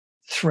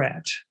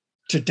threat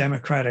to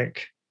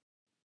democratic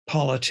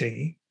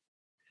polity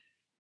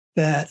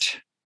that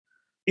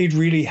it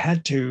really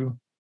had to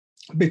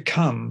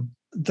become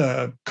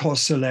the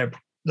cause célèbre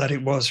that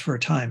it was for a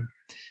time.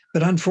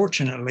 But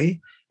unfortunately,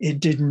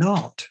 it did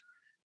not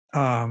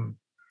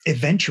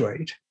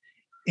eventuate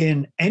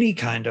in any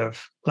kind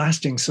of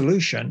lasting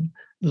solution,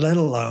 let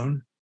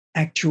alone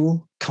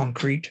actual,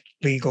 concrete,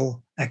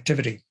 legal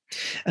activity.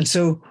 And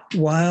so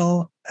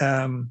while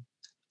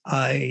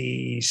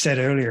I said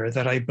earlier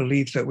that I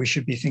believe that we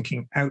should be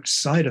thinking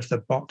outside of the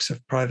box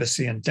of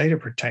privacy and data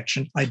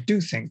protection, I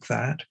do think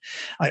that.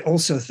 I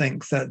also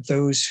think that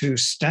those who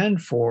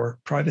stand for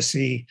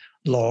privacy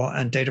law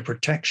and data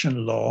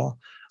protection law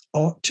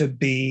ought to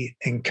be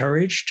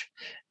encouraged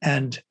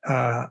and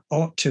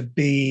ought to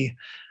be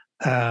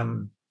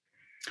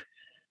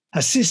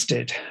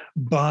assisted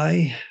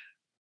by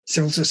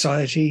civil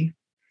society,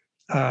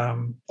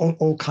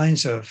 all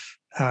kinds of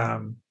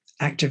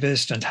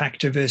activist and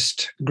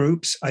hacktivist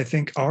groups, I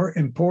think, are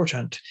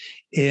important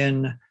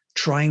in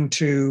trying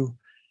to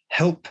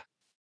help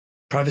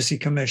privacy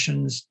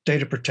commissions,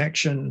 data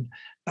protection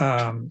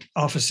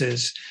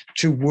offices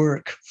to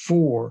work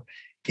for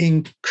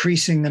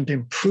increasing and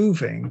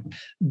improving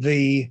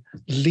the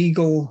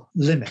legal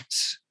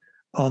limits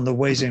on the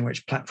ways in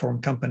which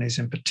platform companies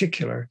in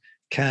particular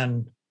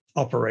can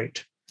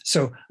operate.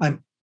 So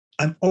I'm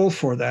all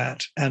for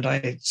that, and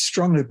I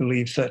strongly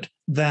believe that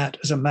that,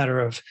 as a matter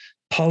of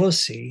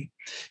policy,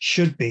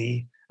 should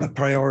be a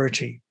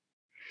priority.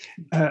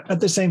 At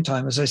the same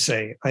time, as I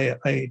say,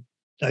 I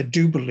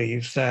do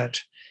believe that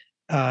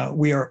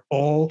we are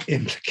all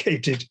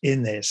implicated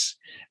in this,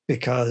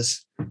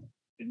 because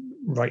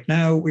right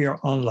now we are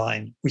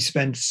online. We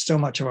spend so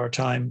much of our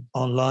time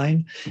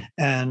online,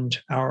 and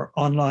our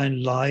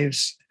online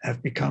lives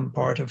have become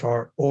part of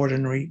our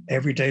ordinary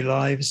everyday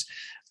lives.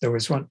 There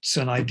was once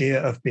an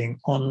idea of being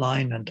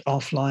online and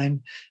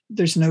offline.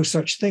 There's no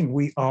such thing.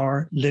 We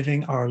are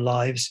living our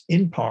lives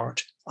in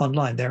part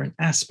online. They're an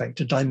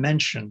aspect, a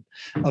dimension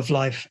of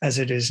life as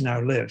it is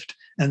now lived.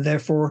 And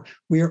therefore,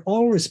 we are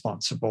all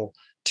responsible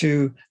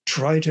to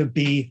try to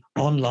be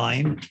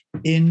online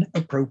in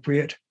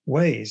appropriate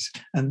ways.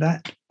 And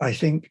that, I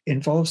think,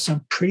 involves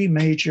some pretty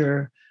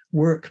major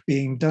work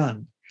being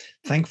done.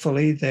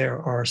 Thankfully,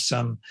 there are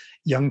some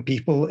young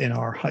people in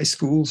our high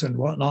schools and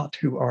whatnot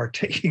who are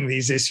taking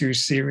these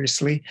issues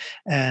seriously,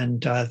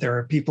 and there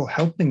are people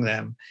helping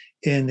them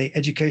in the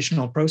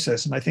educational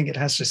process. And I think it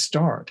has to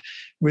start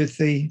with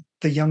the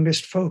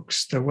youngest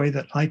folks, the way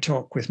that I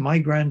talk with my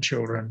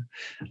grandchildren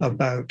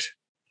about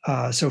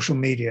social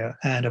media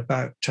and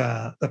about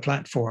the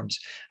platforms.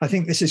 I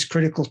think this is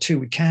critical too.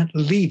 We can't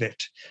leave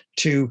it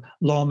to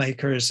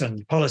lawmakers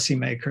and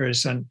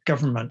policymakers and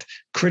government,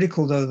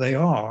 critical though they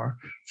are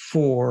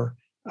for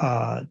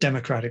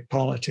democratic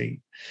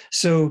polity.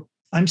 So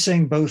I'm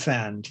saying both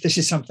and. This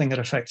is something that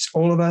affects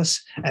all of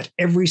us at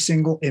every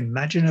single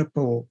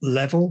imaginable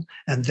level,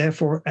 and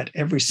therefore at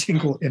every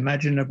single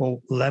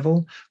imaginable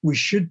level, we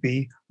should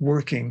be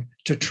working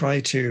to try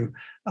to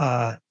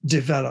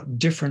develop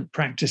different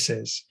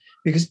practices.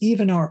 Because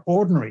even our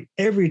ordinary,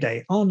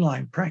 everyday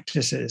online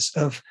practices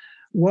of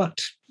what,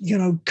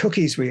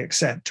 cookies we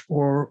accept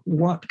or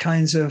what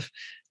kinds of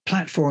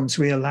platforms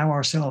we allow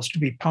ourselves to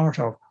be part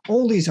of,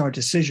 all these are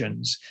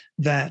decisions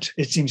that,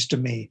 it seems to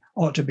me,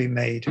 ought to be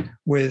made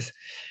with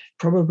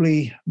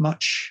probably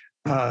much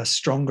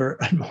stronger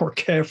and more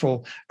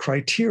careful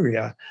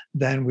criteria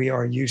than we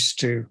are used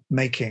to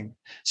making.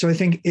 So I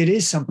think it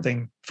is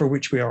something for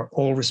which we are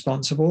all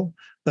responsible,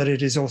 but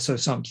it is also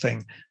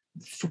something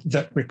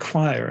that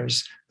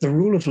requires the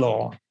rule of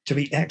law to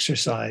be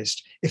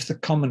exercised if the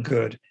common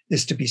good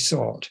is to be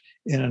sought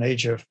in an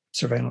age of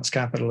surveillance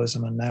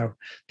capitalism and now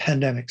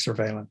pandemic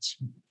surveillance.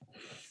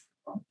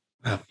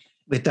 Well,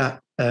 with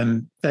that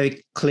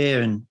very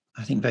clear and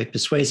I think very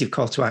persuasive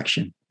call to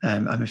action,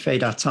 I'm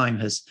afraid our time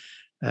has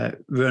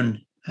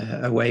run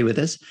away with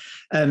us.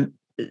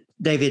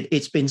 David,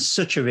 it's been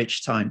such a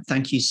rich time.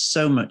 Thank you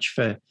so much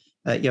for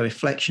your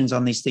reflections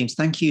on these themes.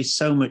 Thank you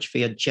so much for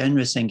your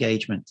generous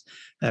engagement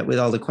with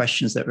all the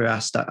questions that were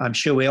asked. I'm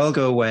sure we all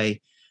go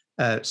away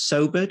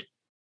sobered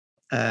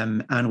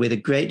and with a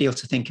great deal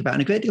to think about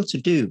and a great deal to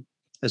do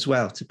as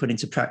well, to put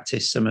into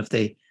practice some of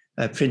the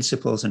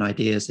principles and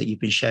ideas that you've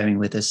been sharing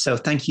with us. So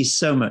thank you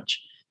so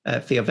much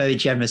for your very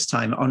generous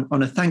time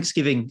on a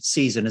Thanksgiving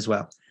season as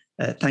well.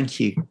 Thank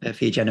you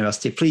for your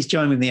generosity. Please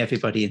join with me,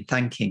 everybody, in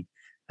thanking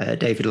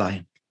David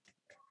Lyon.